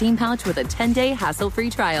only nicotine pouch with a 10-day hassle-free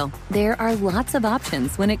trial. There are lots of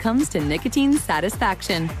options when it comes to nicotine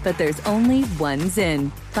satisfaction, but there's only one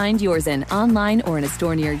Zyn. Find your Zyn online or in a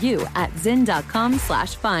store near you at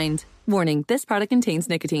zyn.com/find. Warning, this product contains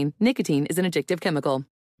nicotine. Nicotine is an addictive chemical.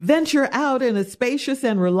 Venture out in a spacious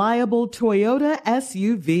and reliable Toyota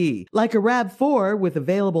SUV. Like a RAV4 with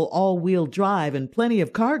available all-wheel drive and plenty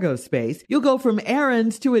of cargo space, you'll go from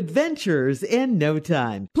errands to adventures in no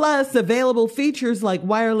time. Plus, available features like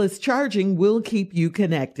wireless charging will keep you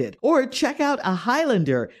connected. Or check out a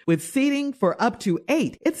Highlander with seating for up to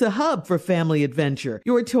 8. It's a hub for family adventure.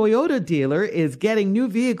 Your Toyota dealer is getting new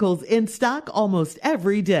vehicles in stock almost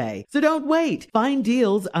every day. So don't wait. Find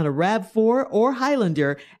deals on a RAV4 or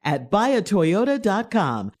Highlander at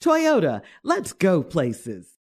buyatoyota.com. Toyota, let's go places.